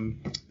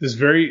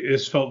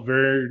this felt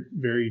very,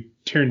 very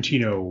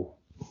Tarantino.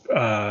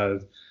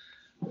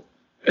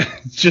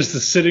 Just the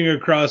sitting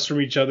across from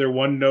each other,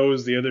 one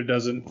knows, the other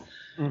doesn't.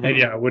 Mm-hmm. And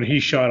yeah, when he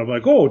shot, I'm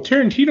like, oh,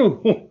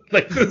 Tarantino,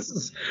 like this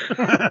is.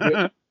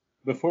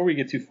 Before we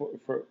get too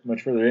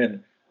much further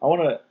in, I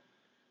want to.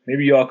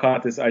 Maybe you all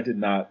caught this, I did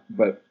not.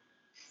 But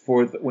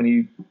when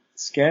he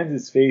scans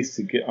his face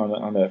to get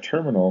on the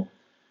terminal,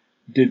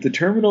 did the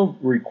terminal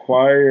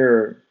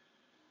require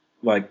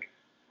like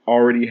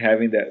already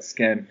having that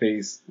scanned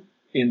face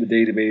in the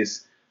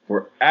database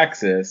for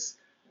access,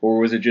 or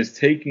was it just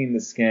taking the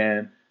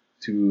scan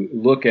to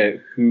look at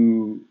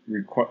who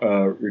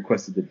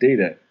requested the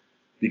data?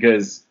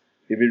 Because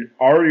if it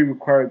already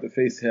required the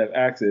face to have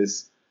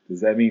access,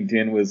 does that mean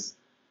Din was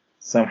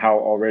somehow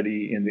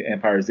already in the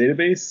Empire's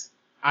database?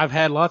 I've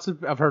heard lots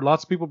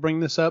of people bring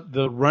this up.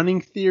 The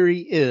running theory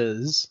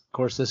is, of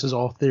course, this is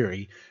all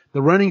theory.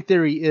 The running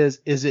theory is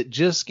it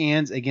just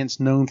scans against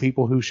known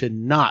people who should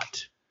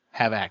not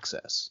have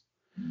access.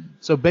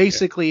 So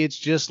basically, it's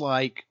just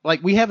like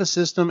we have a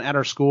system at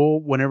our school.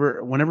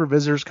 Whenever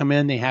visitors come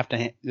in, they have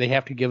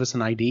to give us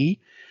an ID,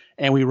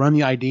 and we run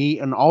the ID,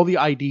 and all the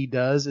ID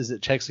does is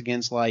it checks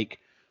against like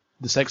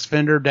the sex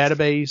offender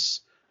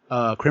database,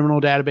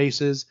 criminal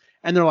databases,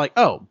 and they're like,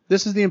 oh,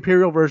 this is the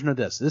Imperial version of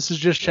this. This is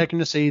just checking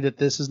to see that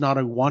this is not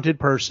a wanted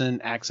person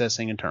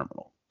accessing a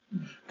terminal.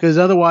 Because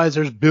otherwise,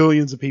 there's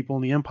billions of people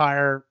in the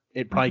Empire.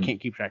 It probably can't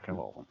keep track of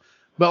all of them.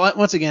 But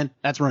once again,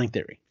 that's running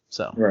theory.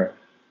 So right,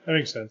 that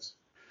makes sense.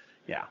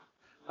 Yeah.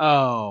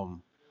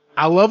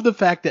 I love the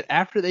fact that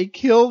after they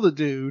kill the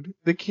dude,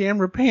 the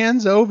camera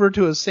pans over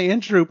to a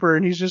sand trooper,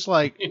 and he's just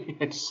like,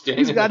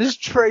 he's got his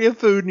tray of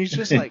food, and he's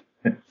just like,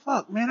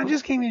 fuck, man, I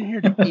just came in here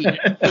to eat.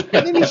 And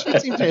then he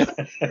shoots him too.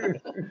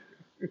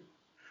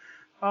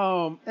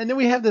 And then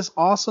we have this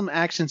awesome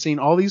action scene.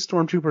 All these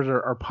stormtroopers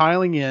are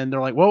piling in. They're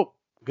like, well,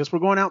 I guess we're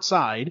going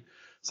outside.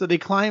 So they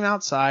climb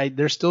outside.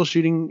 They're still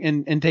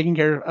shooting and taking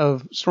care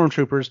of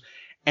stormtroopers.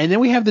 And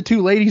then we have the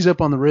two ladies up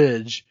on the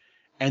ridge,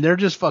 and they're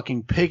just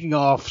fucking picking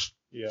off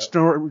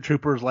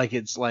stormtroopers like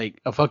it's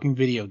like a fucking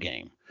video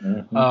game.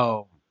 Mm-hmm.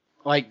 Oh,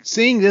 like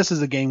seeing this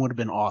as a game would have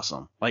been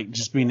awesome. Like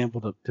just being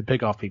able to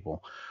pick off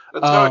people.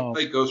 That's how I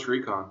play Ghost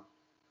Recon.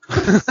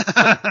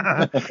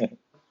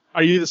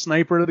 Are you the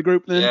sniper of the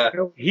group then? Yeah.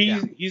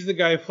 He's the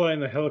guy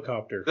flying the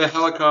helicopter. The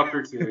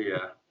helicopter too,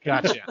 yeah.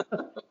 Gotcha.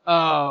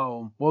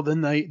 Well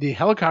then the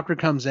helicopter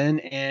comes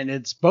in and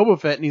it's Boba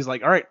Fett and he's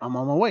like, all right, I'm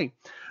on my way.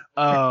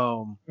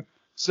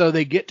 So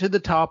they get to the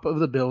top of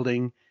the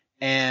building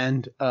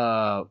and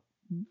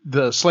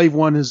the Slave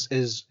One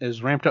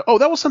is ramped up. Oh,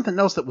 that was something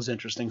else that was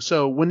interesting.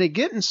 So when they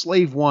get in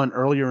Slave One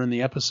earlier in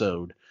the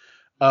episode,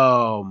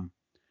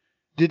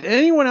 did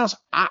anyone else?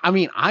 I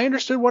mean, I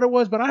understood what it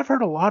was, but I've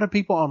heard a lot of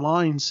people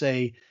online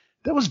say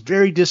that was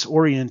very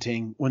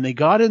disorienting when they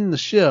got in the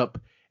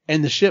ship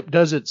and the ship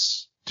does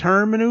its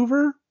turn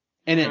maneuver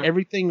and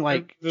everything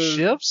like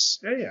shifts.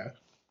 Yeah.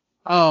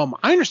 I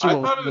understood.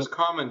 I thought it was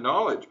common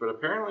knowledge, but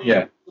apparently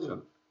it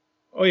wasn't.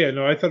 Oh yeah,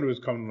 no, I thought it was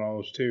common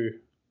knowledge too.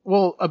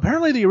 Well,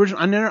 apparently the original.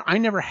 I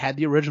never had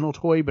the original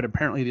toy, but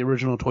apparently the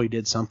original toy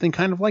did something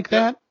kind of like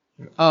that.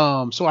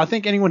 So I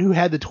think anyone who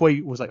had the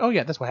toy was like, oh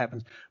yeah, that's what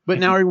happens. But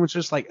now everyone's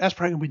just like, that's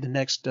probably gonna be the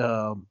next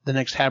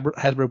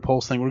Hasbro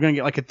Pulse thing. We're gonna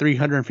get like a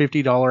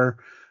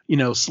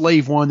 $350,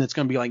 Slave One that's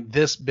gonna be like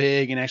this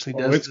big and actually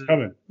does. It's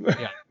coming.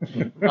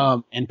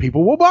 Yeah. And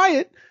people will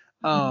buy it.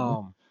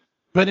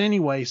 But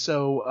anyway,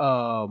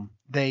 so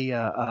they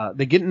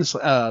get in,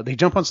 they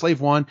jump on Slave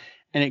One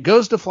and it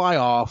goes to fly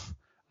off.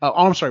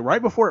 I'm sorry,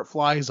 right before it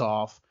flies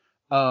off,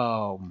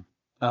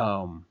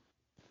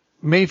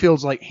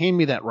 Mayfield's like, hand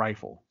me that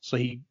rifle. So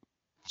he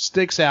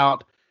sticks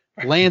out,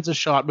 lands a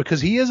shot because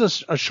he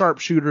is a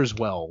sharpshooter as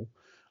well.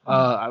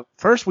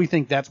 First we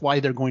think that's why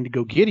they're going to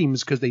go get him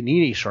is because they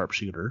need a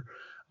sharpshooter.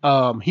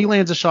 He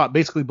lands a shot,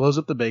 basically blows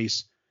up the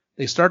base.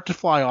 They start to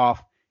fly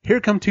off.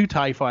 Here come two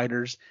TIE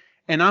fighters.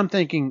 And I'm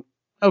thinking,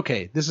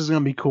 okay, this is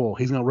going to be cool.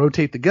 He's going to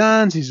rotate the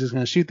guns. He's just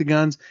going to shoot the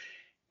guns.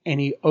 And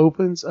he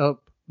opens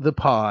up the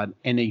pod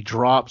and he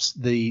drops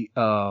the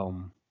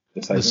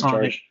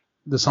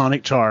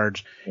sonic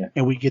charge,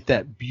 and we get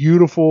that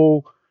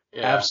beautiful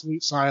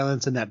absolute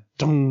silence and that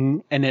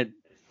dung, and it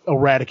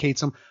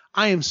eradicates them.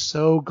 I am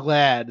so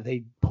glad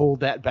they pulled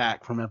that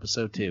back from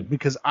episode 2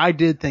 because I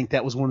did think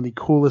that was one of the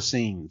coolest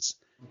scenes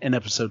in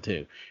episode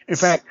 2. In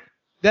fact,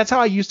 that's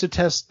how I used to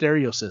test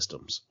stereo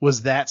systems,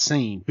 was that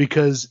scene,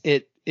 because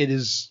it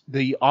is,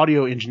 the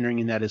audio engineering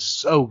in that is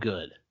so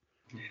good.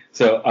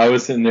 So I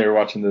was sitting there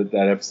watching that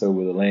episode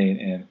with Elaine,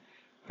 and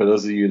for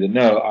those of you that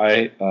know,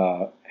 I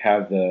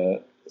have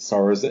the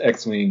Star Wars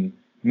X-Wing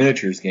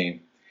miniatures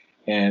game,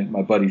 and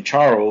my buddy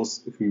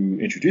Charles, who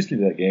introduced me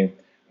to that game,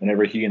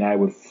 whenever he and I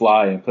would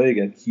fly and play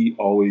again, he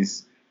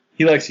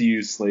likes to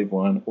use Slave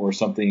One or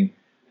something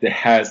that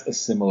has a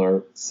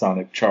similar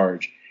sonic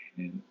charge.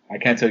 And I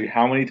can't tell you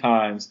how many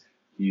times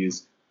he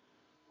has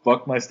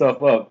fucked my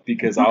stuff up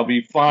because I'll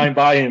be flying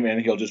by him and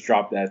he'll just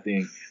drop that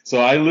thing. So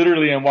I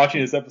literally am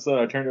watching this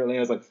episode. I turned to Elaine, I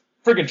was like,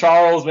 freaking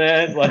Charles,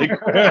 man. Like,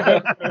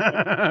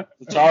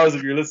 Charles,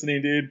 if you're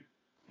listening, dude.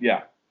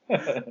 Yeah.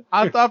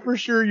 I thought for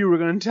sure you were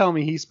going to tell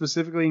me he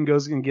specifically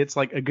goes and gets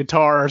like a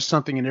guitar or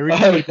something, and every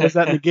time he does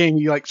that in the game,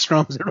 he like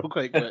strums it real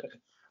quick. But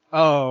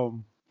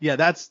yeah,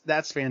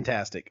 that's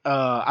fantastic.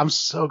 I'm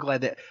so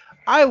glad that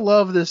I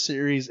love this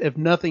series, if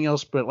nothing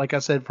else, but like I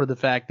said, for the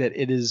fact that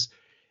it is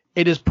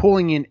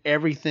pulling in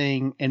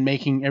everything and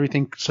making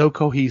everything so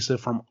cohesive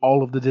from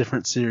all of the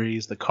different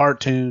series, the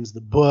cartoons,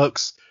 the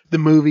books, the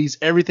movies,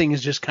 everything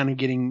is just kind of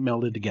getting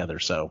melded together.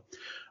 So,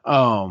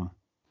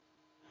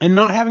 and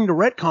not having to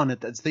retcon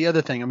it, that's the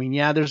other thing. I mean,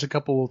 yeah, there's a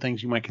couple of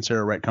things you might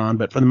consider a retcon,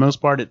 but for the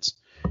most part, it's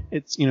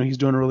he's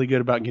doing really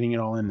good about getting it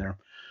all in there.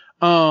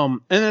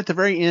 And at the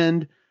very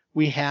end,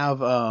 we have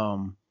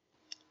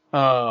they're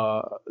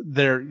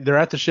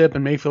at the ship,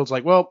 and Mayfield's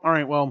like, well, all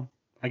right, well,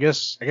 I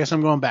guess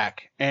I'm going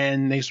back.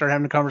 And they start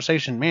having a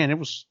conversation. Man, that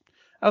was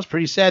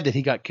pretty sad that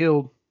he got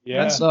killed.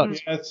 Yeah, that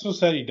sucks. Yeah, it's so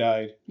sad he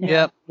died.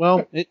 Yeah,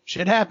 well,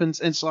 shit happens.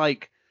 It's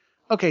like,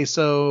 okay,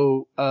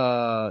 so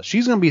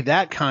she's gonna be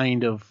that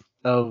kind of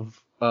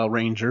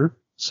Ranger.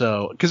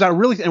 So, because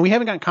and we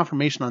haven't gotten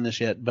confirmation on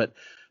this yet, but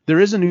there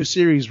is a new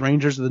series,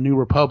 Rangers of the New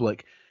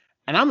Republic,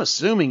 and I'm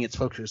assuming it's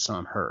focused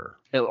on her,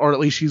 or at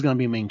least she's going to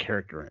be a main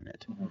character in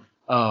it,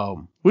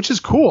 which is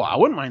cool. I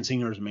wouldn't mind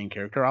seeing her as a main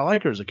character. I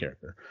like her as a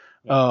character.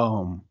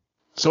 So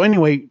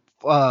anyway,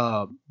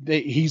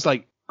 he's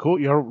like, cool,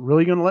 you're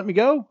really going to let me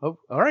go? Oh,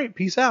 all right,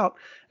 peace out.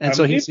 And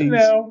so he sees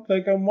now,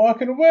 like I'm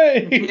walking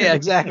away. Yeah,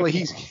 exactly.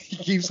 He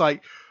keeps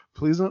like,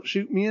 please don't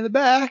shoot me in the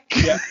back.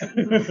 Yeah.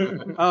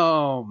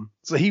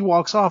 So he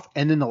walks off,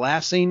 and then the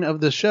last scene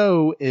of the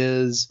show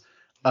is,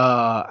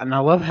 and I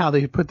love how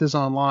they put this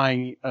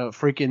online.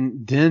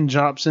 Freaking Din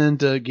drops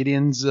into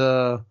Gideon's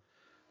DM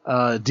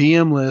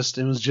list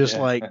and was just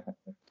like,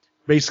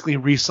 basically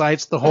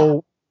recites the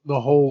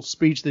whole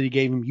speech that he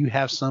gave him. You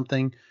have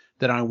something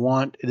that I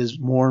want. It is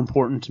more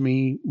important to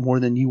me, more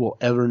than you will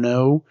ever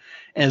know.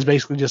 And it's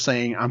basically just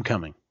saying, I'm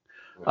coming.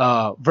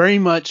 Very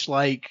much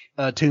like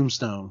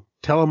Tombstone.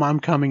 Tell him I'm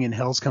coming and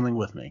hell's coming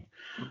with me,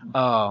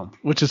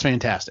 which is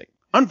fantastic.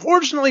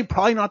 Unfortunately,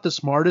 probably not the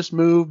smartest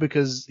move,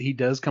 because he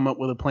does come up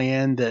with a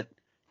plan that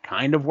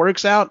kind of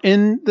works out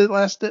in the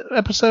last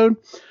episode.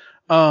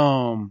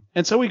 And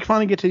so we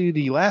finally get to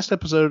the last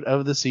episode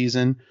of the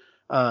season,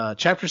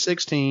 chapter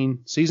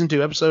 16, season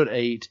 2, episode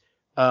 8,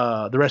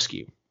 The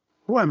Rescue.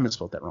 Oh, I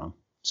misspelled that wrong.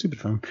 Stupid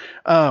phone.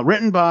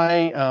 Written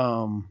by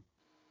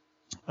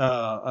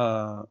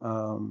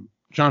Jon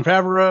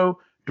Favreau.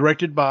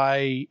 Directed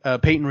by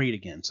Peyton Reed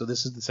again. So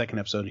this is the second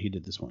episode he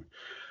did this one.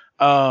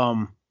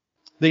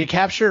 We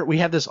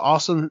have this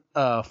awesome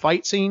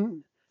fight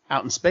scene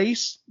out in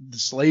space. The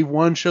Slave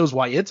One shows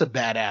why it's a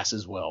badass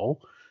as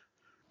well.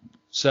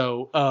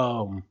 So,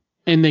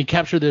 and they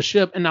capture this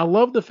ship. And I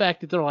love the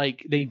fact that they're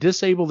like, they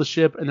disable the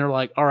ship and they're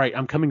like, all right,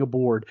 I'm coming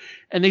aboard.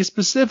 And they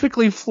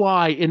specifically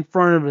fly in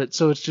front of it.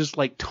 So it's just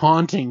like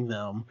taunting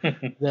them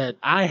that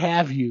I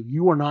have you.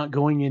 You are not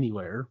going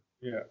anywhere.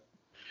 Yeah.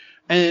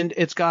 And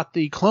it's got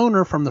the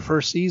cloner from the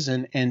first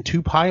season and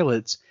 2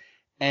 pilots.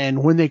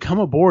 And when they come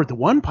aboard, the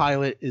one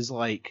pilot is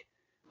like,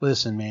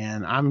 listen,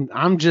 man,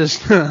 I'm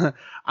just,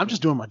 I'm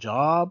just doing my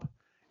job.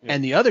 Yeah.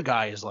 And the other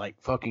guy is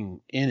like fucking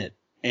in it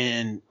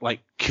and like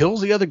kills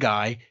the other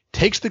guy,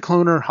 takes the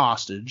cloner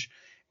hostage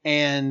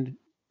and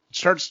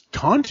starts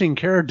taunting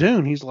Cara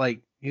Dune. He's like,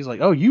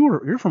 oh,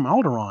 you're from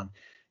Alderaan.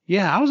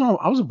 Yeah, I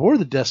was aboard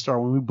the Death Star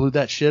when we blew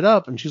that shit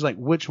up. And she's like,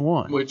 which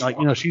one?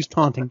 She's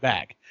taunting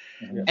back.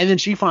 Yeah. And then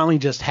she finally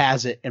just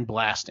has it and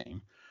blasts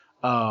him,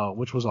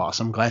 which was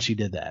awesome. Glad she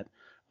did that.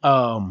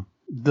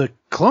 The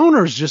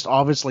cloner's just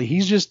obviously,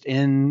 he's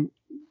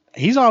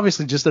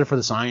obviously just there for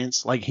the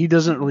science. Like, he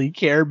doesn't really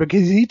care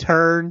because he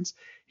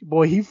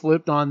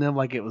flipped on them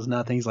like it was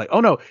nothing. He's like, oh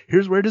no,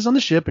 here's where it is on the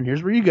ship and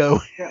here's where you go.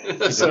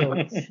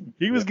 So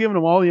he was giving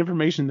them all the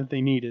information that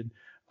they needed.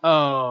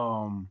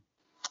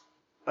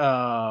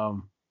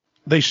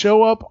 They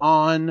show up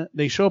on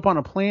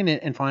a planet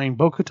and find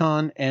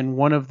Bo-Katan and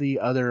one of the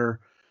other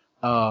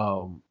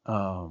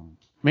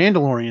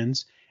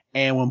Mandalorians,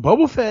 And when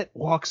Boba Fett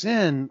walks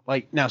in,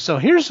 like, now, so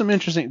here's some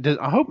interesting,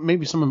 I hope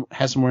maybe someone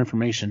has some more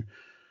information.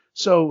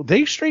 So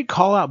they straight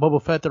call out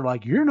Boba Fett. They're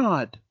like, you're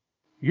not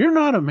a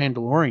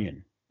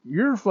Mandalorian.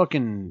 You're a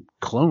fucking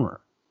cloner.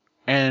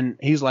 And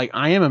he's like,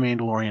 I am a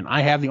Mandalorian.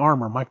 I have the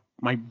armor.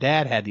 My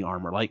dad had the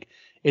armor. Like,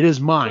 it is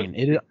mine.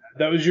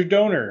 That was your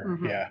donor.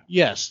 Mhm. Yeah.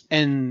 Yes.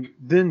 And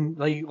then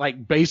they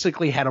like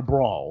basically had a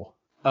brawl,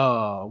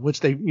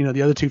 which they,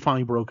 the other two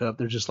finally broke up.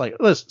 They're just like,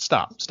 listen,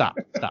 stop.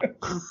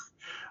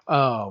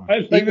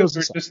 I think they're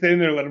just standing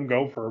there, let him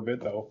go for a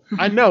bit though.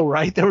 I know,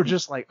 right? They were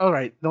just like, all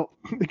right, no,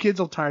 the kids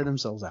will tire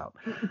themselves out.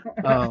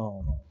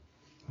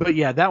 But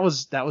yeah, that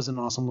was an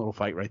awesome little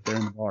fight right there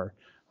in the bar.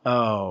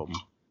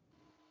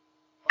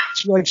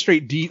 She like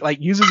straight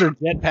uses her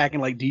jetpack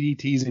and like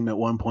DDTs him at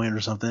one point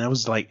or something. That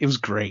was like, it was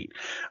great.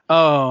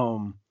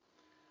 So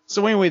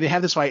anyway, they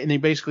have this fight and they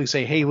basically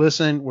say, hey,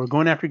 listen, we're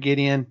going after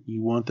Gideon.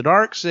 You want the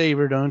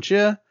Darksaber, don't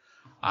you?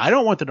 I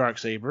don't want the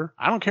Darksaber.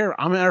 I don't care.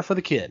 I'm out for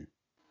the kid.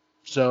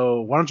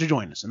 So why don't you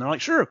join us? And they're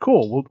like, sure,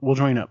 cool. We'll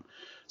join up.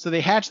 So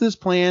they hatch this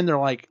plan. They're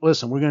like,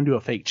 listen, we're going to do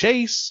a fake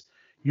chase.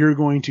 You're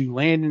going to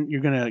land and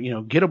you're going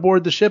to, get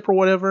aboard the ship or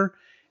whatever.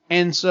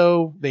 And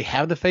so they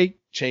have the fake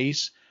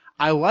chase.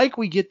 I like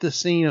we get the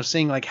scene of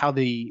seeing like how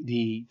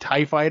the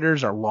TIE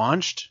fighters are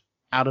launched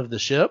out of the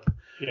ship.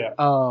 Yeah.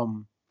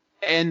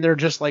 And they're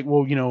just like,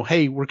 well,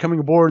 hey, we're coming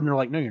aboard. And they're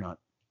like, no, you're not.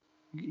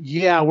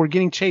 Yeah, we're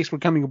getting chased. We're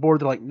coming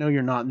aboard. They're like, no,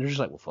 you're not. And they're just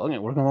like, well, fuck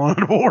it, we're going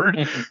on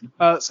aboard.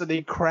 So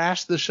they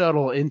crash the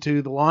shuttle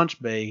into the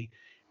launch bay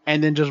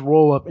and then just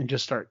roll up and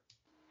just start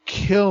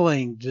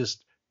killing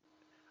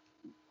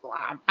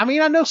I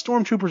mean, I know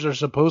stormtroopers are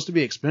supposed to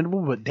be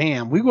expendable, but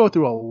damn, we go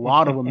through a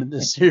lot of them in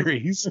this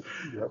series.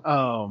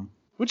 Yep.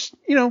 Which,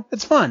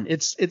 it's fun.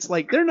 It's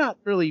like, they're not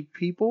really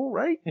people,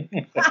 right?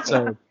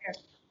 So,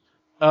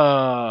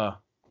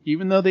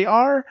 even though they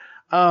are,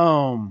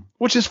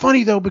 which is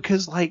funny though,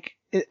 because I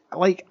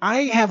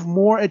have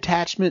more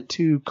attachment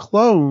to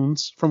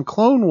clones from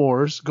Clone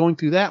Wars going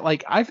through that.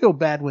 Like, I feel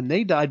bad when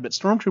they died, but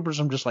stormtroopers,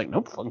 I'm just like,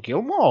 nope, fucking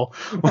kill them all.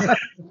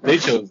 They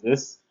chose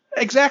this.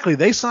 Exactly.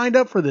 They signed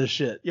up for this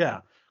shit. Yeah.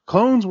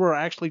 Clones were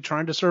actually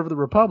trying to serve the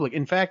Republic.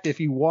 In fact,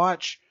 if you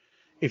watch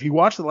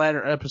the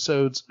latter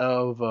episodes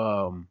of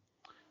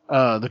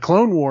the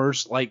Clone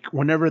Wars, like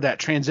whenever that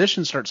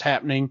transition starts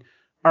happening,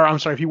 or I'm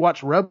sorry, if you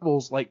watch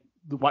Rebels, like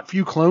what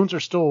few clones are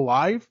still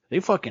alive,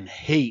 they fucking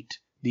hate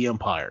the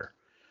Empire.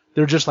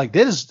 They're just like,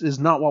 this is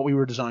not what we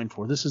were designed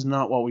for. This is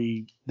not what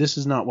we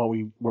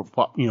were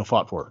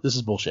fought for. This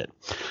is bullshit.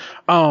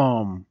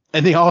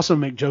 And they also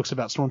make jokes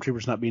about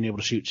stormtroopers not being able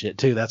to shoot shit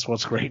too. That's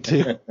what's great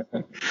too.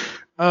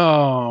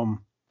 So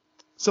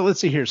let's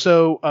see here.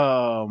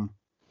 So,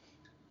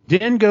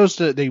 Din goes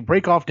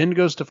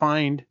to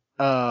find,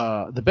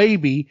 the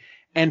baby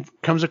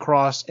and comes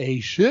across a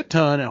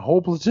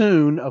whole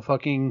platoon of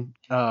fucking,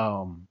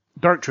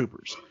 dark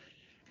troopers.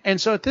 And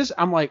so at this,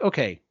 I'm like,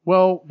 okay,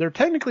 well, they're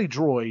technically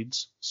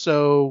droids,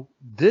 so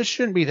this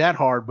shouldn't be that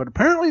hard, but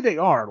apparently they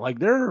are. Like,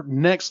 they're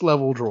next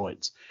level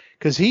droids.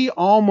 Because he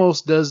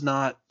almost does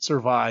not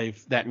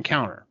survive that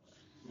encounter.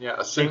 Yeah,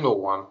 a single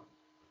one.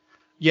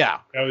 Yeah.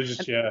 That was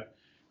just,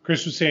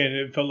 Chris was saying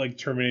it felt like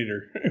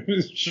Terminator.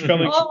 She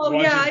felt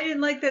like I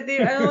didn't like that.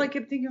 I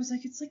kept thinking, I was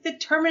like, it's like the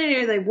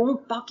Terminator. They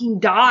won't fucking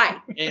die.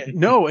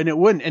 No, and it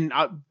wouldn't. And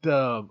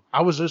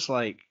I was just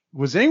like,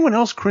 was anyone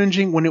else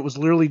cringing when it was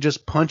literally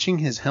just punching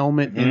his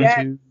helmet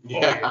into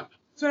Yeah.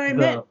 That's what I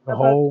meant. the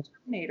whole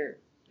Terminator.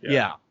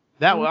 Yeah.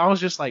 I was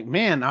just like,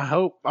 man,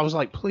 I was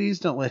like, please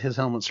don't let his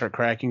helmet start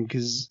cracking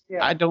because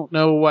I don't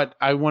know what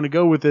I want to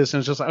go with this. And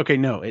it's just like, okay,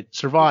 no, it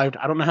survived.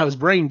 I don't know how his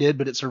brain did,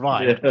 but it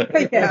survived.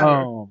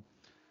 Yeah.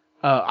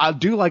 I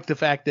do like the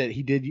fact that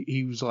he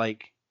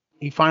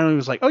finally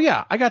was like, oh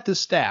yeah, I got this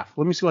staff.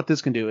 Let me see what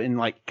this can do. And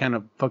like kind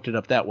of fucked it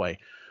up that way.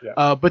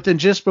 Yeah. But then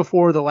just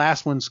before the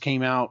last ones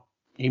came out,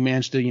 he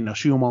managed to,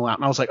 shoo them all out.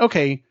 And I was like,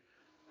 okay,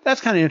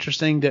 that's kind of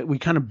interesting that we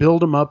kind of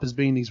build them up as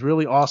being these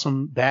really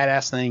awesome,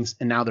 badass things.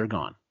 And now they're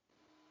gone.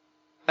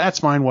 That's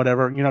fine,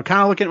 whatever. Kind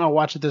of looking at my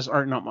watch at this,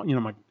 or not,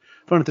 my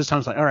phone at this time.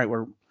 It's like, all right,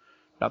 we're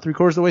about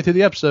 3/4 of the way through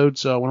the episode,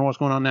 so I wonder what's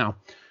going on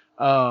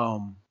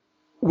now.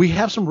 We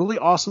have some really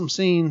awesome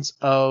scenes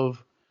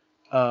of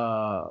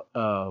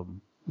the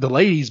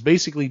ladies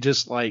basically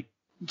just like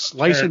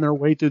slicing their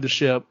way through the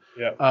ship.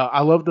 Yeah.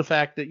 I love the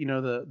fact that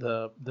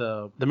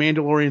the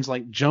Mandalorians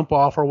like jump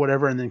off or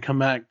whatever and then come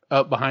back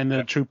up behind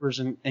the troopers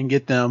and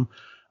get them.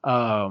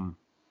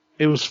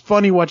 It was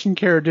funny watching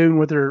Cara Dune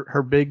with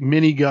her big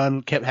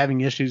minigun kept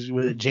having issues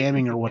with it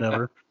jamming or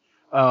whatever.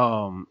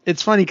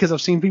 It's funny because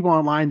I've seen people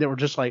online that were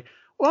just like,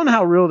 well, I don't know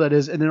how real that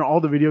is. And then all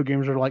the video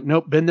gamers are like,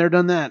 nope, been there,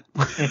 done that.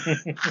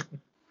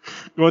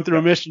 Going through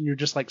a mission, you're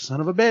just like,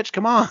 son of a bitch,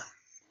 come on.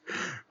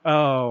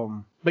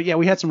 But yeah,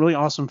 we had some really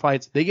awesome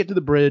fights. They get to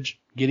the bridge.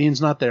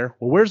 Gideon's not there.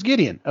 Well, where's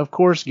Gideon? Of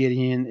course,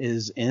 Gideon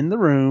is in the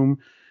room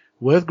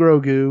with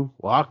Grogu,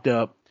 locked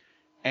up,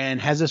 and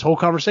has this whole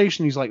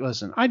conversation. He's like,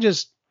 listen, I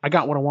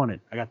got what I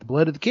wanted. I got the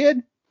blood of the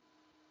kid.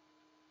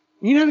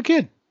 You can have the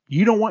kid.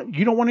 You don't want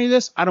any of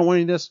this. I don't want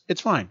any of this.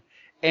 It's fine.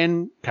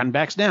 and kind of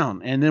backs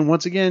down. And then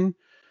once again,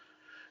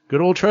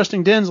 good old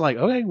trusting Din's like,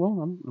 okay, well,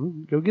 I'm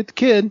gonna go get the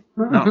kid.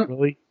 Not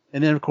really.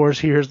 And then of course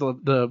he hears the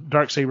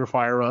Darksaber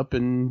fire up,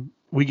 and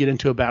we get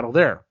into a battle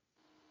there.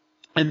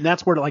 And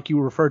that's where, like you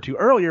referred to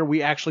earlier,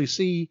 we actually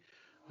see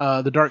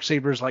the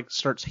Darksabers like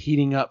starts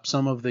heating up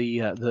some of the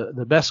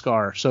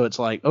Beskar. So it's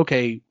like,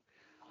 okay,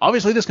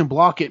 obviously this can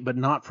block it, but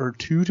not for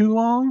too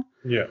long.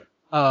 Yeah.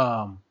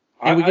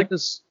 And we get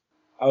this.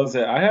 I would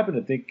say I happen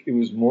to think it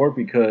was more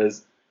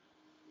because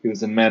it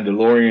was a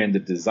Mandalorian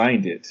that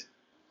designed it,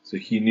 so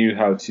he knew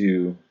how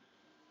to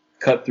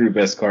cut through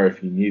Beskar if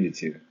he needed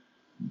to,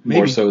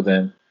 more so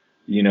than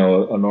a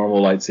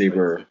normal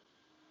lightsaber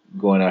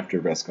going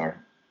after Beskar.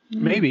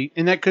 Maybe,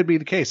 and that could be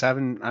the case. I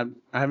haven't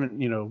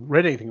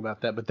read anything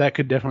about that, but that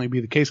could definitely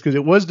be the case because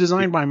it was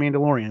designed by a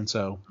Mandalorian.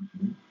 So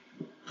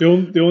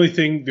the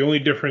only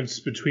difference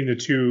between the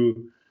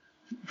two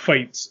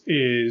fights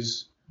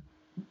is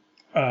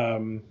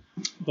the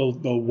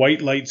white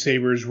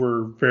lightsabers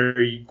were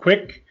very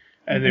quick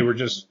and they were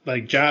just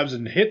like jabs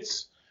and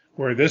hits,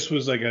 where this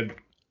was like a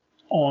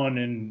on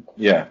and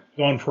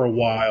gone for a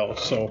while.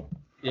 So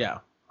yeah.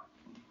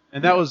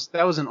 And that was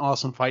an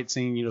awesome fight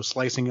scene,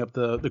 slicing up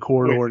the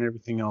corridor and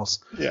everything else.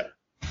 Yeah.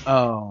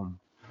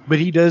 But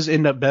he does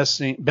end up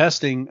besting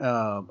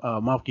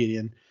Moff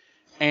Gideon,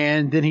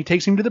 and then he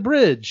takes him to the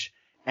bridge,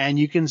 and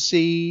you can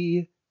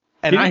see.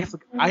 And I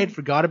had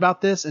forgot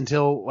about this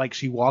until like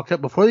she walked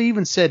up before they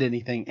even said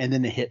anything, and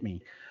then it hit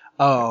me.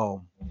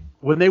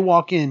 When they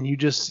walk in, you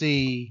just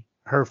see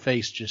her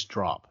face just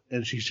drop,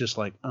 and she's just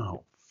like,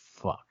 "Oh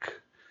fuck."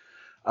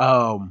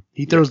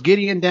 He throws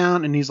Gideon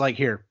down, and he's like,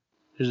 here's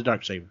a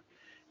Darksaber.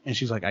 And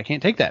she's like, I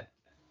can't take that.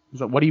 He's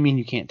like, what do you mean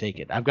you can't take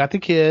it? I've got the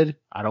kid.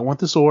 I don't want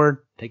the sword.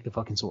 Take the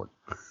fucking sword.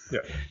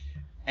 Yeah.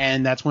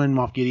 And that's when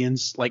Moff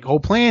Gideon's like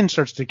whole plan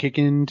starts to kick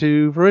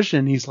into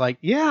fruition. He's like,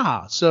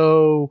 yeah,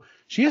 so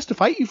she has to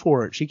fight you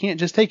for it. She can't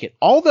just take it.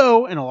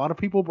 Although, and a lot of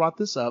people brought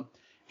this up,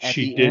 at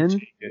the end,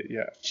 take it,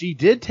 yeah. She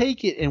did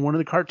take it in one of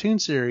the cartoon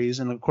series.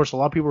 And of course, a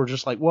lot of people were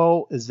just like,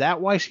 well, is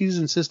that why she's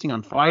insisting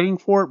on fighting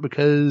for it?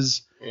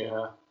 Because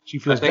she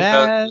feels bad.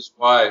 I think that's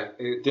why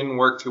it didn't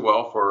work too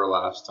well for her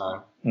last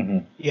time. Mm-hmm.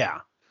 Yeah.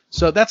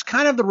 So that's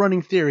kind of the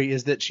running theory,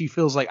 is that she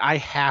feels like I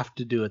have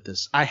to do it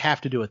this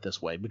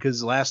way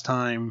because last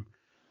time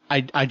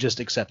I just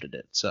accepted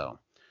it. So,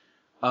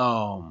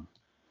 but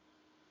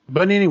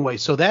anyway,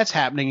 so that's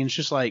happening. And it's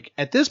just like,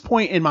 at this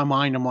point in my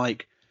mind, I'm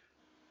like,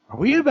 are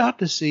we about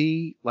to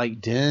see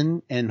like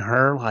Din and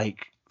her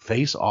like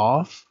face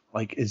off?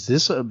 Like, is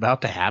this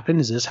about to happen?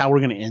 Is this how we're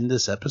going to end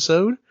this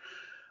episode?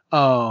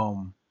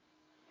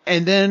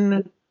 And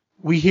then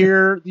we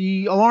hear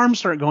the alarms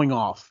start going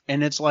off,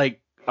 and it's like,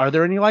 are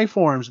there any life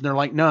forms? And they're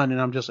like, none. And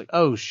I'm just like,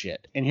 oh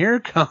shit. And here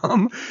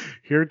come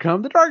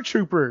the Dark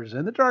Troopers,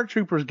 and the Dark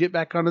Troopers get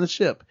back onto the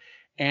ship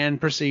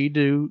and proceed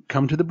to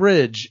come to the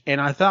bridge.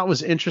 And I thought it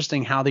was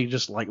interesting how they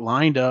just like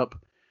lined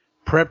up,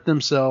 prepped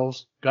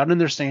themselves, got in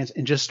their stance,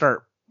 and just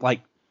start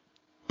like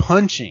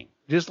punching,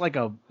 just like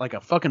a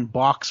fucking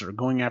boxer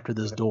going after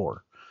this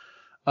door.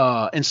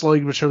 And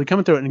slowly but surely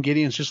coming through it. And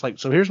Gideon's just like,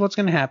 so here's what's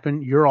going to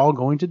happen. You're all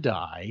going to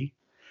die.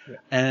 Yeah.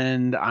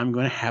 And I'm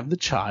going to have the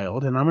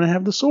child, and I'm going to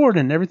have the sword,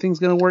 and everything's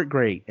going to work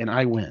great. And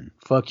I win.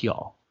 Fuck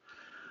y'all.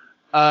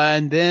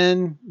 And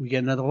then we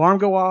get another alarm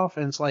go off,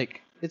 and it's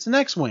like, it's an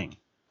X-Wing.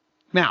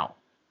 Now,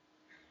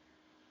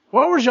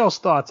 what were y'all's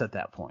thoughts at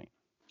that point?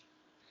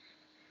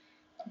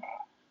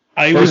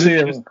 No.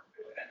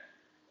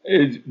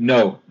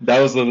 That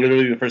was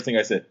literally the first thing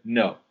I said.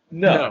 No.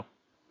 Yeah.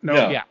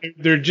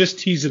 They're just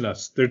teasing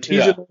us. They're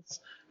teasing us.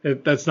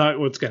 That's not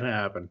what's going to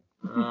happen.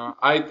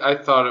 I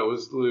thought it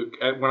was Luke.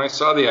 When I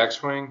saw the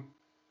X-Wing,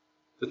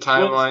 the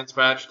timelines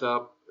matched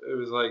up. It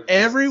was like...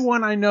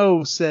 Everyone I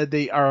know said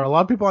a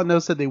lot of people I know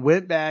said they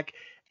went back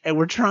and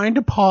were trying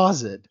to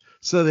pause it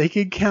so they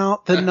could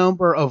count the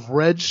number of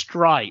red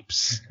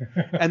stripes.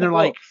 And they're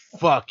like,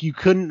 fuck, you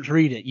couldn't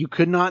read it. You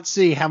could not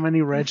see how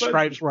many red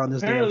stripes were on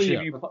this damn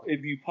ship.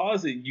 If you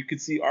pause it, you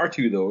could see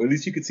R2, though. At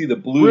least you could see the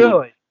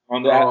blue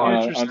on the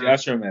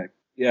astromech.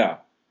 Yeah.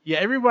 Yeah,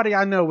 everybody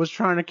I know was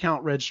trying to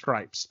count red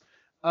stripes.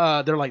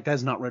 They're like,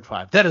 that's not Red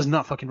 5. That is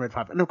not fucking Red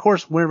 5. And of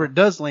course, whenever it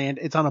does land,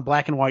 it's on a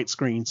black and white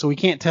screen, so we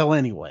can't tell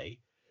anyway.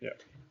 Yeah.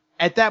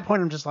 At that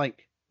point, I'm just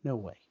like, no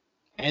way.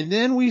 And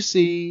then we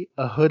see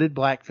a hooded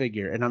black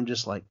figure, and I'm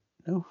just like,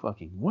 no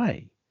fucking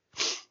way.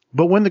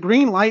 But when the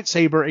green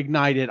lightsaber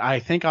ignited, I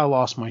think I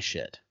lost my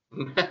shit.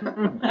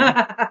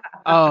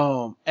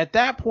 At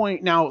that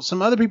point, now,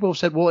 some other people have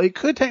said, well, it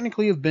could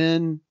technically have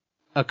been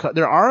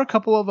there are a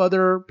couple of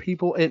other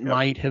people it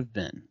might have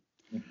been.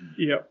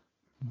 Yep.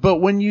 But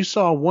when you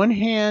saw one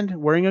hand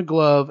wearing a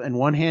glove and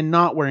one hand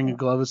not wearing a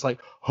glove, it's like,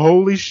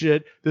 holy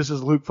shit, this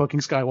is Luke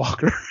fucking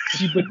Skywalker.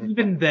 See, but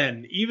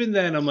even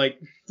then, I'm like,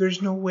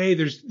 there's no way.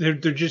 They're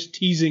just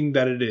teasing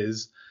that it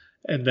is,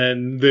 and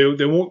then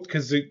they won't,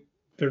 because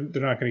they're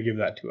not going to give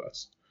that to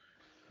us.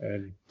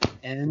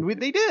 And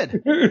they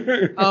did.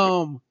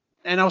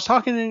 And I was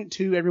talking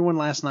to everyone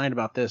last night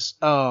about this.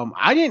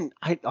 I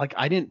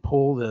didn't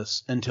pull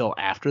this until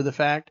after the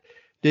fact.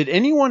 Did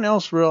anyone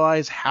else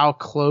realize how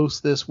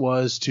close this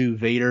was to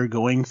Vader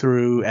going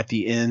through at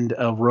the end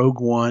of Rogue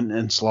One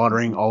and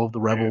slaughtering all of the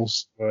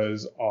rebels? It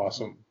was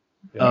awesome.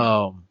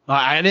 Yeah.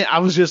 I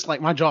was just like,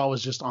 my jaw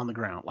was just on the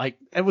ground. Like,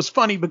 it was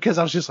funny because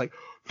I was just like,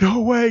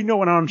 no way,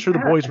 no. And I'm sure the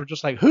boys were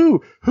just like,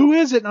 who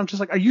is it? And I'm just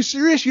like, are you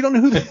serious? You don't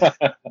know who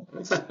that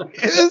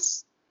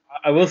is?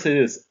 I will say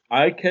this.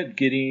 I kept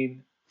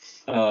getting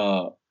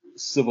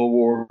Civil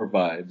War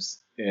vibes,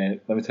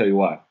 and let me tell you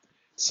why.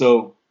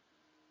 So,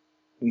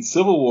 in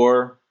Civil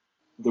War,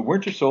 the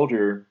Winter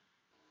Soldier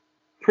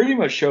pretty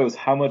much shows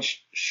how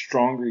much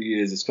stronger he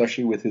is,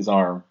 especially with his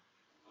arm,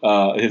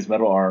 his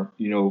metal arm,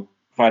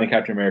 fighting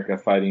Captain America,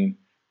 fighting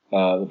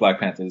the Black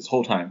Panther this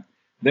whole time.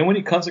 Then when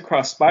he comes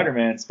across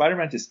Spider-Man,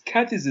 Spider-Man just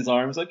catches his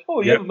arm. He's like,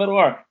 oh, you have a metal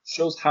arm.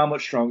 Shows how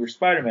much stronger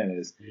Spider-Man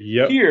is.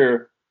 Yep.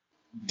 Here,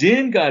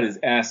 Din got his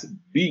ass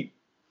beat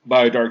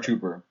by a Dark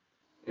Trooper.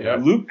 Yep.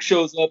 Luke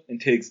shows up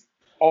and takes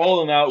all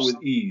of them out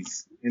with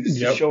ease. And just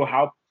to show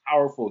how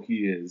powerful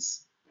he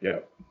is. Yeah.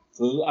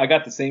 So I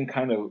got the same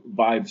kind of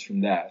vibes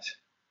from that.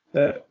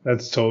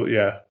 That's totally,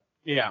 yeah.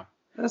 Yeah.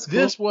 That's cool.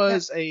 This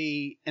was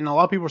and a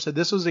lot of people said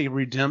this was a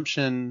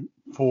redemption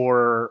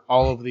for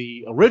all of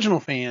the original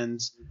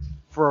fans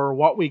for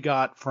what we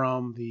got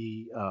from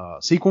the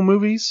sequel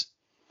movies.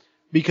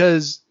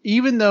 Because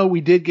even though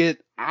we did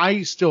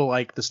I still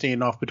like the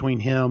standoff between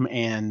him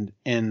and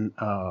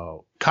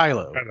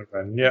Kylo. Kind of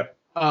fun, yeah.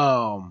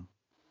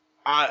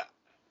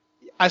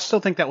 I still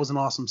think that was an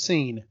awesome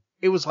scene.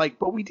 It was like,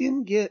 but we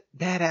didn't get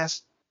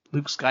badass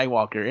Luke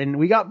Skywalker, and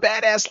we got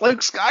badass Luke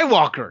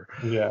Skywalker.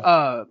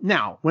 Yeah.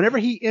 Now, whenever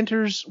he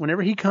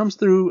comes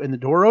through and the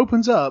door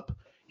opens up,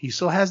 he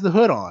still has the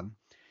hood on.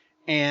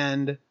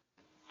 And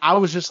I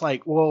was just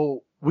like,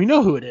 well, we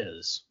know who it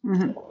is.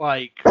 Mm-hmm.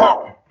 Like,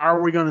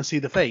 are we going to see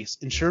the face?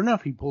 And sure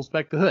enough, he pulls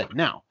back the hood.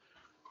 Now,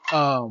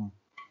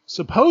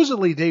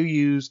 supposedly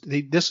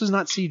this is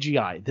not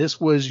CGI. This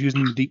was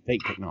using the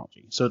deepfake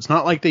technology. So it's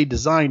not like they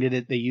designed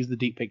it. They used the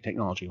deepfake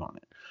technology on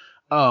it.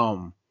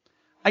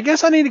 I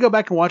guess I need to go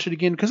back and watch it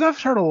again because I've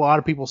heard a lot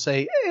of people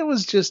say it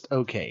was just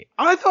okay.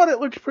 I thought it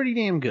looked pretty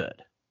damn good.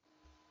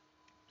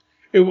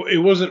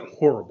 It wasn't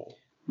horrible.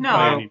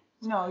 No,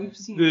 you've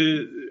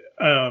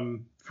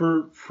seen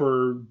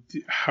for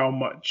how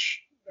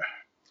much.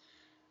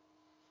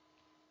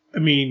 I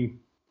mean,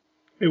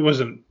 it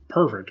wasn't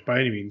perfect by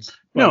any means.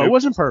 No, it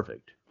wasn't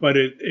perfect. But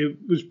it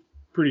was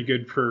pretty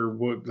good for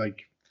what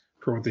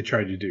they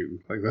tried to do.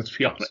 Like, let's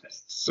be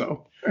honest.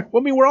 So,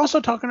 well, I mean, we're also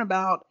talking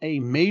about a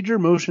major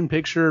motion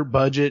picture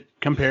budget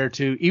compared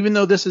to, even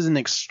though this is an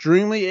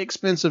extremely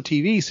expensive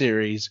TV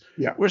series,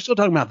 we're still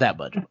talking about that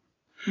budget.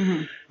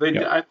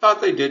 Mm-hmm. I thought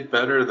they did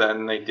better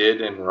than they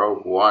did in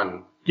Rogue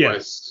One.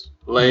 Yes.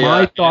 With Leia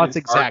My thoughts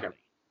and exactly.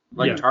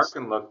 Like,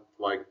 Tarkin looked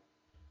like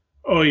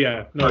oh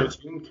yeah, a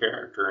cartoon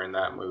character in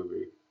that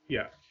movie.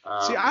 Yeah.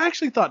 See, I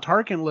actually thought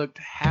Tarkin looked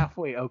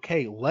halfway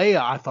okay.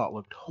 Leia, I thought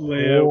looked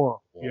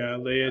horrible.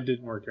 Leia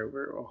didn't work out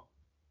very well.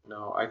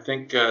 No, I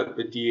think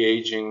the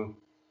de-aging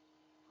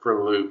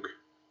for Luke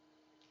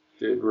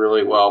did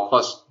really well.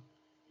 Plus,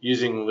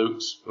 using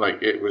Luke's,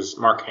 like, it was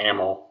Mark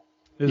Hamill.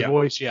 His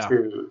voice, yeah.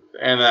 Too,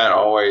 and that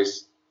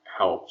always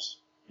helps.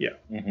 Yeah.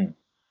 Mm-hmm.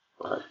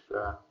 But,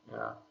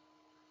 yeah.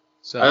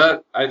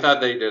 So I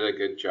thought they did a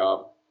good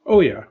job.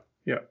 Oh, yeah.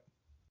 Yeah.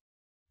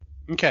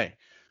 Okay.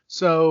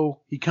 So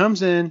he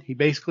comes in, he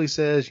basically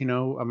says,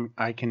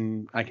 I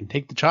can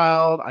take the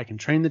child, I can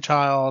train the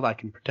child, I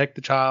can protect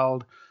the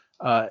child.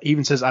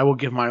 Even says, I will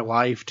give my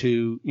life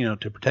to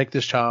protect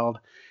this child.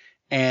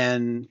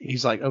 And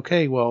he's like,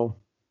 okay, well,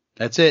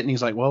 that's it. And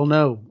he's like, well,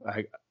 no,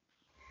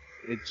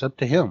 it's up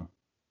to him.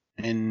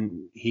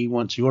 And he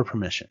wants your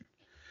permission.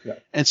 Yeah.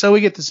 And so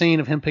we get the scene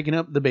of him picking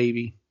up the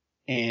baby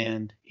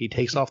and he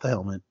takes off the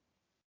helmet.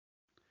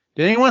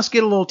 Did anyone else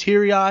get a little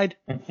teary-eyed?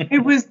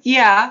 It was,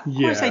 of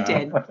course I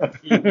did.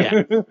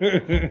 Yeah.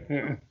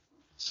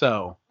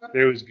 So.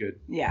 It was good.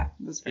 Yeah,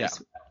 it was very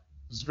sweet.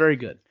 It was very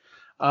good.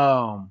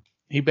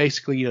 He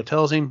basically,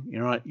 tells him, you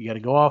know what, you got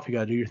to go off, you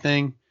got to do your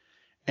thing.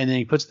 And then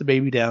he puts the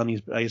baby down, he's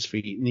by his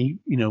feet, and he,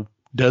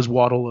 does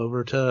waddle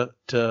over to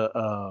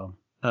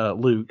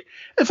Luke.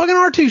 And fucking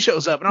R2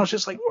 shows up, and I was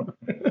just like,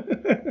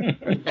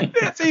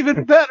 that's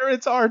even better,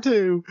 it's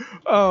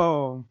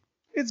R2.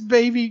 It's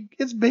baby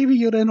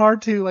Yoda and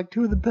R2, like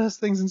two of the best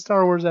things in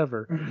Star Wars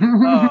ever.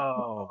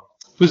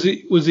 Was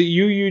it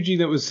you, Yuji,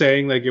 that was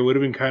saying like it would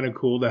have been kind of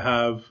cool to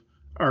have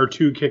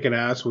R2 kicking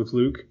ass with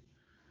Luke?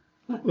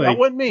 Like, that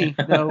wasn't me.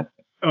 No.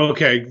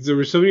 Okay, there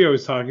was somebody I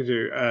was talking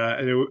to,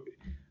 and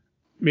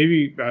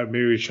maybe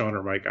it was Sean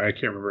or Mike, I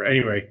can't remember.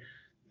 Anyway,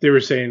 they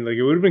were saying like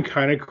it would have been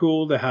kind of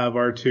cool to have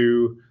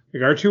R2.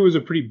 Like R2 was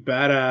a pretty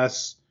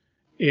badass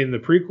in the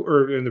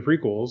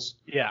prequels.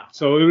 Yeah.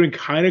 So it would have been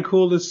kind of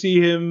cool to see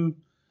him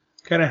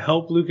kind of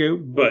help Luke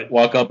out, but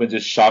walk up and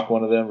just shock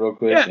one of them real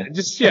quick.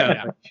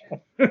 Yeah,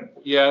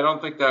 Yeah, I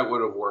don't think that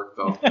would have worked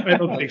though. I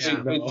don't think so.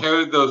 They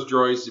towed those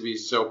droids to be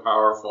so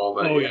powerful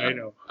that I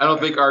know. I don't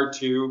think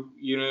R2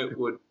 unit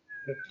would.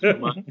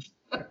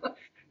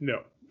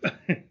 No.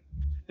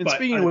 And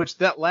speaking of which,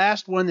 that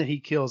last one that he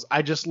kills,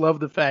 I just love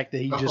the fact that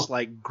he just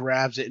like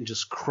grabs it and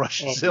just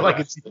crushes it like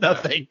it's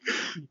nothing.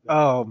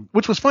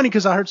 Which was funny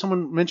because I heard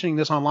someone mentioning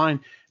this online.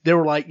 They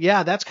were like,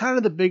 yeah, that's kind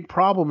of the big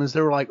problem is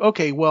they were like,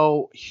 okay,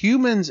 well,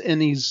 humans in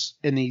these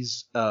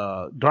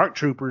Dark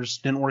Troopers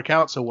didn't work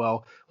out so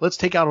well. Let's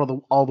take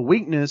out all the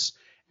weakness.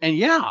 And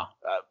yeah,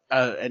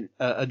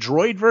 a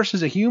droid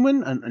versus a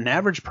human, an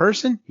average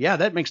person. Yeah,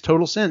 that makes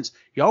total sense.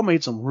 Y'all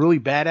made some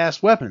really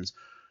badass weapons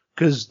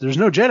because there's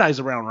no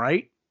Jedis around,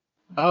 right?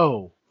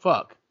 Oh,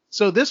 fuck.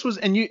 So this was,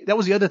 that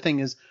was the other thing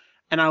is,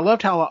 and I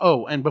loved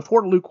how, and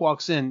before Luke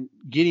walks in,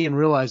 Gideon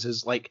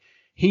realizes, like,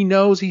 he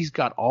knows he's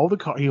got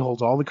he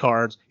holds all the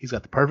cards, he's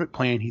got the perfect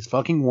plan, he's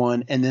fucking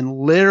won, and then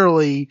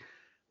literally,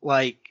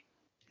 like,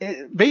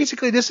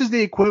 basically this is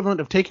the equivalent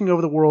of taking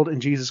over the world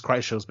and Jesus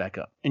Christ shows back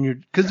up. And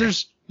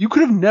you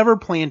could have never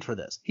planned for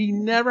this. He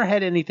never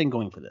had anything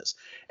going for this.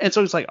 And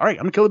so he's like, all right,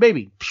 I'm gonna kill the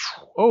baby.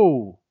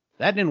 Oh,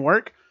 that didn't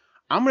work.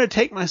 I'm going to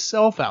take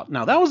myself out.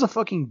 Now, that was a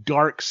fucking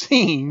dark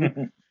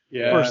scene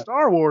for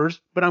Star Wars,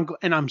 but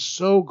I'm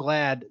so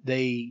glad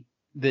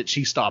that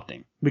she stopped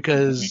him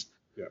because,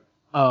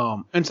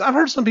 and so I've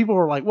heard some people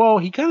were like, well,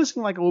 he kind of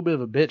seemed like a little bit of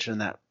a bitch in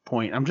that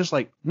point. I'm just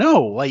like,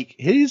 no, like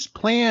his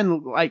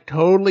plan, like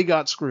totally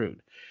got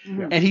screwed.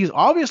 Mm-hmm. And he's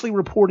obviously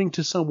reporting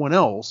to someone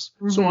else.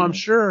 Mm-hmm. So I'm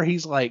sure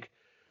he's like,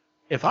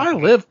 if I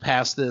live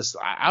past this,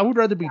 I would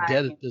rather be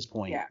dead at this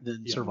point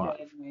than survive.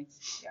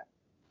 Yeah.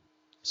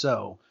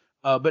 So,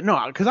 but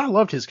no, because I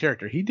loved his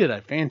character. He did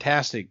a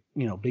fantastic,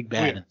 big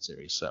bad in the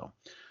series. So,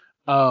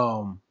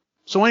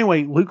 so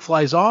anyway, Luke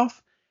flies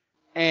off,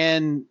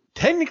 and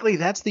technically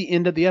that's the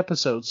end of the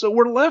episode. So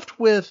we're left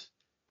with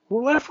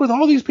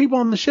all these people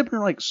on the ship, and they're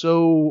like,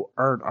 so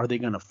are they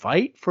going to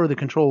fight for the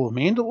control of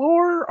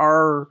Mandalore,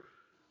 or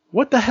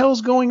what the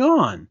hell's going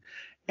on?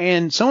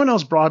 And someone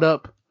else brought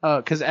up,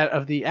 because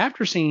of the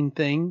after scene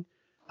thing,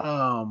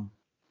 wouldn't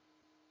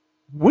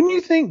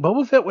you think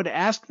Boba Fett would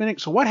ask Fennec,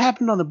 so what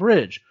happened on the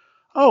bridge?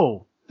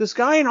 Oh, this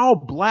guy in all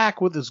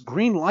black with this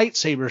green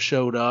lightsaber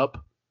showed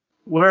up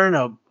wearing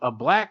a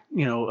black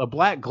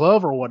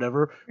glove or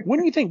whatever.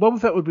 Wouldn't you think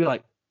Boba Fett would be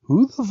like,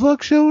 who the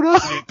fuck showed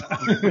up?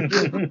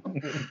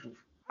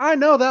 I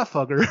know that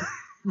fucker.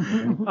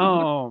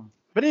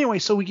 But anyway,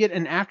 so we get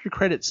an after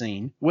credit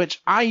scene,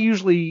 which I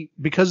usually,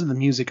 because of the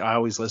music, I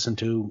always listen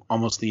to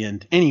almost the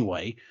end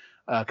anyway,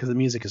 because the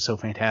music is so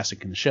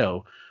fantastic in the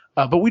show.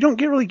 But we don't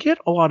really get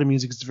a lot of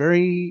music. It's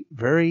very,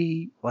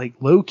 very like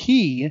low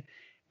key.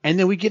 And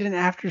then we get an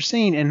after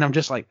scene, and I'm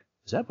just like,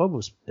 is that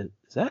Boba's?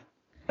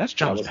 That's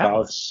Jabba's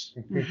palace?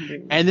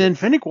 And then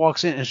Fennec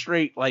walks in and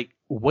straight like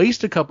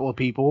waste a couple of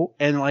people,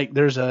 and like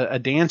there's a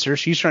dancer.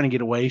 She's trying to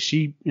get away.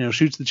 She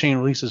shoots the chain,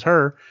 releases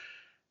her,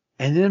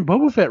 and then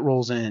Boba Fett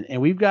rolls in,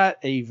 and we've got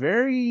a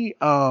very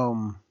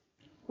we're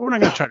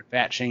not gonna try to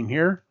fat shame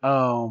here.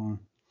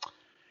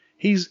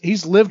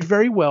 He's lived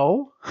very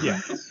well. Yeah,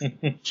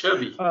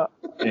 chubby.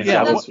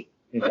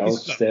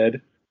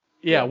 Instead.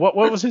 Yeah. What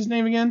was his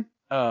name again?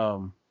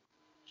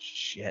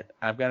 Shit,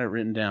 I've got it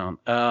written down.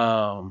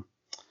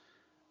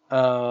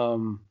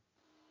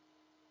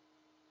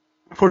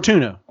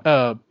 Fortuna.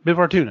 Bib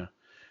Fortuna.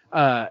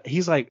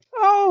 He's like,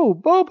 oh,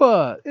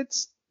 Boba,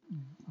 it's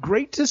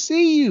great to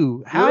see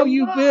you. How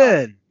you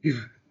been?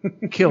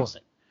 Kills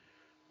him.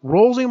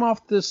 Rolls him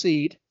off the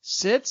seat,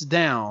 sits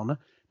down.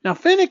 Now,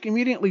 Fennec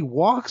immediately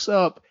walks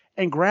up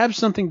and grabs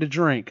something to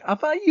drink. I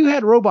thought you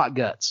had robot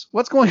guts.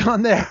 What's going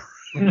on there?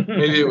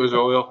 Maybe it was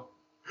oil.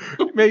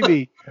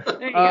 Maybe.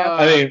 There you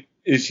go.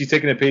 Is she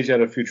taking a page out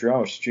of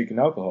Futurama? She's drinking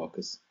alcohol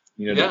because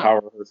the power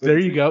of her. There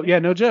you go. Yeah,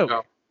 no joke.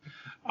 No.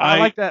 I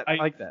like that. I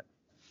like that.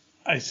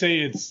 I say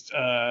it's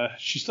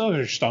she still has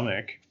her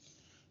stomach,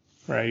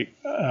 right?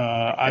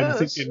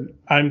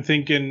 I'm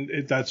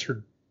thinking that's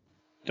her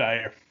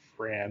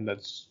diaphragm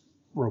that's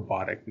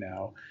robotic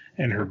now,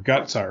 and her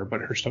guts are,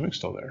 but her stomach's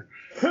still there.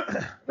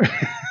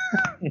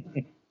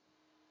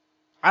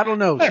 I don't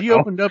know. She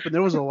opened up and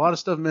there was a lot of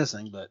stuff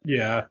missing, but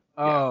yeah.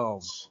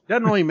 Oh,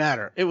 doesn't really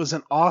matter. It was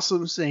an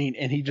awesome scene,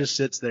 and he just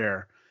sits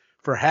there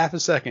for half a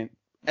second,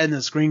 and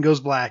the screen goes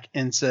black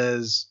and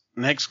says,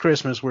 "Next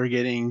Christmas we're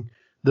getting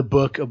the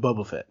Book of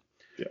Boba Fett."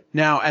 Yeah.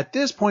 Now, at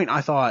this point,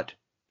 I thought,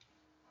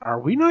 are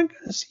we not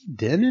going to see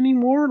Din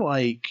anymore?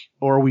 Like,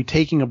 or are we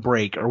taking a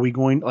break? Are we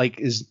going, like,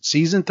 is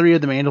season 3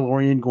 of The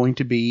Mandalorian going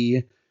to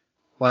be,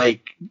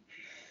 like,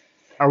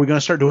 are we going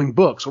to start doing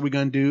books? Are we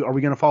going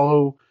to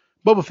follow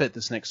Boba Fett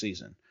this next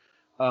season?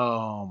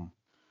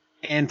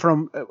 And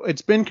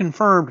it's been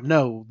confirmed,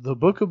 no, the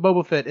Book of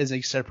Boba Fett is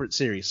a separate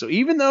series. So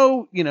even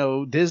though,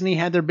 Disney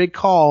had their big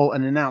call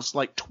and announced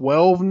like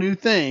 12 new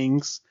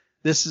things,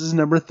 this is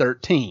number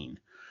 13,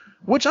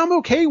 which I'm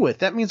okay with.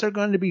 That means there are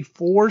going to be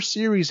 4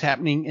 series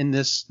happening in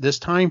this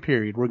time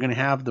period. We're going to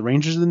have the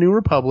Rangers of the New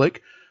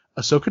Republic,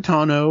 Ahsoka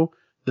Tano,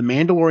 The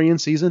Mandalorian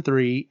Season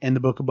 3, and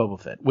the Book of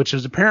Boba Fett, which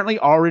has apparently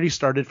already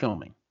started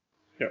filming.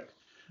 Yeah.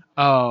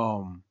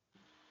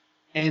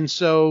 And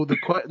so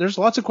there's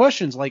lots of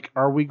questions like,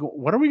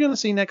 what are we going to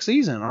see next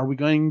season? Are we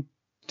going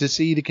to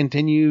see Are we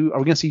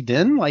going to see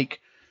Din like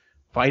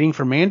fighting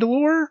for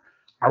Mandalore?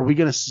 are we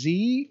going to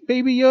see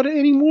Baby Yoda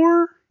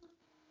anymore?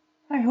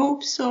 I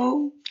hope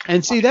so.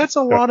 And see, that's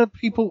a lot of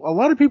people. A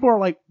lot of people are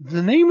like,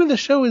 the name of the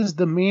show is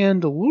The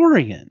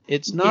Mandalorian.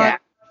 It's not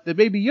the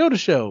Baby Yoda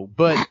show,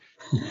 but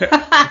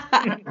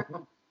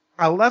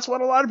that's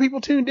what a lot of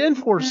people tuned in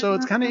for. So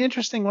it's kind of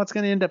interesting what's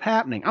going to end up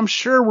happening. I'm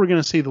sure we're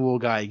going to see the little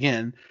guy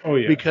again. Oh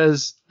yeah.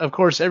 Because of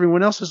course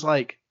everyone else is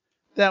like,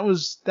 that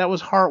was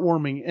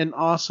heartwarming and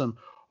awesome.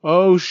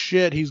 Oh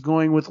shit, he's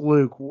going with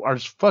Luke.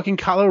 Is fucking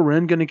Kylo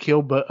Ren going to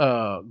kill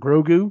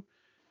Grogu?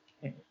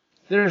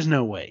 There's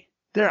no way.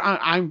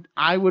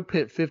 I would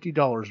put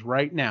 $50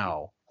 right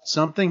now.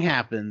 Something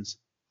happens,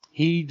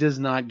 he does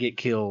not get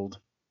killed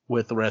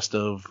with the rest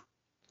of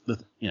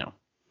the, No.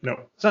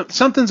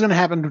 Something's going to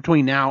happen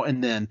between now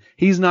and then.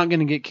 He's not going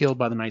to get killed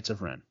by the Knights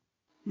of Ren.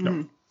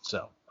 No.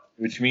 So.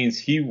 Which means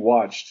he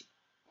watched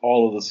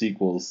all of the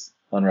sequels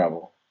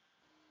unravel.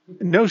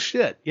 No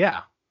shit.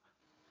 Yeah.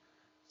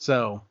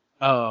 So,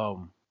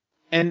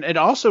 and it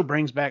also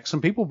brings back,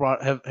 some people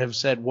have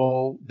said,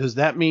 well, does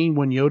that mean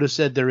when Yoda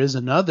said there is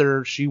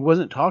another, she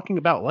wasn't talking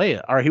about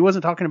Leia, or he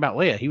wasn't talking about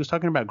Leia, he was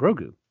talking about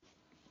Grogu.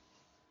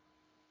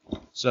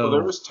 So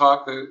there was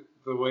talk that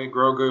the way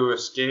Grogu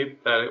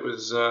escaped, that it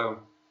was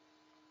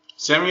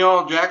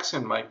Samuel L.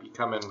 Jackson might be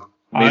coming.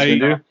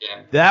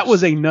 That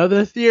was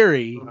another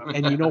theory,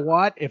 and you know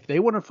what? If they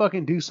want to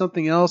fucking do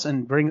something else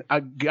and bring,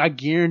 I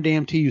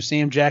guarantee you,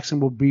 Sam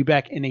Jackson will be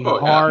back in a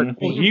heartbeat.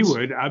 Well, he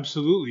would,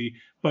 absolutely.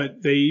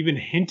 But they even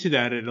hinted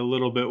at it a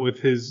little bit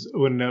with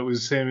when it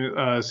was Samuel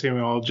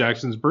L.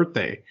 Jackson's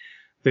birthday.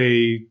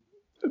 Disney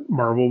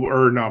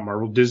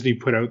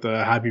put out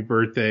the Happy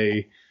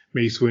Birthday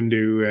Mace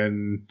Windu,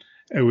 and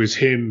it was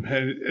him.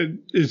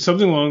 It's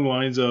something along the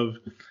lines of,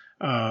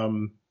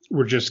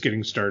 we're just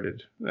getting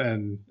started,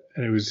 and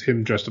it was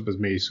him dressed up as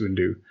Mace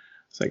Windu.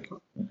 It's like,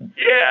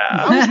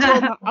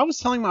 yeah. I was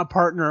telling my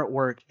partner at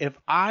work, if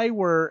I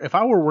were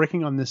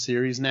working on this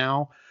series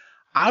now,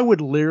 I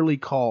would literally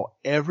call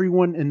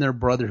everyone and their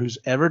brother who's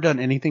ever done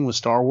anything with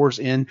Star Wars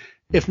in,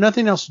 if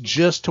nothing else,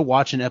 just to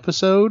watch an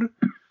episode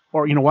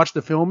or, watch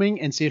the filming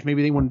and see if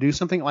maybe they want to do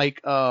something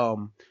like,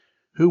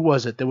 who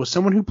was it? There was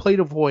someone who played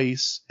a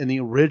voice in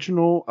the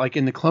original, like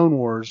in the Clone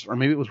Wars, or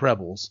maybe it was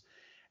Rebels.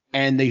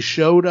 And they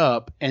showed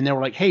up and they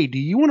were like, hey, do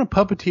you want to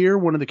puppeteer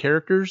one of the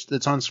characters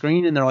that's on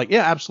screen? And they're like,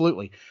 yeah,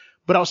 absolutely.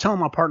 But I was telling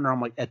my partner,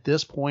 I'm like, at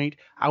this point,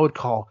 I would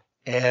call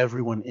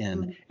everyone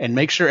in and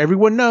make sure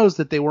everyone knows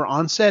that they were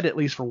on set at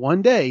least for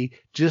one day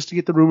just to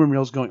get the rumor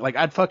mills going. Like,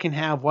 I'd fucking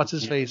have what's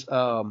his face,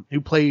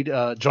 who played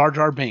Jar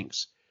Jar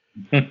Binks,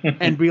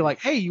 and be like,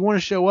 hey, you want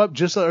to show up?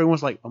 Just so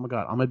everyone's like, oh my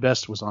god, Ahmed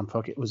Best was on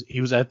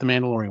he was at the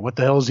Mandalorian. What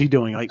the hell is he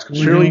doing? Like,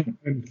 surely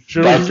he's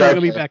not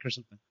gonna be back or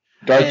something.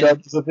 Dark Jar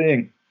is a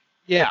thing.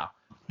 Yeah.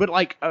 But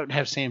like, I would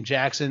have Sam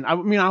Jackson. I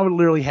would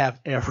literally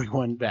have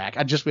everyone back.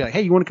 I'd just be like,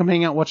 hey, you want to come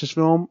hang out, watch this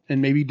film,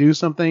 and maybe do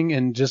something,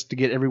 and just to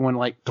get everyone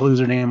like to lose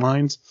their damn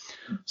minds.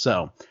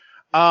 So,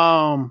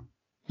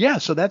 yeah,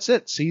 so that's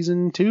it.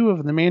 Season 2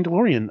 of The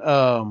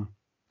Mandalorian.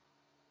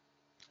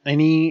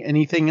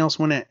 Anything else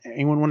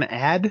anyone want to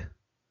add?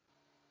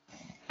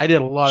 I did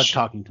a lot of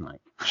talking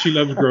tonight. She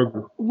loves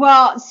Grogu.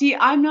 Well, see,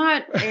 I'm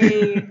not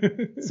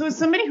so as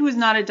somebody who is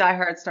not a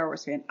diehard Star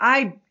Wars fan,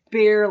 I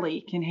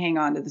barely can hang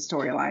on to the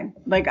storyline.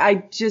 Like,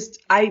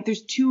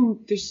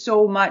 there's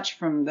so much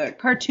from the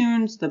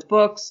cartoons, the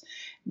books,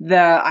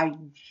 I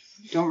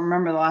don't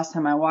remember the last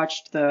time I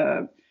watched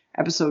the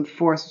episode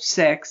 4 through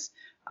 6.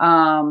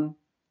 I've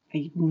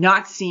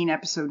not seen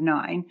episode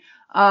 9.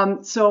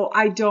 So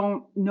I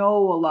don't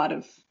know a lot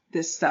of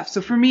this stuff.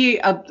 So for me,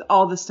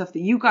 all the stuff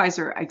that you guys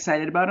are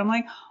excited about, I'm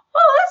like,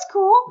 oh, that's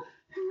cool.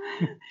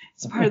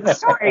 It's part of the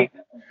story.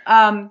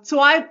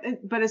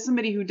 But as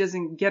somebody who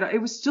doesn't get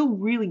it, was still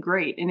really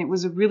great, and it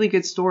was a really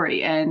good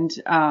story, and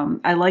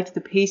I liked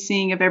the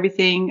pacing of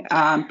everything.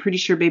 I'm pretty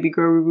sure Baby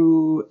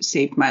Grogu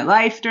saved my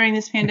life during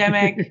this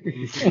pandemic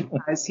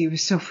because he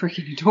was so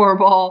freaking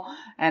adorable,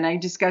 and I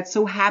just got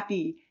so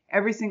happy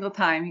every single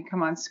time he'd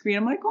come on screen.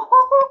 I'm like,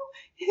 oh,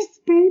 his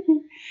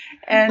baby,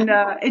 and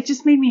it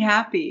just made me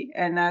happy,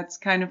 and that's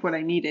kind of what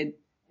I needed.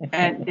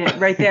 And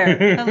right there,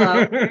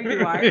 hello, there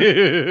you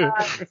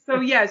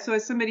are. So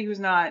as somebody who's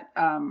not,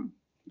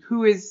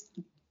 who is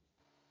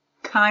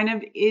kind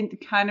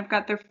of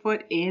got their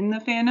foot in the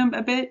fandom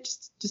a bit,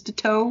 just a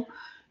toe,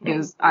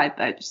 because I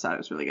just thought it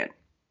was really good.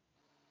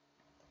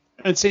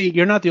 And see,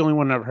 you're not the only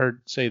one I've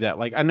heard say that.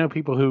 Like, I know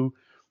people who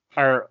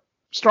are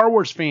Star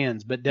Wars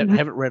fans, but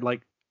haven't read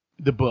like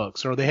the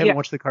books, or they haven't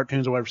watched the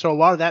cartoons or whatever. So a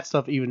lot of that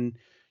stuff even,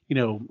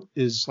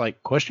 is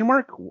like question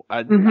mark.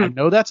 I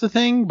know that's a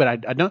thing, but I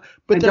don't.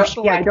 But I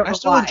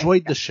still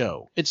enjoyed the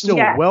show. It's still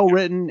well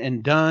written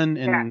and done,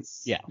 and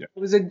it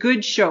was a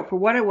good show for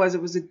what it was.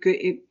 It was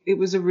it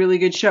was a really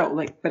good show.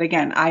 Like, but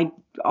again, I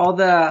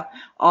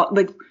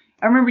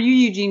remember you,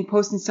 Eugene,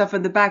 posting stuff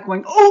in the back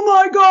going, oh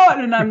my god,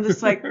 and I'm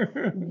just like,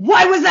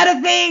 why was that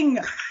a thing?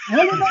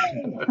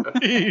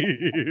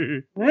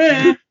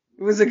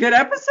 It was a good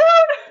episode.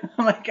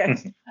 Like,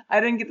 I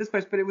didn't get this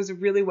much, but it was a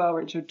really well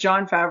written show.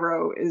 Jon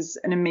Favreau is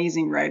an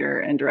amazing writer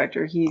and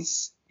director.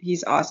 He's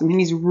he's awesome, and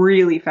he's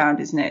really found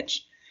his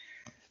niche.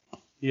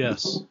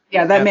 Yes.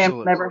 Yeah, that man Absolutely.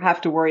 will never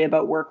have to worry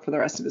about work for the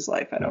rest of his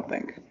life, I don't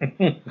think.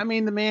 I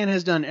mean, the man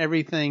has done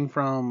everything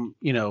from,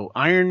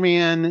 Iron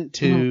Man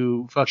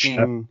to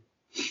fucking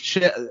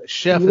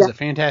Chef is a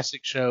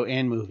fantastic show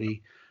and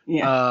movie.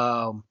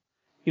 Yeah.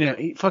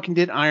 He fucking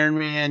did Iron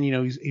Man.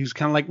 He's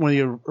kind of like one of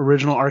the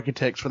original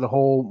architects for the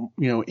whole,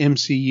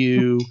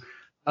 MCU.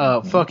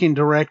 Fucking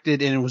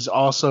directed, and it was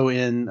also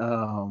in,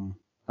 or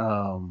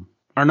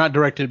not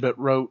directed, but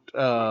wrote,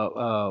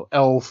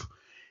 Elf.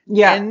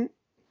 Yeah.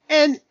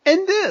 And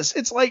this,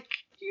 it's like,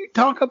 you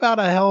talk about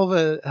a hell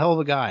of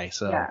a guy.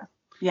 So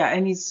yeah,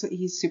 and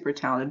he's super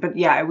talented. But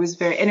yeah, it was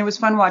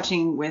fun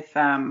watching with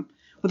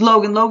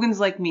Logan. Logan's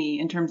like me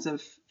in terms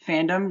of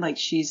fandom. Like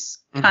she's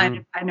kind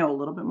of, I know a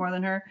little bit more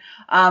than her.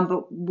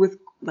 But with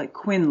like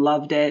Quinn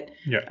loved it.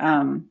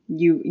 Yeah.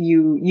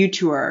 You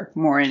two are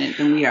more in it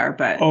than we are,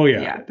 but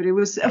but it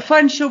was a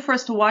fun show for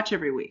us to watch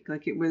every week.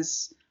 Like we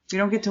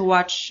don't get to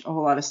watch a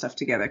whole lot of stuff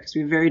together because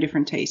we have very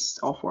different tastes,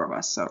 all four of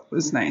us. So it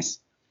was nice.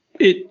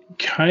 It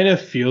kind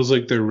of feels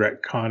like they're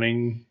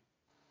retconning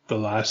the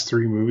last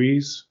three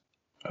movies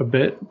a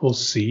bit. We'll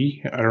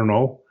see. I don't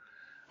know.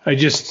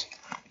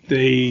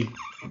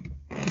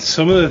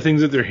 Some of the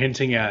things that they're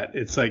hinting at,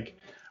 it's like,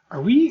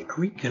 are we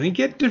going to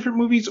get different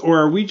movies, or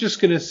are we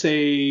just going to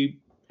say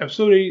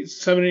episode 8,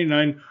 7, 8,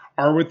 9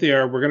 are what they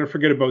are? We're going to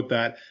forget about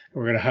that, and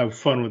we're going to have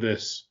fun with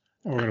this,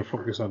 and we're going to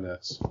focus on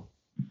this.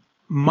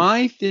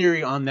 My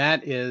theory on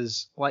that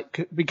is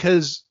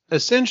because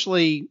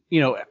essentially,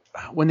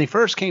 when they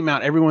first came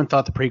out, everyone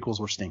thought the prequels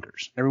were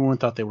stinkers. Everyone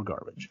thought they were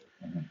garbage,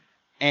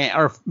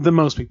 or the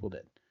most people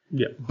did.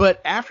 Yeah.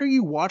 But after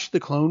you watch the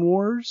Clone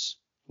Wars,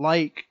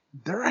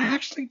 they're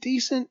actually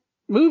decent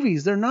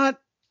movies. They're not.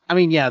 I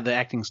mean, yeah, the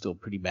acting's still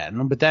pretty bad in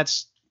them, but that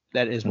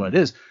is what it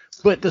is.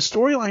 But the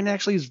storyline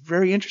actually is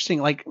very interesting.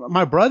 Like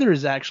my brother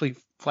has actually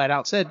flat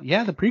out said,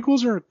 yeah, the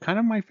prequels are kind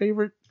of my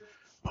favorite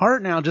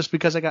part now, just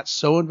because I got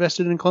so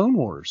invested in Clone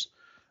Wars.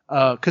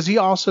 Because he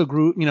also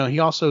grew, he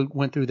also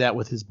went through that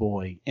with his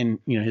boy and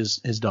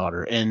his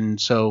daughter, and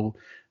so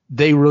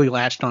they really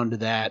latched onto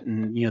that,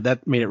 and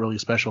that made it really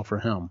special for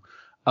him.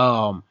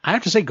 I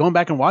have to say, going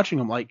back and watching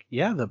them,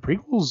 the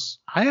prequels,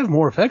 I have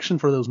more affection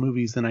for those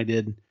movies than I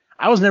did.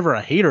 I was never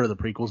a hater of the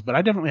prequels, but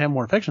I definitely have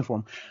more affection for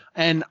them.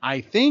 And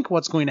I think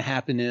what's going to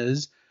happen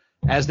is,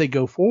 as they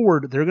go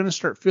forward, they're going to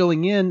start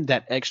filling in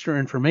that extra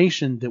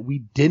information that we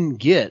didn't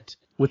get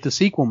with the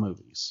sequel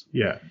movies.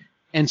 Yeah.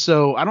 And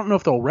so I don't know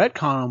if they'll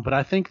retcon them, but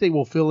I think they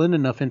will fill in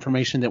enough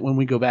information that when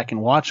we go back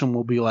and watch them,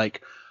 we'll be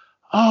like,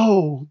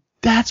 oh,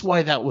 that's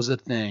why that was a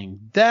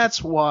thing.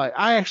 That's why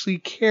I actually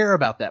care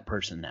about that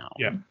person now.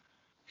 Yeah.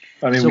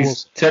 I mean, we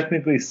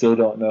technically still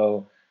don't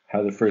know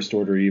how the First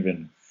Order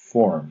even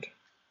formed.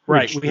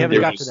 Right. We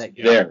haven't got to that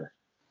yet. There.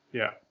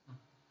 Yeah.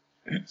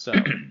 So,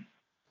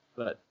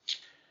 but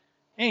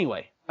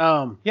anyway,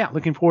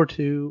 looking forward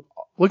to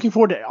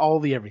all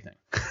the everything.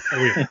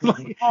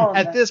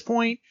 At this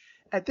point,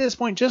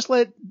 just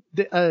let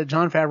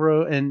Jon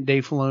Favreau and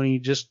Dave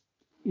Filoni just,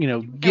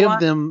 give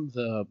them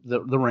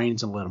the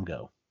reins and let them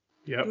go.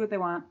 Yep. Do what they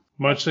want.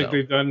 Much like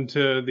they've done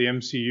to the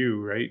MCU,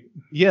 right?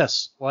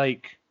 Yes.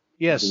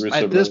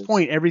 At this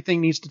point, everything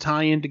needs to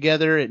tie in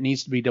together. It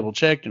needs to be double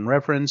checked and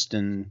referenced,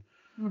 and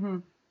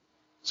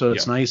so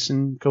it's nice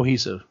and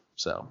cohesive.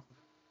 So,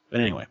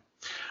 but anyway.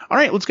 All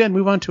right, let's go ahead and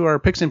move on to our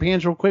picks and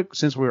pans real quick.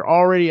 Since we're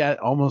already at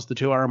almost the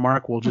 2-hour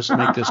mark, we'll just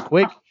make this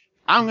quick.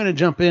 I'm going to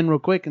jump in real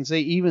quick and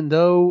say, even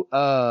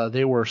though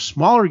they were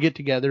smaller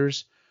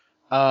get-togethers,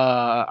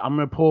 I'm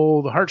going to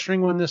pull the heartstring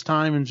one this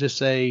time and just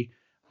say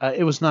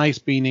it was nice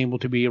being able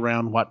to be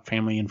around what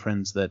family and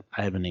friends that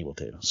I have been able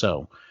to.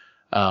 So,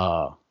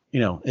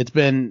 it's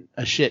been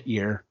a shit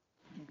year.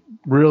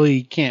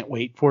 Really can't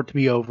wait for it to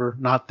be over.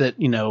 Not that,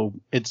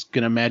 it's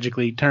going to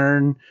magically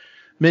turn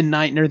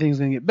midnight and everything's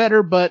going to get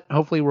better, but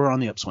hopefully we're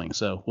on the upswing.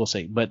 So we'll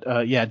see. But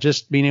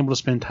just being able to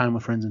spend time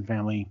with friends and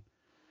family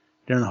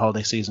during the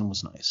holiday season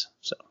was nice.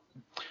 So,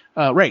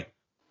 Ray.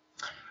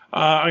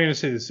 I'm going to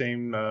say the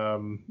same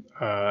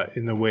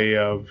in the way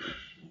of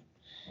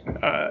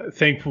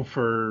thankful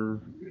for,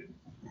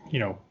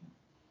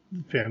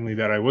 family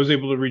that I was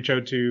able to reach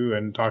out to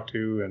and talk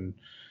to.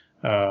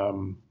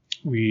 And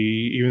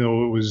we, even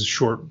though it was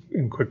short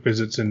and quick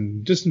visits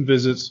and distant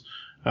visits,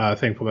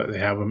 thankful that they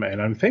have them.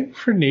 And I'm thankful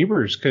for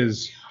neighbors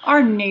because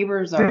our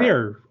neighbors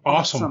are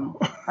awesome.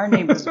 Our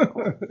neighbors are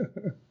cool.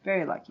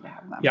 Very lucky to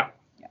have them. Yeah.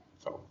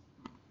 So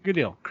good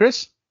deal.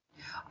 Chris?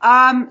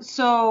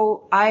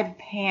 So I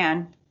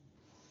pan.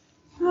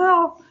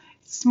 Well,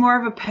 it's more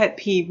of a pet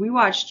peeve. We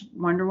watched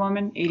Wonder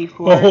Woman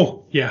 84.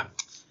 Oh, yeah.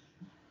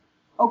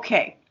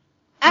 Okay.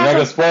 You're not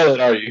going to spoil it,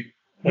 are you?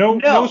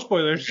 No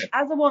spoilers.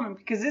 As a woman,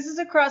 because this is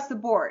across the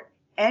board,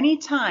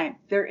 anytime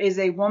there is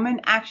a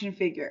woman action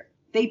figure,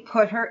 they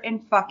put her in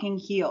fucking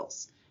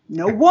heels.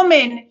 No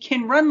woman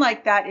can run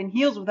like that in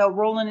heels without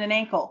rolling an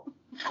ankle.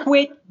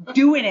 Quit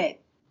doing it.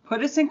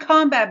 Put us in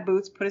combat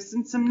boots. Put us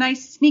in some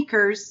nice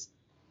sneakers.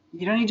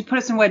 You don't need to put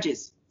us in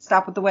wedges.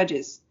 Stop with the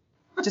wedges.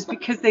 Just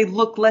because they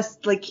look less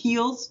like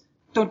heels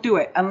don't do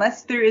it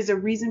unless there is a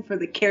reason for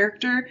the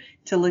character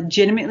to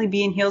legitimately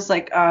be in heels,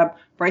 like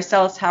Bryce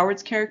Dallas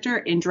Howard's character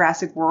in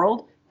Jurassic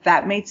World.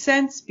 That made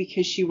sense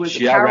because she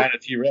outran a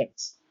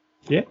T-Rex.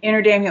 Yeah. In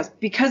her damn heels.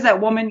 Because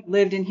that woman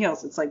lived in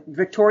heels. It's like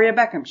Victoria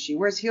Beckham. She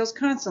wears heels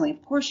constantly.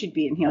 Of course she'd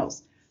be in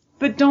heels.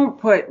 But don't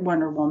put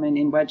Wonder Woman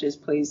in wedges,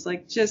 please.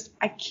 Like, just,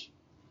 I can't.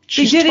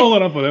 She's tall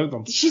enough without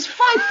them. She's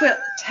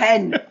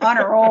 5'10" on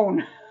her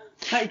own.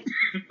 Like,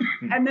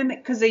 and then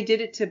because they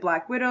did it to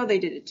Black Widow, they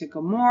did it to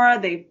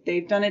Gamora,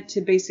 they've done it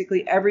to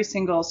basically every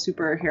single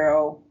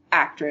superhero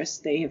actress.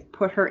 They have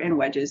put her in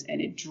wedges,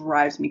 and it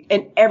drives me.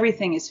 And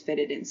everything is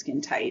fitted in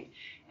skin tight,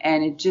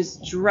 and it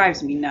just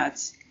drives me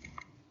nuts.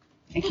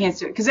 I can't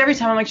do it because every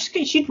time I'm like,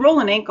 she'd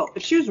roll an ankle.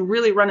 If she was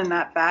really running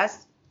that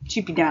fast,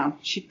 she'd be down.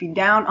 She'd be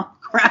down on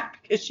the ground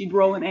because she'd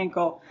roll an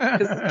ankle.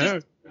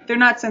 Because they're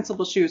not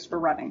sensible shoes for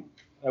running.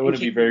 That wouldn't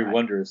be very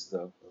wondrous,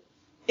 though.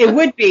 It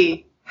would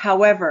be.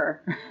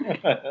 However,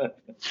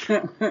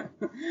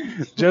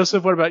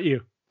 Joseph, what about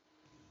you?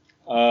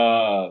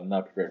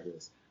 Not prepared for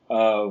this.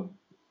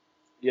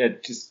 Yeah,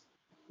 just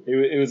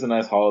it was a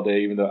nice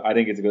holiday, even though I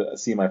didn't get to go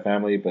see my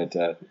family, but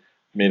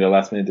made a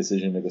last minute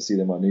decision to go see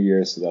them on New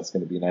Year's, so that's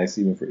going to be nice,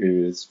 even if it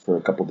is for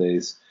a couple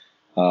days.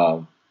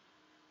 I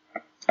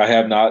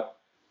have not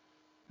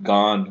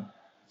gone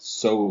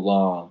so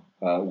long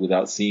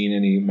without seeing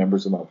any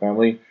members of my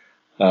family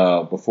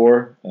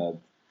before.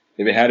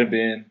 If it hadn't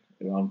been,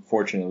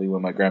 unfortunately,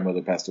 when my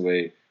grandmother passed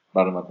away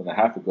about a month and a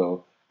half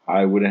ago,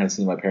 I wouldn't have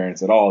seen my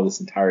parents at all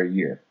this entire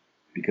year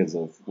because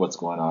of what's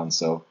going on.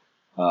 So,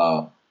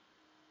 so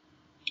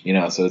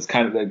it's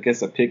kind of, I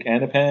guess, a pick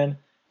and a pan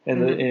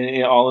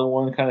and all in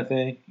one kind of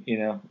thing,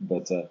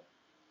 but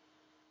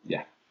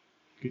yeah.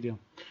 Good deal.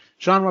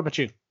 Sean, what about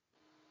you?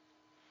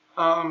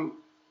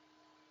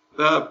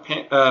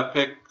 The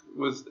pick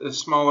was a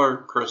smaller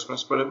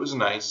Christmas, but it was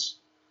nice.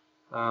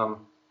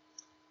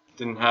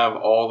 Didn't have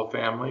all the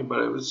family, but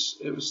it was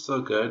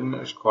still good and it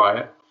was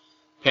quiet.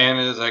 Pan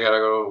is I gotta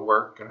go to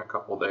work in a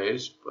couple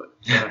days,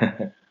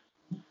 but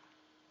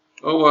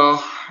oh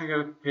well, I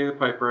gotta pay the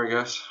piper, I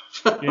guess.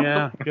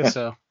 Yeah, I guess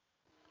so.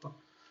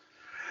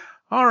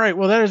 All right,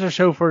 well that is our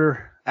show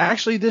for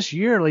actually this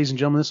year, ladies and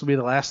gentlemen. This will be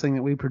the last thing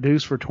that we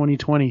produce for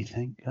 2020.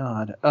 Thank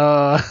God.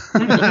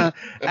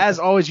 As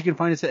always, you can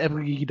find us at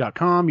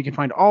epicallygeeky.com. You can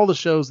find all the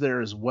shows there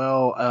as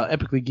well.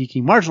 Epically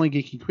Geeky, Marginally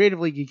Geeky,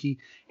 Creatively Geeky,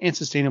 and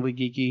Sustainably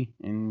Geeky.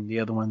 And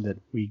the other one that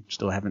we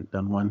still haven't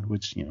done one,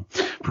 which,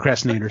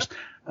 Procrastinators.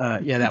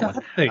 Yeah, that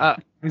one.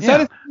 Is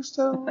that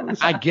still?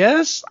 I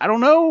guess. I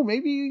don't know.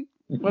 Maybe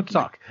we'll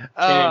talk.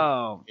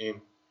 Yeah.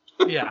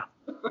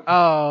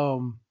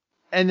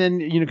 And then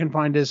you can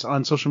find us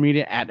on social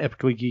media at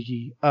Epically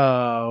Geeky.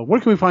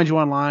 Where can we find you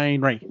online,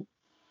 Ray?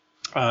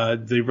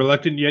 The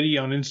Reluctant Yeti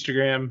on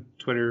Instagram,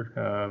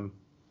 Twitter,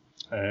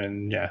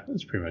 and yeah,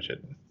 that's pretty much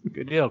it.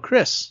 Good deal.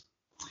 Chris?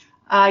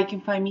 You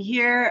can find me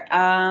here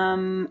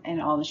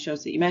and all the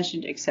shows that you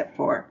mentioned, except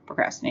for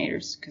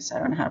Procrastinators, because I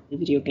don't know how to play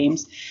video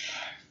games.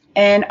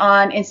 And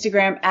on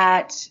Instagram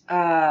at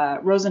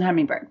Rose and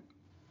Hummingbird.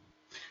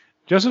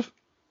 Joseph?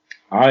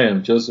 I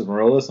am Joseph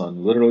Morales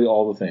on literally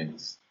all the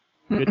things.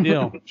 Good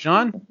deal.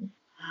 Sean?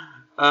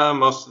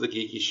 Most of the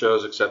geeky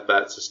shows except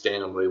that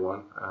Sustainably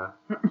one. I'm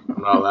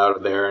not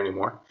allowed there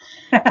anymore.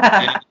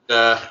 And,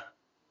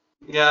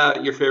 yeah,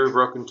 your favorite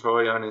broken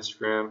toy on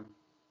Instagram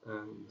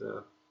and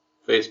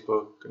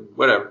Facebook and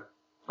whatever.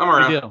 I'm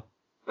around. Good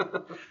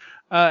deal.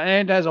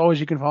 And as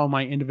always, you can follow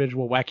my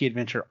individual wacky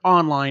adventure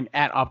online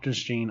at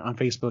Optimus Gene on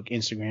Facebook,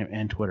 Instagram,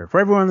 and Twitter. For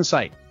everyone on the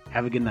site,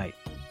 have a good night.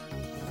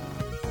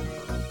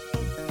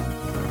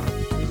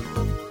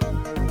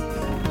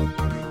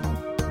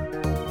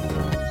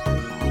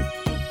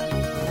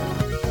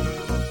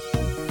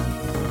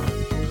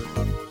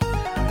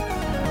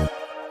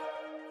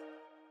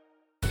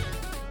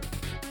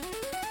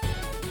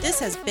 This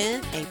has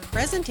been a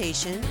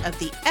presentation of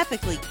the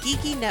Epically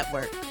Geeky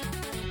Network.